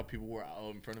 Remember how people were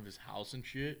out in front of his house and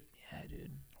shit? Yeah,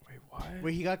 dude. Wait, what?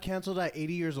 Wait, he got canceled at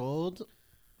 80 years old.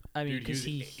 I mean, Dude, because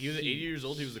he was 80 years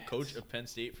old. He was the coach of Penn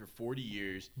State for 40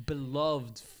 years.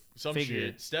 beloved Some figure.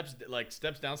 shit steps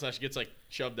down / gets like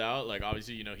shoved out. Like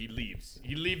obviously, you know, he leaves.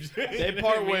 He leaves. They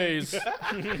part ways.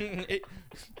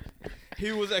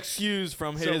 He was excused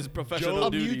from So, his professional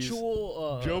A duties.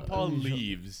 mutual. Joe Paul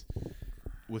leaves.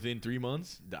 Within 3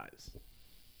 months, dies.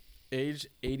 Age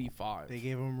 85. They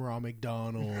gave him raw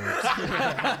McDonald's.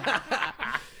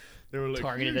 They were like,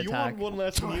 Targeted "Here, you attack. want one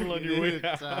last meal on your way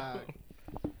out?"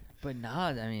 But nah,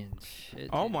 I mean, shit.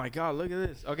 Oh dude. my God, look at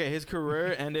this. Okay, his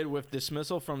career ended with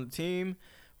dismissal from the team.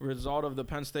 Result of the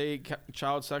Penn State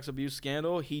child sex abuse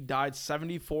scandal. He died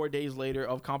 74 days later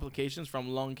of complications from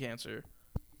lung cancer.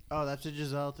 Oh, that's a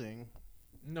Giselle thing.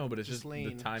 No, but it's just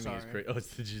Ghislaine, the timing is sorry. crazy. Oh, it's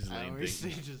the I Ghislaine always say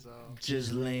thing. Giselle.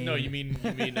 Ghislaine. No, you mean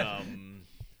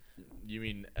you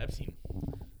mean Epstein.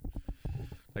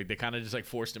 Like they kind of just like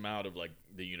forced him out of like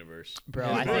the universe.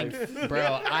 Bro, I think,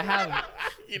 bro, I have,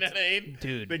 You know what I mean?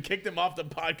 dude. They kicked him off the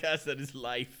podcast at his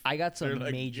life. I got some They're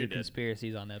like, major "You're dead."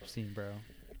 conspiracies on Epstein, bro.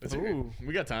 It's okay.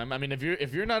 We got time. I mean,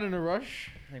 if you're not in a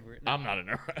rush, I think we're, I'm not in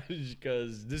a rush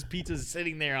because this pizza's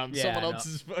sitting there on Yeah, someone no.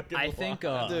 else's fucking. I think,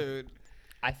 lawn. Dude.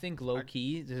 I think low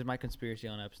key, this is my conspiracy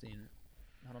on Epstein.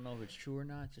 I don't know if it's true or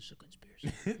not. It's just a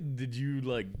conspiracy. did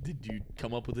you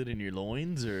come up with it in your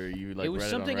loins or you like? it was read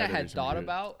something on I Reddit or had some thought shit?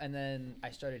 about, and then I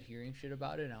started hearing shit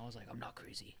about it, and I was like, I'm not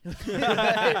crazy.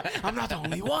 I'm not the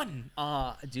only one.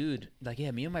 Dude, like, yeah,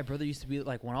 me and my brother used to be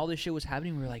like, when all this shit was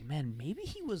happening, we were like, man, maybe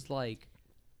he was like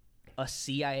a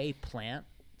CIA plant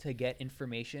to get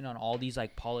information on all these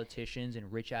like politicians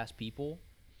and rich ass people,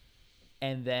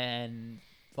 and then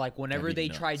like whenever That'd be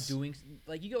they tried nuts. doing,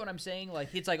 like, you get what I'm saying? Like,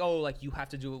 it's like, oh, like you have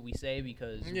to do what we say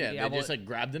because Yeah, we they have just all- like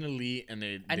grabbed an elite and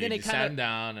they then they just sat kinda- him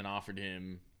down and offered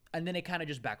him. and then it kind of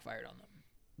just backfired on them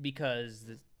because.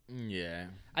 Yeah,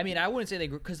 I mean, I wouldn't say they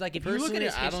because like if you look at Personally,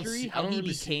 his I don't history, see- I how don't he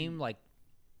really see- became like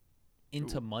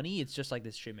into money, it's just like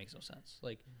this shit makes no sense.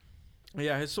 Like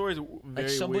Yeah, his story's very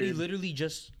somebody weird. literally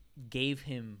just gave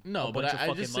him no, a but bunch of I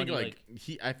fucking just think money.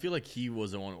 I feel like he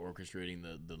was the one orchestrating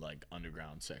the like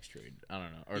underground sex trade. I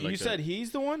don't know. Or You like said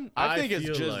he's the one? I think it's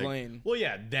feel Ghislaine. Well,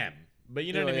 yeah, them. But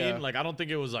you know what I Yeah, mean? yeah. Like I don't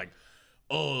think it was like,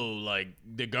 oh, like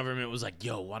the government was like,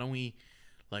 yo, why don't we,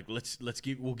 like,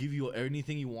 we'll give you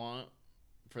anything you want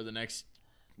for the next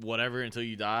whatever until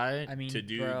you die. I mean, to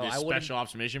do bro, this I wouldn't- special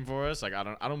ops mission for us. Like I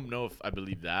don't know if I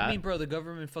believe that. I mean, bro, the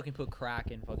government fucking put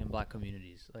crack in fucking black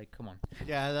communities. Like, come on.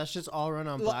 Yeah, that's just all run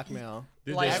on blackmail.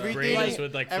 Dude, like, they everything- sprayed us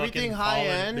with like everything fucking high pollen-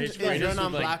 end they is sprayed us run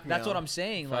on with, like- blackmail. That's what I'm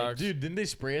saying. Like, Dude, didn't they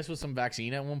spray us with some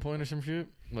vaccine at one point or some shit?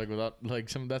 Like without like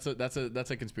some that's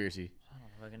a conspiracy. I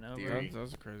don't fucking know, bro. Theory.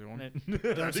 That's a crazy one.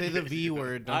 Don't say the V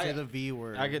word. Don't I- say the V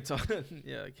word. I could tell.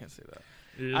 Yeah, I can't say that.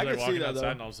 You're I just, can see walking that, outside though.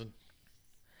 and all of a sudden,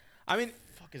 I mean,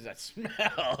 fuck is that smell?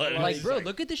 Like, It's bro,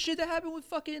 look at the shit that happened with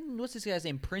fucking what's this guy's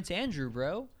name? Prince Andrew,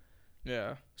 bro.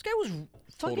 yeah. This guy was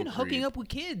fucking hooking creep. up with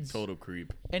kids. total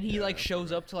creep. And he like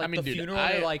shows up to like I mean, the dude, funeral I-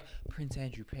 and they're like Prince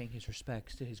Andrew paying his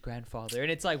respects to his grandfather, and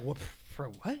it's like what for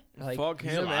what? Like Fuck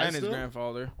he's him alive and his still?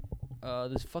 grandfather.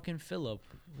 this fucking Philip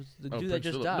was the Oh, dude that Prince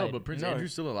just Philip- died. No, but Prince No.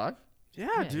 Andrew's still alive. Yeah,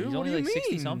 Yeah, dude. he's What only do you like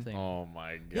 60 mean? something. Oh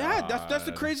my god. Yeah, that's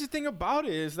the crazy thing about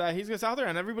it is that he's just out there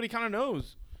and everybody kind of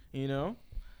knows, you know.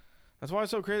 That's why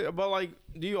it's so crazy. But like,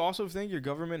 do you also think your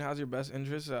government has your best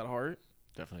interests at heart?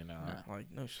 Definitely not. Like,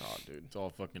 no shot, dude. It's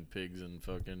all fucking pigs and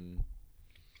fucking.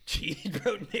 Jeez,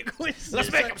 bro, Nick was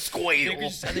Let's make him squeal.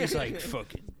 He's like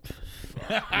fucking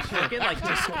fucking like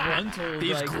disgruntled.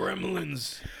 These like,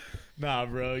 gremlins. Nah,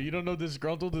 bro, you don't know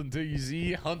disgruntled until you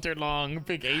see Hunter Long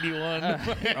pick 81.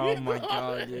 Oh my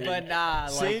god, dude. but nah,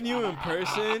 like Seeing you in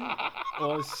person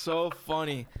was so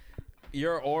funny.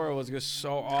 Your aura was just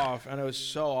so off, and it was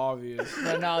so obvious.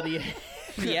 but nah, the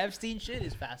Epstein shit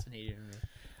is fascinating to me.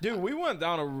 Dude, we went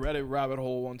down a Reddit rabbit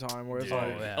hole one time where it's Dude.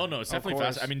 like, yeah. Oh no, it's Of definitely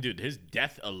fast. course. I mean, dude, his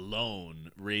death alone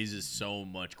raises so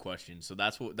much questions. So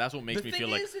that's what makes The me thing feel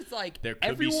like is, it's like there could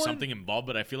everyone, be something involved.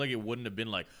 But I feel like it wouldn't have been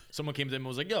like someone came to him and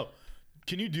was like, "Yo,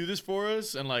 can you do this for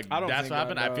us?" And like I don't that's think what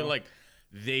happened. that, I feel no. like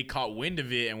they caught wind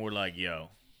of it and were like, "Yo,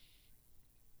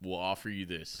 we'll offer you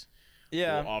this.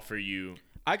 yeah. We'll offer you."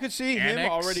 I could see him Annex?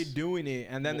 already doing it,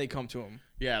 and then they come to him.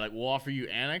 Yeah, like we'll offer you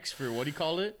annex for what do you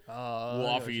call it? I We'll know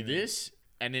offer what you mean. this,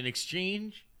 and in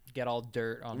exchange, Get all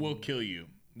dirt on. we'll kill you.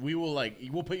 We will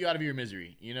we'll put you out of your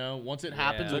misery. You know, once it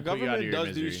happens, Yeah. The we'll put you out of government your does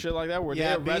misery. do shit like that where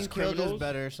Yeah, they being arrest killed is criminals.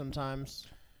 better sometimes.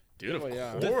 Dude, of Well,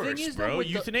 yeah. course, The thing is, though, bro. with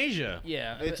the- Euthanasia.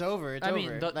 Yeah, It's over. It's I over.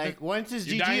 mean, like once it's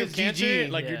You're GG, dying it's of cancer. GG.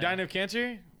 Like you're Yeah. dying of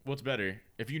cancer. What's better?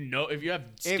 If you have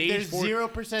stage there's 4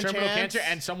 0% terminal chance- cancer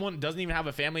and someone doesn't even have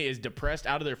a family, is depressed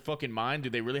out of their fucking mind,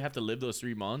 do they really have to live those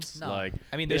 3 months? No. Like,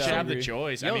 I mean, they there's should have some- the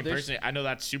choice. I Yo, mean, there's- personally, I know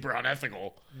that's super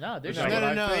unethical. no, there's No, No, but no,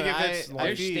 I no. think if it's I like-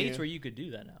 there's feel states you. where you could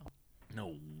do that now.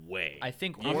 No way. I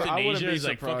think I wouldn't Euthanasia be is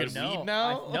like fucking surprised. weed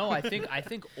now. I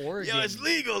think Oregon. Yo, it's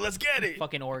legal. Let's get it.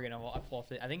 Fucking Oregon.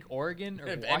 I think Oregon or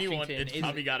If Washington anyone, it's is.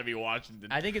 probably got to be Washington.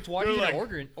 I think it's Washington, like-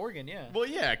 or Oregon. Yeah. Well,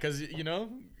 yeah, because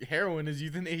heroin is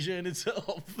euthanasia in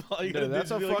itself. All you gotta Dude, do that's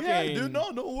is a be like, yeah, fucking- dude,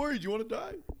 no worries. You want to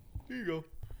die? Here you go.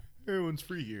 Heroin's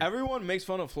free here. Everyone makes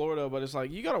fun of Florida, but it's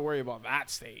like you got to worry about that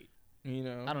state. You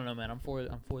know, I don't know, man. I'm for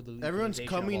the. Everyone's legalization of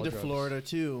coming all to drugs. Florida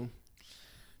too.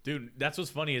 Dude, that's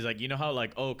what's funny is like, you know how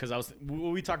like, because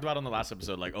we talked about on the last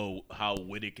episode, like, how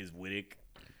Whittick is Whittick.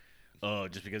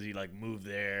 Just because he like moved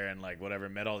there and like whatever,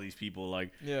 met all these people.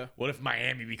 Like, Yeah. what if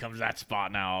Miami becomes that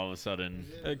spot now all of a sudden?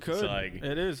 it could. It's like,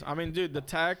 It is. I mean, dude, the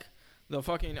tech, the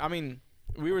fucking. I mean,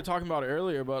 we were talking about it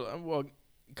earlier, but well,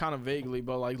 kind of vaguely,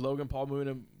 but like Logan Paul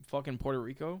moving to fucking Puerto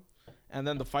Rico, and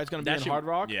then the fight's gonna be in shit- Hard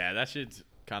Rock. Yeah, that shit's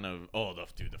kind of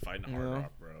the fight in Hard Yeah.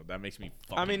 Rock, bro. That makes me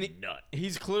fucking I mean, nut.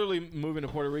 He's clearly moving to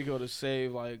Puerto Rico to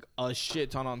save like a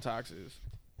shit ton on taxes,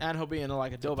 and he'll be in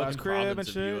like a dope ass Fucking crib and province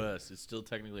of shit. US. It's still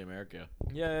technically America.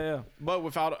 Yeah. But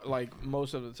without like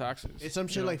most of the taxes. It's some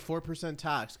shit you know? like 4%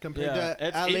 tax compared Yeah, to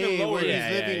it's LA even lower. where he's Yeah,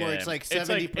 living, where it's like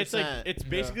 70%. It's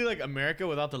basically like America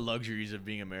without the luxuries of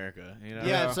being America. You know? yeah,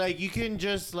 Yeah. it's like you can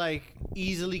just like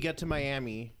easily get to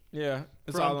Miami Yeah,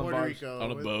 it's from island Puerto vibes. Rico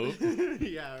On a with- boat?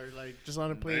 yeah, or like just on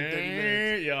a plane, 30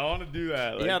 minutes. Yeah, I want to do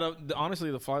that. Like, Yeah,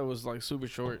 honestly, the flight was like super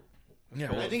short. yeah.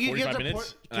 I think you get 45 to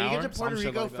minutes, Can you get to an Puerto Some shit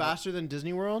Rico like that. faster than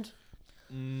Disney World?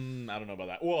 I don't know about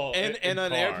that. Well, And in an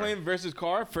car. airplane versus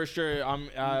car, for sure. I'm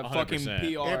fucking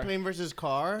 100%. PR. Airplane versus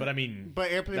car. But I mean,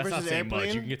 But airplane that's not versus saying much.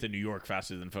 airplane? You can get to New York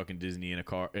faster than fucking Disney in a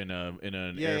car in an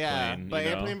yeah, airplane. But you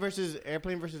know? airplane versus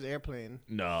airplane.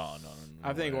 No.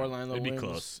 I think way. Orlando It'd be wins.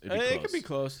 close. It'd be It close. could be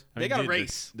close. I They mean, got a dude,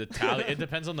 race. The tally. It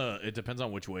depends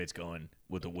on which way it's going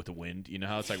with the wind. You know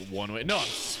how it's like one way. No, I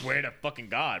swear to fucking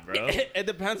God, bro. It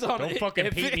depends on. Don't fucking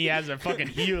if paint it- me as a fucking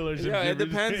heel or something. Yeah, it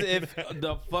depends if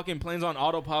the fucking plane's on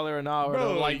autopilot or not. Or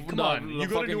Bro, the, like, come the, on. the You go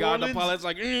to fucking New guy on the Orleans? pilot's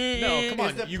like, No, come on.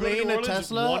 Is the You go to plane New a Orleans,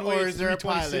 Tesla one way or it's is there a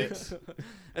 326.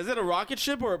 is it a rocket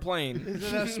ship or a plane?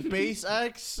 Is it a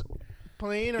SpaceX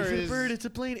plane or is It's a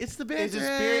plane. It's the is it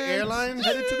Spirit Airlines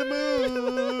headed to the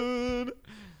moon?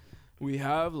 We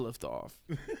have liftoff.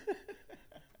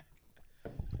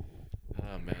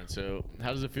 Oh man. So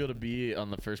how does it feel to be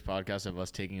on the first podcast of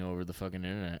us taking over the fucking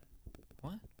internet?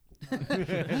 What?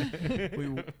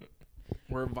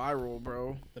 We're viral,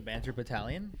 bro. The Banter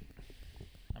Battalion.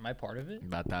 Am I part of it?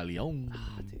 Battalion.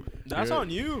 That's You're- on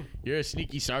you. You're a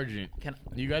sneaky sergeant. Can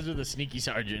You guys are the sneaky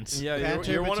sergeants. Yeah,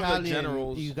 Banter you're one of the Battalion,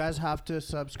 generals. You guys have to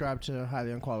subscribe to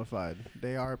Highly Unqualified.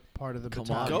 They are part of the Come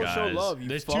battalion. on, Go show guys. love, you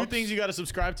There's fucks. 2 things you got to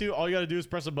subscribe to. All you got to do is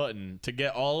press a button to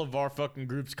get all of our fucking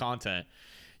group's content.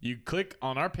 You click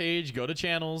on our page, go to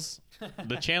channels,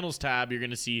 the channels tab. You're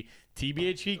gonna see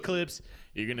TBHP clips.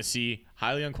 You're gonna see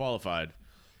Highly Unqualified.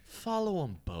 Follow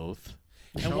them both,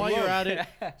 and while you're at it,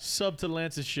 sub to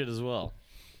Lance's shit as well.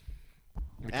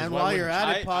 Because And why while you're wouldn't at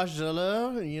I- it,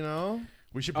 Poshzilla, you know,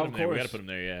 we should put Of them there. We course. gotta put them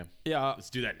there. Yeah, Yeah.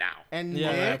 let's do that now. and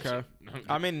Yeah, Nick, okay.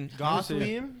 I mean, let me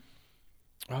see. Gotham.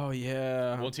 Oh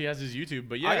yeah. Once he has his YouTube,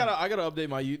 but yeah, I gotta update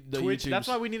my the Twitch. YouTubes. That's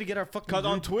why we need to get our fucking 'Cause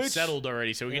on group Twitch- settled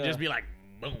already, so we can Yeah. just be like,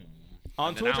 boom. on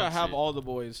and Twitch I announce have it. all the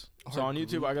boys. So on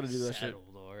YouTube I gotta do that shit. Settled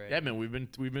already. Yeah, man, we've been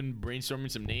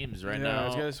brainstorming some names right Yeah, now.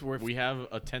 it's guys, We have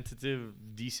a tentative,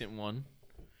 decent one.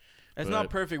 It's But- not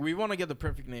perfect. We want to get the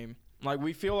perfect name. Like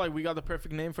we feel like we got the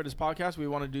perfect name for this podcast. We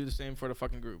want to do the same for the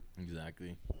fucking group.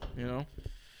 Exactly. You know?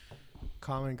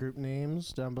 Comment group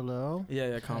names down below.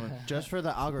 Yeah, comment. Just for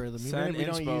the algorithm. Even Send if we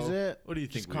don't inspo. use it, What do you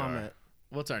think just we are? comment.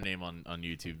 What's our name on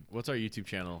YouTube? What's our YouTube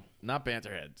channel? Not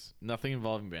Banterheads. Nothing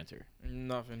involving banter.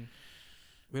 Nothing.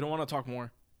 We don't want to talk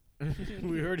more.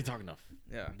 We already talked enough.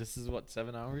 Yeah. This is what,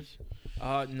 7 hours? No,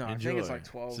 I think it's Enjoy. like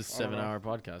 12. It's a I don't know. 7-hour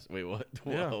podcast. Wait, what?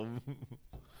 Yeah. 12?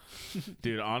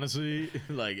 Dude, honestly,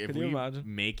 like if Could you we imagine?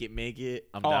 make it,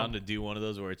 I'm Oh. down to do one of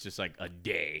those where it's just like a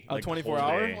day. A like 24 whole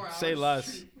hour? day. Say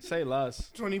less. Say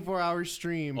less. 24-hour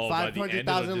stream. Oh, by the end it'll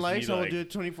 500,000 just be likes. I will like do a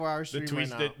 24-hour The stream right tweets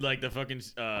now. that like the fucking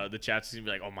the chat's gonna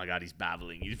be like, oh my god, he's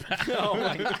babbling. He's babbling. Oh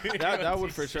my God. That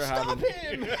would for sure happen.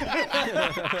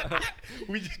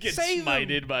 We just get Save him.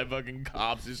 smited by fucking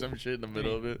cops or some shit in the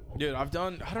middle of it. Dude, I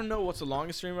don't know what's the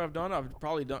longest stream I've done.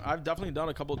 I've definitely done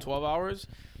a couple 12 hours.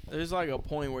 There's like a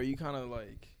point where you kind of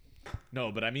like.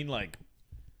 No, but I mean like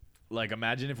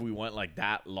imagine if we went like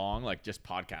that long, like just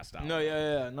podcast out. No,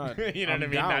 yeah. No, You know what I I'm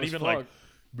mean? down Not as even fuck. like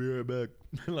be right back.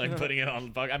 Like putting it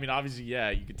on. I mean, obviously,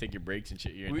 yeah, you could take your breaks and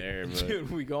shit here and there, but,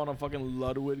 Dude, we go on a fucking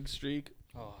Ludwig streak.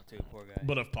 Oh, dude, poor guy.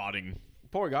 but of potting.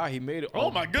 Poor guy, he made it. Oh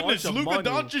a my goodness, bunch of Luka money.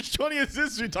 Doncic 20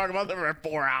 assists. We talk about that for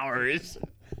 4 hours.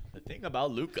 The thing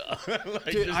about Luka, like,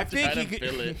 Dude, just I think try he to could-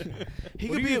 fill it. He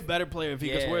What could do be you- a better player if he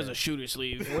just Yeah. wears a shooter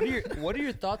sleeve. What are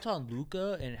your thoughts on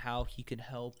Luka and how he can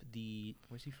help the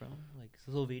where's he from? Like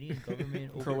Slovenian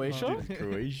government? overcome- Croatia?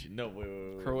 Croatian? No,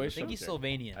 wait. I Croatia? think he's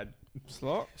Slovenian.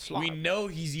 We know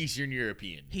he's Eastern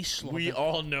European. He's We Slovak.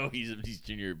 all know he's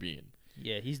Eastern European.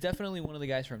 Yeah, he's definitely one of the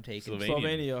guys from Taken.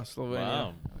 Slovenia. Slovenia.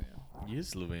 Wow. Oh, yeah. He is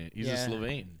Slovene. He's Yeah. a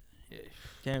Slovene.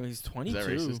 Damn, he's Is 22. that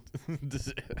racist? Does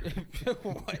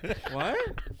it- What?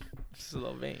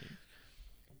 Slovene.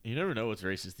 You never know what's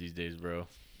racist these days, bro.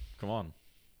 Come on.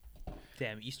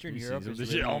 Damn, Eastern Let me see Europe some is of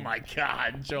this shit. really, Oh my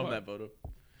god. Show him What? that photo.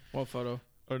 What photo?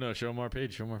 Oh no, show him our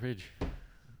page. Show him our page.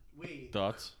 Wait.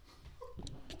 Thoughts?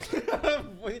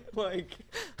 Wait, like.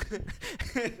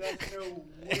 That's no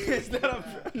Is that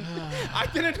I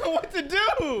didn't know what to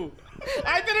do.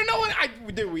 I didn't know what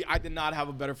I did not have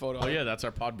a better photo. Oh yeah, that's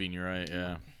our Podbean. You're right.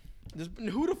 Yeah.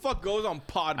 Who the fuck goes on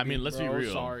Podbean? I mean, let's be bro?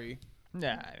 real. Sorry. Nah,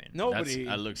 I mean, Nobody.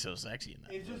 I look so sexy in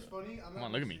that. It's just funny. I'm Come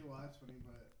on, look at me. Why it's funny,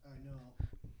 but I know.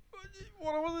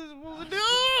 What was I supposed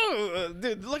to do?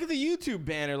 Dude, look at the YouTube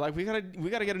banner. Like we gotta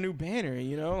get a new banner.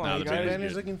 You know? Nah, Like, the Our banner's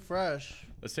banner's good. looking fresh.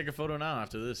 Let's take a photo now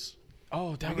after this.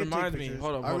 oh, that We can take reminds me. pictures.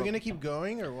 Hold up. Are we gonna keep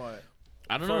going or what?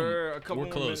 I don't For know. a couple We're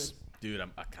more close, minutes. dude. I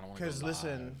kind of want to. Because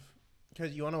listen,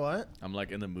 because you wanna what? I'm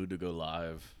like in the mood to go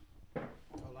live. Go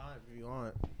live if you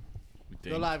want.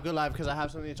 You Go think? live, because I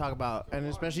have something to talk about, and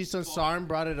especially since Sarm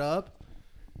brought it up.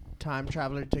 Time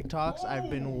traveler TikToks. I've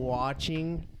been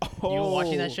watching you been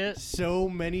watching Oh. that shit? so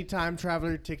many time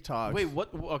traveler TikToks. Wait, what?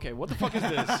 Okay, what the fuck is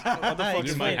this? What the fuck Dude,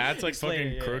 is my this? hat's like Explain fucking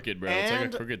it, yeah. crooked, bro. And It's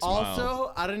like a crooked smile.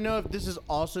 also, I don't know if this is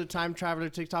also time traveler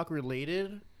TikTok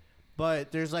related,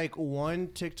 but there's like one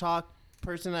TikTok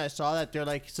person that I saw that they're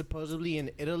like supposedly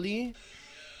in Italy,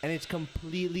 and it's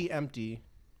completely empty.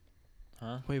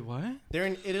 Wait, what? They're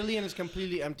in Italy and it's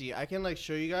completely empty. I can like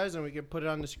show you guys and we can put it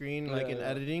on the screen like in Yeah.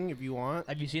 editing if you want.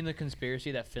 Have you seen the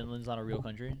conspiracy that Finland's not a real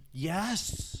country?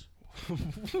 Yes. Why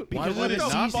Because would it it's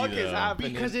a not sea- be, though?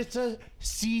 because it's a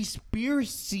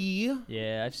seaspiracy.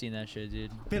 Yeah, I've seen that shit,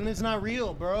 dude. Finland's not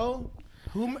real, bro.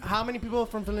 How many people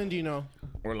from Finland do you know?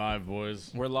 We're live,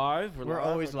 boys. We're live. We're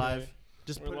always Okay. live.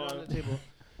 Just We're put it on live. the table.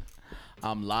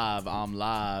 I'm live. I'm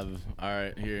live. All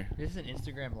right, here. This is an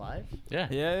Instagram live? Yeah.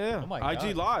 Yeah. Oh my IG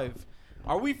God. live.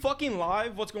 Are we fucking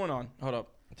live? What's going on? Hold up.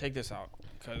 Take this out.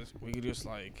 Because we could just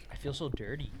like. I feel so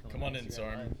dirty. Come on in,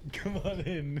 Sarm. Come on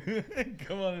in.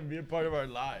 Come on and be a part of our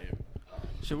live.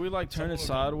 Should we like turn it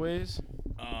sideways?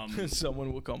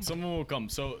 Someone will come. Someone will come.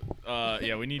 So,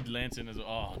 yeah, we need Lanson as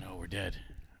well. Oh no, we're dead.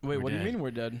 Wait, We're what do you dead. mean we're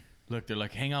dead? Look, they're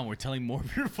like, hang on, we're telling more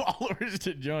of your followers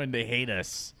to join. They hate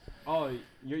us. Oh,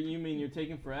 you mean you're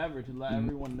taking forever to let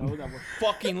everyone know that we're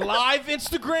fucking live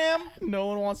Instagram? No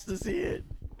one wants to see it.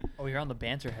 Oh, you're on the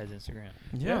Banterheads Instagram.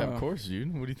 Yeah, of course,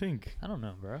 dude. What do you think? I don't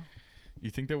know, bro.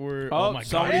 You think that we're? Oh, my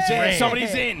somebody's God, in. it's Ray.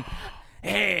 Somebody's in.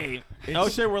 Hey. Oh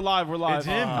shit, we're live. We're live. It's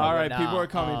him. All right, Nah, people are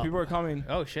coming. People are coming.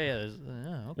 Oh shit,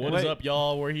 yeah, okay. What is Wait. up,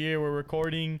 y'all? We're here. We're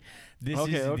recording. This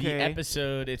Okay, is the okay.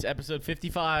 episode. It's episode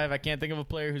 55. I can't think of a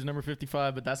player who's number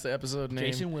 55, but that's the episode name.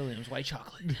 Jason Williams, White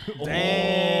Chocolate.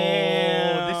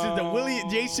 Damn. This is the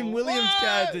Jason Williams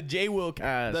cast, the J Will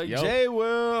cast. The Yo. J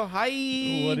Will. Hi.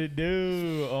 What it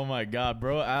do? Oh my God,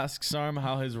 bro! Ask Sarm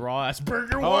how his raw ass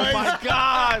burger Oh was. my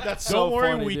god, that's so Don't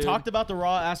worry, funny, we dude. talked about the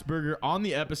raw ass burger on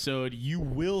the episode. You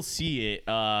will see it.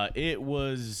 It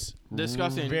was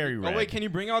Disgusting. Very red. Oh wait, can you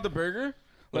bring out the burger?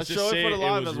 Let's just show it say for the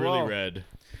live it was as really well. red.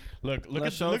 Look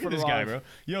Let's show it at for the this guy, live. bro.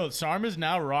 Yo, Sarm is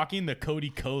now rocking the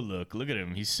Cody Co look. Look at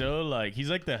him. He's so like he's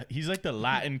like the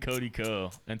Latin Cody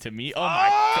Co. And to me, oh my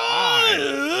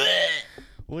god.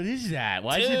 What is that?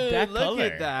 Why Dude, is it that look color?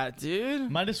 at that,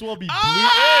 dude. Might as well be blue.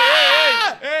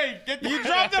 Hey, get you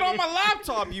dropped it on my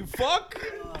laptop, you fuck.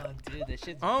 Oh, dude, that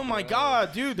shit's Oh my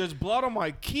god, dude, there's blood on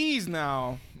my keys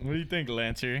now. What do you think,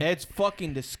 Lancer? It's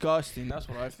fucking disgusting. That's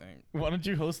what I think. Why don't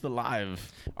you host the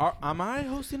live? Am I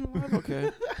hosting live?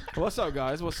 Okay. What's up,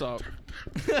 guys? What's up?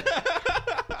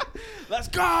 Let's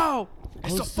go.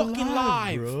 It's a fucking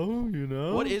live. bro. You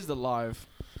know What is the live?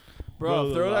 Bro, Bro,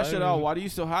 the throw that live shit is- out. Why do you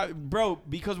still have Bro,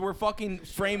 because we're fucking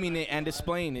framing it and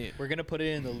displaying it. We're gonna put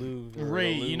it in the Louvre. or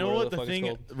Ray? the You know Louvre, what whatever the fuck it's thing,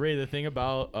 called. Ray? The thing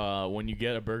about when you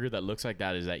get a burger that looks like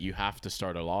that is that you have to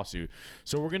start a lawsuit.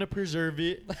 So we're gonna preserve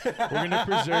it. We're gonna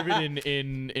preserve it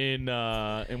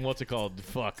in what's it called?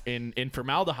 Fuck, in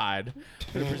formaldehyde.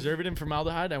 We're gonna preserve it in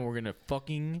formaldehyde, and we're gonna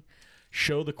fucking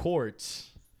show the courts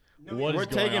what We're is going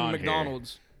taking on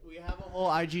McDonald's. We have a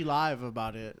whole IG live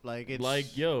about it. Like it's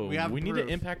Like, yo, we, have we need to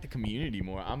proof. impact the community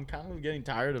more. I'm kind of getting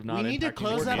tired of not. We need to impacting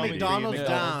close the that community. McDonald's Yeah.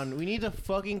 down. We need to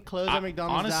fucking close that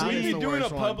McDonald's down. honestly, It's We'd the be doing a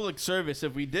worst one. public service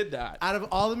if we did that. Out of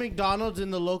all the McDonald's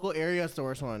in the local area, it's the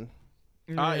worst one.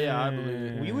 Yeah, I believe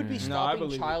it. We would be No, I stopping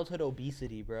believe it. childhood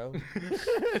obesity, bro.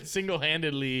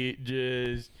 Single-handedly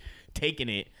just taking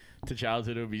it to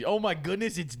childhood obesity. Oh my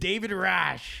goodness, it's David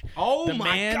Rash. Oh The my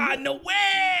man- god, no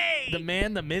way! The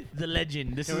man, the myth, the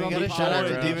legend. This Can is we on get the a shout out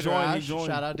to pod, David Join, Rash? join.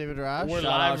 Shout out David Rash. We're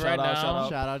Shout live out, right shout out, now. shout out.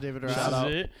 Shout out David This Rash. Shout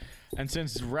out. is it. And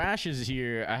since Rash is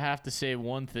here, I have to say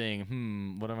one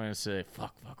thing. What am I gonna say?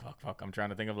 Fuck. I'm trying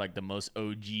to think of like the most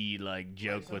OG like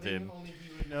joke with him.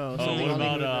 No, Oh, something what only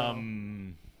he about would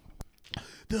know.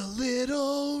 the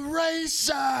little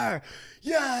racer?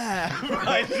 Yeah,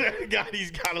 Racer. God,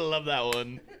 he's gotta love that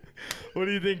one. What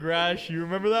do you think, Rash? You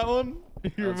remember that one? You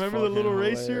That's remember the little fucking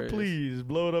racer? hilarious. Please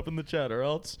blow it up in the chat, or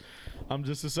else I'm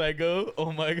just a psycho.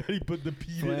 Oh my god, he put the P.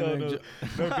 No, Flaming no, Jo-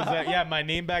 no, because yeah, my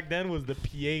name back then was the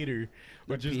Piator,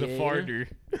 which is the farter.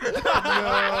 Piator?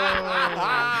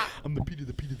 I'm the P to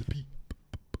the P to the P.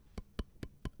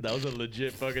 That was a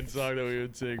legit fucking song that we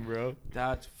would sing, bro.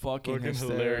 That's fucking Hilarious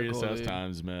hysterical, as dude.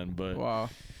 times, man. But Wow.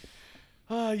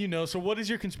 so what is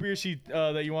your conspiracy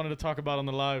that you wanted to talk about on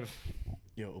the live?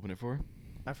 Yo, open it for her.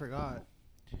 I forgot.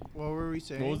 What were we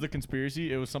saying? What was the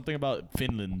conspiracy? It was something about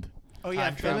Finland. Oh yeah,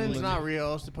 Time Finland's traveling. not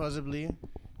real, supposedly.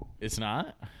 It's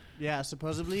not? Yeah,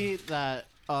 supposedly that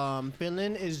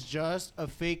Finland is just a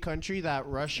fake country that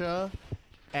Russia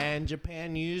and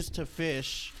Japan used to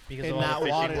fish Because in of all that the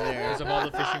fishing, water there. Because of all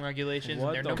the fishing regulations.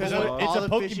 What And the they're Because no of more. all It's a the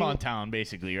Pokemon fishing- town,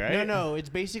 basically, right? No, it's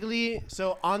basically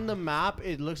so on the map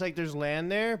it looks like there's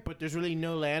land there, but there's really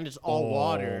no land. It's all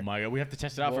water. Oh my god, we have to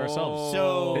test it out for ourselves.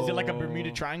 So- is it like a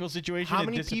Bermuda Triangle situation? How It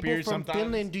many people disappears from sometimes?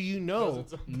 Finland do you know?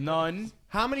 None.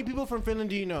 How many people from Finland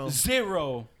do you know?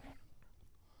 Zero.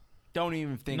 Don't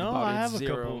even think No, about I it. have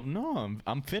Zero. a couple. No,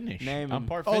 I'm Finnish. Name I'm 'em.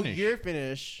 part Oh, Finnish. you're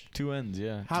Finnish. 2 ends,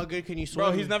 yeah. How good can you swim?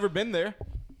 Bro, he's never been there.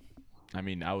 I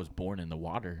mean, I was born in the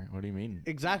water. What do you mean?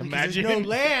 Exactly. 'Cause there's Imagine. no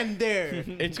land there.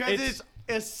 It's- Because it's- it's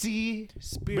a sea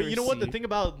spirit. But you know what? The thing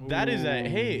about that is that,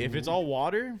 hey, if it's all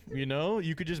water,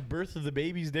 you could just birth the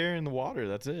babies there in the water.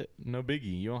 That's it. No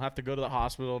biggie. You don't have to go to the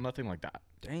hospital, nothing like that.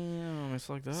 Damn, it's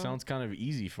like that. Sounds kind of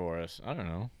easy for us. I don't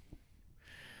know.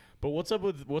 But what's up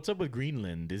with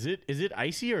Greenland? Is it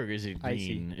icy or is it Icy.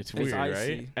 green? It's It's weird, right?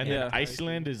 icy. And Yeah. then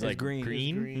Iceland is It's like green.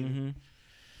 green. It's green. Mm-hmm.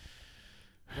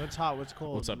 What's hot? What's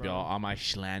cold? What's up, bro? y'all? I'm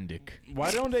Icelandic.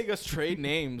 Why don't they just trade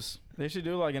names? They should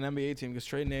do like an NBA team. Just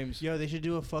trade names. Yo, they should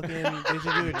do a fucking. They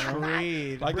should do a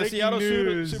trade. Like the Breaking Seattle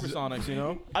news. Supersonics, you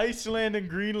know? Iceland and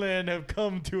Greenland have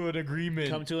come to an agreement.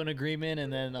 Come to an agreement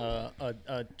and then a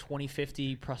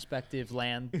 2050 prospective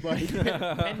land. Like,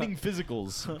 pending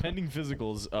physicals.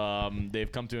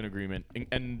 They've come to an agreement,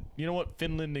 and you know what?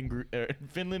 Finland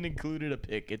included a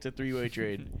pick. It's a 3-way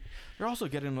trade. You're also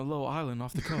getting a little island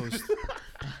off the coast.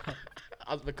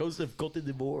 On the coast of Cote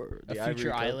d'Ivoire, a the Ivory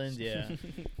future Coast. island, yeah.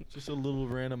 Just a little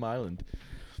random island.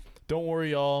 Don't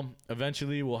worry, y'all.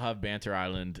 Eventually, we'll have Banter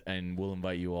Island, and we'll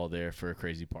invite you all there for a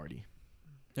crazy party.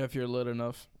 If you're lit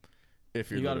enough. If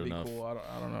you're You gotta lit be enough. cool.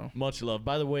 I don't know. Much love.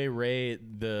 By the way, Ray,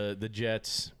 the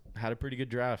Jets had a pretty good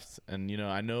draft, and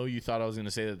I know you thought I was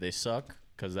gonna say that they suck,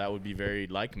 because that would be very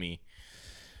like me.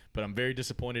 But I'm very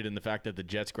disappointed in the fact that the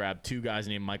Jets grabbed 2 guys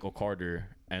named Michael Carter,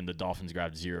 and the Dolphins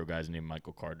grabbed 0 guys named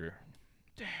Michael Carter.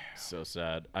 Damn. So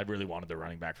sad. I really wanted the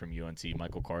running back from UNC,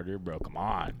 Michael Carter, bro. Come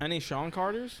on. Any Sean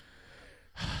Carters?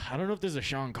 I don't know if there's a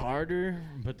Sean Carter,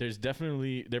 but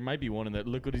there might be one in that.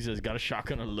 Look what he says. Got a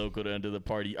shotgun and a loco to enter the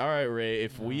party. All right, Ray.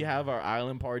 If we have our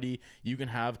island party, you can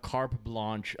have carte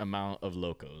blanche amount of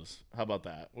locos. How about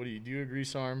that? Do you agree,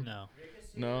 Sarm? No.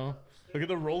 No? Look at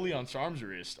the rollie on Sarm's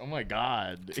wrist. Oh my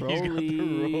God. He's got the Rolly.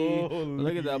 rollie.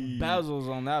 Look at the bezels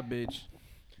on that bitch.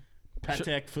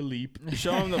 Patek Philippe.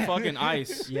 Show him the fucking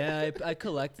ice. Yeah, I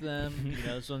collect them. You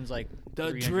know, this one's like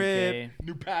The 300K. drip.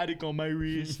 New Patek on my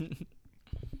wrist.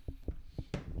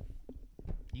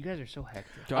 You guys are so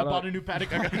hectic. I bought a new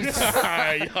Patek.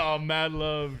 I got y'all mad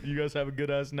love. You guys have a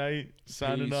good ass night.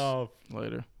 Signing Peace. off.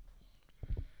 Later.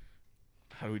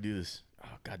 How do we do this? Oh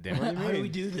god damn What it. do you How do we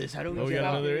mean? do this? How do we Oh, we get got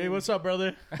out? another. Hey, what's up,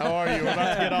 brother? How are you? We're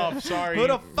about to get off. Sorry. Who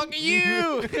the fuck are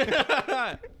you?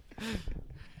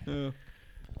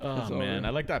 Oh man, over. I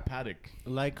like that Patek.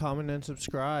 Like, comment, and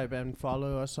subscribe, and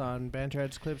follow us on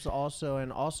Banterheads Clips also,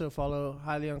 and also follow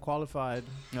Highly Unqualified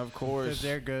Of because course.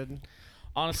 they're good.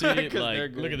 Honestly, 'Cause they're like,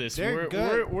 good. look at this. They're We're,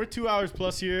 good. we're 2 hours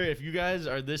plus here. If you guys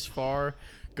are this far,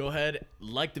 go ahead,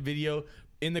 like the video.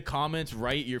 In the comments,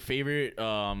 write your favorite.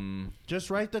 Just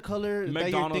write the color that you're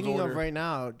McDonald's thinking order. of right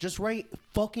now. Just write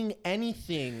fucking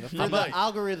anything for How the about-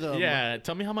 algorithm. Yeah,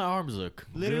 tell me how my arms look.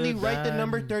 Literally Good, write the bad.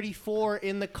 number 34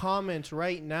 in the comments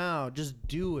right now. Just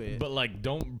do it. But like,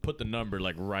 don't put the number.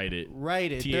 Like, write it.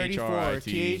 Write it. 34.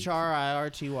 THRIT.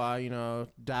 THRIRTY, you know,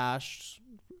 dash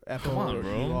Come on,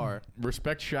 bro. FOUR.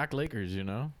 Respect Shaq Lakers. You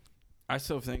know. I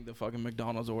still think the fucking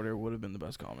McDonald's order would have been the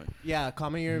best comment. Yeah,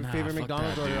 comment your Nah, favorite fuck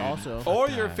McDonald's that, order dude. also. Or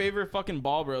your that. favorite fucking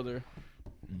ball brother.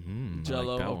 Mm,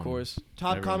 Jello, of course.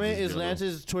 Top Everyone comment says is Jell-O.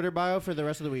 Lance's Twitter bio for the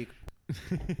rest of the week.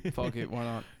 Fuck it, why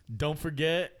not? Don't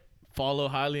forget, follow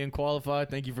Highly Unqualified.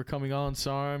 Thank you for coming on,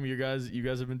 Sarm. You guys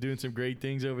have been doing some great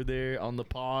things over there on the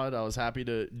pod. I was happy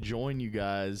to join you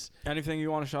guys. Anything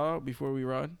you want to shout out before we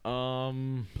ride?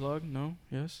 Plug? No?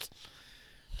 Yes?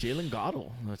 Jalen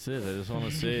Goddle. That's it. I just want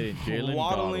to say Jalen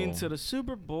Waddling Goddle. to the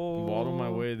Super Bowl. Waddle my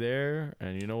way there,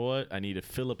 and you know what? I need a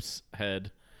Phillips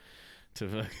head to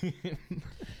fucking.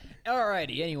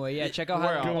 Alrighty. Anyway, yeah, check out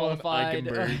Where Highly else? Unqualified.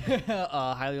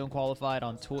 Eichenberg. Highly Unqualified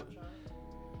on Twitter.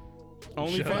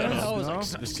 OnlyFans? Shut up. I was No? like,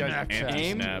 This guy's Snapchat.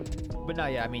 anti-snap. But no,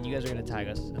 yeah, I mean, you guys are gonna tag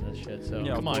us in this shit. So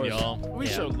Yeah, Come of on, course. y'all. We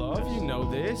Yeah. show love. You know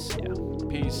this. Yeah.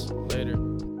 Peace. Later.